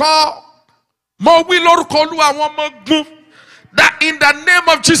 That in the name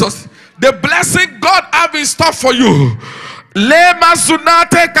of Jesus, the blessing God have in store for you. Lema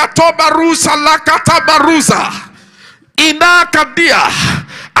zunate katobarusa lakatabarusa. Ina kadia.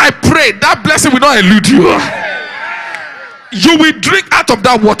 I pray that blessing will not elude you. You will drink out of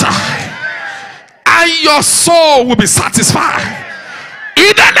that water, and your soul will be satisfied.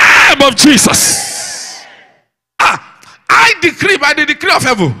 In the name of Jesus. I decree by the decree of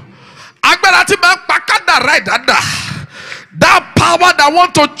heaven. That power that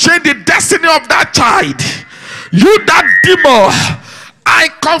want to change the destiny of that child. You that demon, I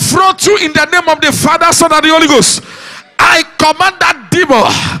confront you in the name of the Father, Son, and the Holy Ghost. I command that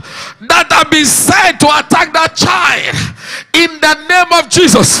demon that have been sent to attack that child in the name of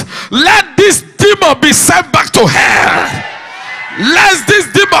Jesus. Let this demon be sent back to hell. Let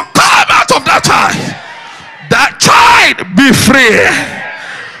this demon come out of that child. That child be free,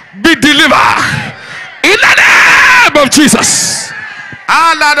 be delivered in the name of Jesus.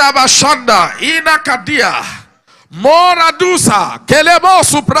 Aladabashanda inakadia. Moradusa kelebo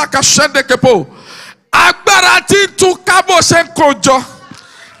supraka shende kepo agbarati tu kabo senkojo.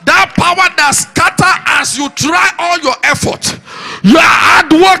 That power that scatter as you try all your effort. You are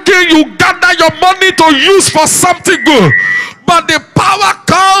hard working, you gather your money to use for something good, but the power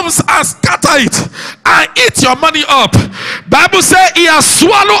comes and scatter it and eat your money up. Bible says he has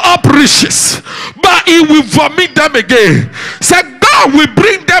swallowed up riches, but he will vomit them again. Say God will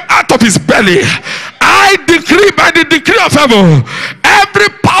bring them out of his belly. I decree by the decree of heaven, every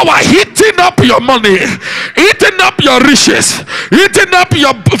power power eating up your money, eating up your riches, eating up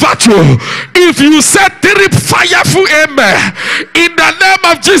your virtue. If you say three fireful amen in the name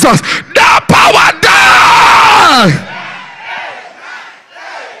of Jesus, that power die.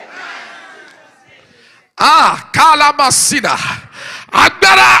 Kalamasida.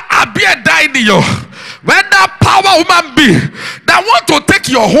 Agbára àbí ẹ̀dá ènìyàn. When that power woman be that want to take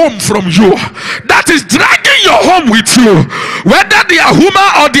your home from you, that is dragging your home with you, whether they are human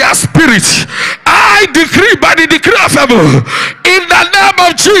or they are spirit, I decree by the decree of heaven, in the name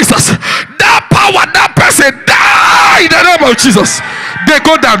of Jesus, that power, that person die in the name of Jesus. They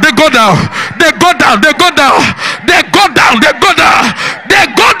go down, they go down, they go down, they go down, they go down, they go down, they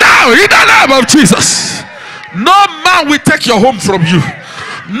go down in the name of Jesus. No man will take your home from you.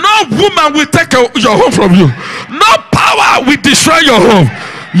 No woman will take your home from you. No power will destroy your home.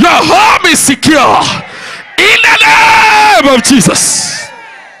 Your home is secure in the name of Jesus.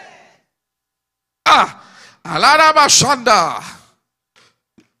 Alaraba Shanda.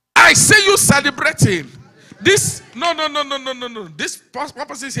 I see you celebrating. This no. This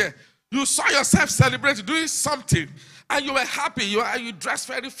purpose is here. You saw yourself celebrating, doing something, and you were happy. You dressed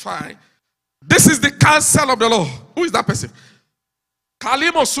very fine. This is the counsel of the Lord. Who is that person?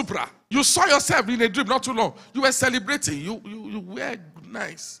 Kalimo Supra. You saw yourself in a dream not too long. You were celebrating. You wear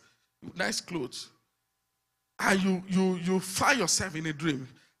nice clothes. And you find yourself in a dream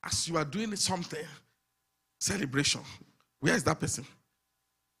as you are doing something. Celebration. Where is that person?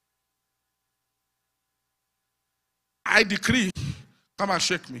 I decree, come and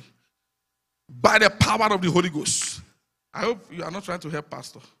shake me. By the power of the Holy Ghost. I hope you are not trying to help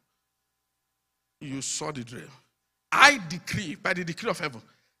Pastor. You saw the dream. I decree, by the decree of heaven,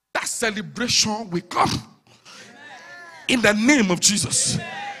 that celebration will come. In the name of Jesus.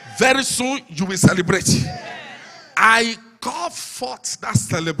 Very soon you will celebrate. I call forth that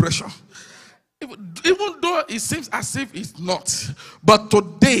celebration. Even though it seems as if it's not. But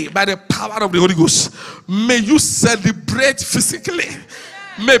today, by the power of the Holy Ghost, may you celebrate physically.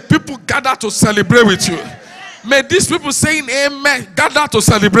 May people gather to celebrate with you. May these people saying amen gather to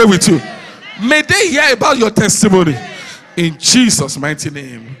celebrate with you. May they hear about your testimony. In Jesus' mighty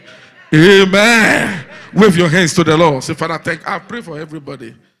name. Amen. Wave your hands to the Lord. Say, Father, I pray for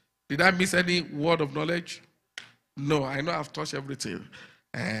everybody. Did I miss any word of knowledge? No, I know I've touched everything.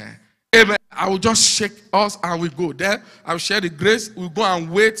 Amen. I will just shake us and we go. Then I'll share the grace. We'll go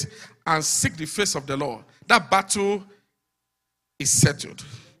and wait and seek the face of the Lord. That battle is settled.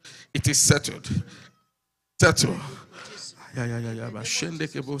 It is settled. Settled. Bashende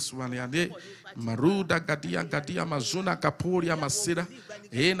ke boswaniane maruda gadia mazuna kaporia masira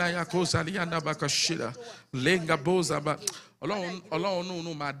ena ya kozalia na bakashira lenga boza ba Ọlọ́run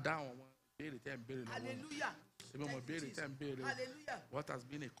no ma down bere tem bere hallelujah hallelujah what has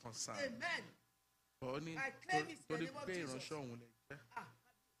been a concern amen oni torí pé ìránṣẹ́ òun lè jẹ́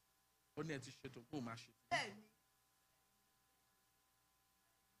oni ẹ ti ṣètò kó má ṣe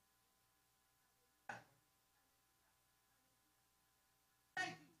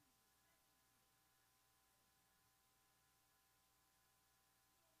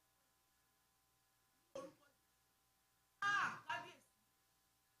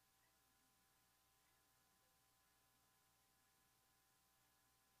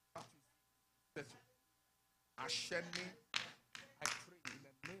Asheni, I pray in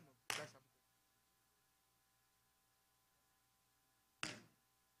the name of Jesus.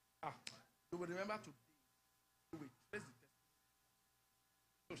 You will remember to do it.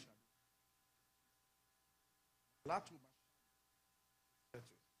 Praise the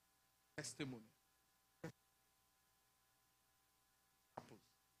testimony.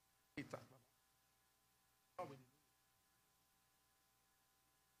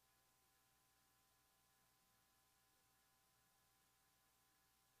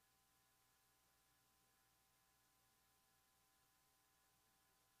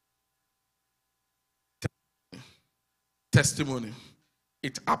 Testimony.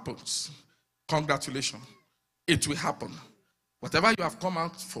 It happens. Congratulations. It will happen. Whatever you have come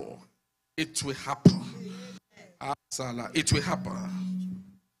out for, it will happen. It will happen.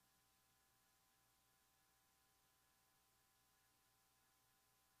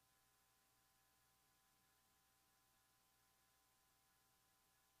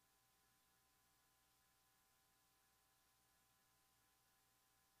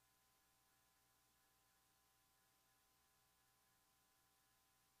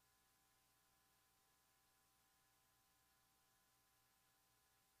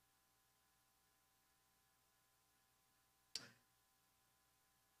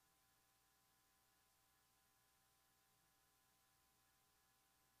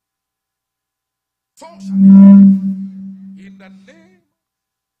 So shall it be. In the name.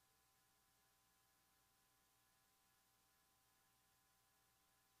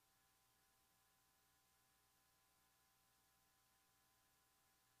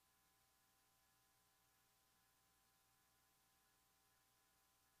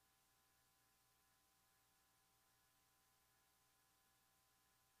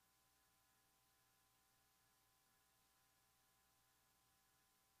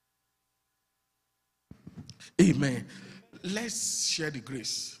 Amen. Let's share the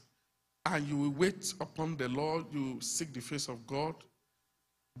grace. And you will wait upon the Lord. You seek the face of God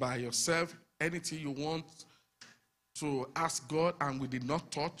by yourself. Anything you want to ask God and we did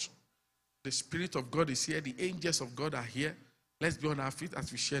not touch, the Spirit of God is here. The angels of God are here. Let's be on our feet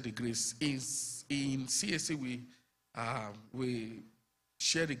as we share the grace. In CSC, we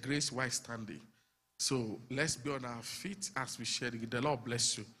share the grace while standing. So let's be on our feet as we share the grace. The Lord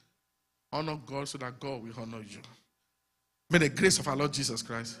bless you. Honor God so that God will honor you. May the grace of our Lord Jesus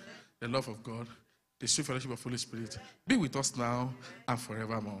Christ, the love of God, the sweet fellowship of Holy Spirit be with us now and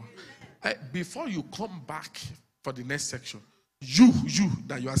forevermore. Before you come back for the next section, you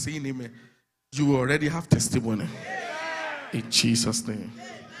that you are saying amen, you already have testimony. In Jesus' name.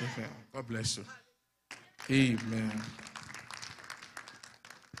 Amen. God bless you. Amen.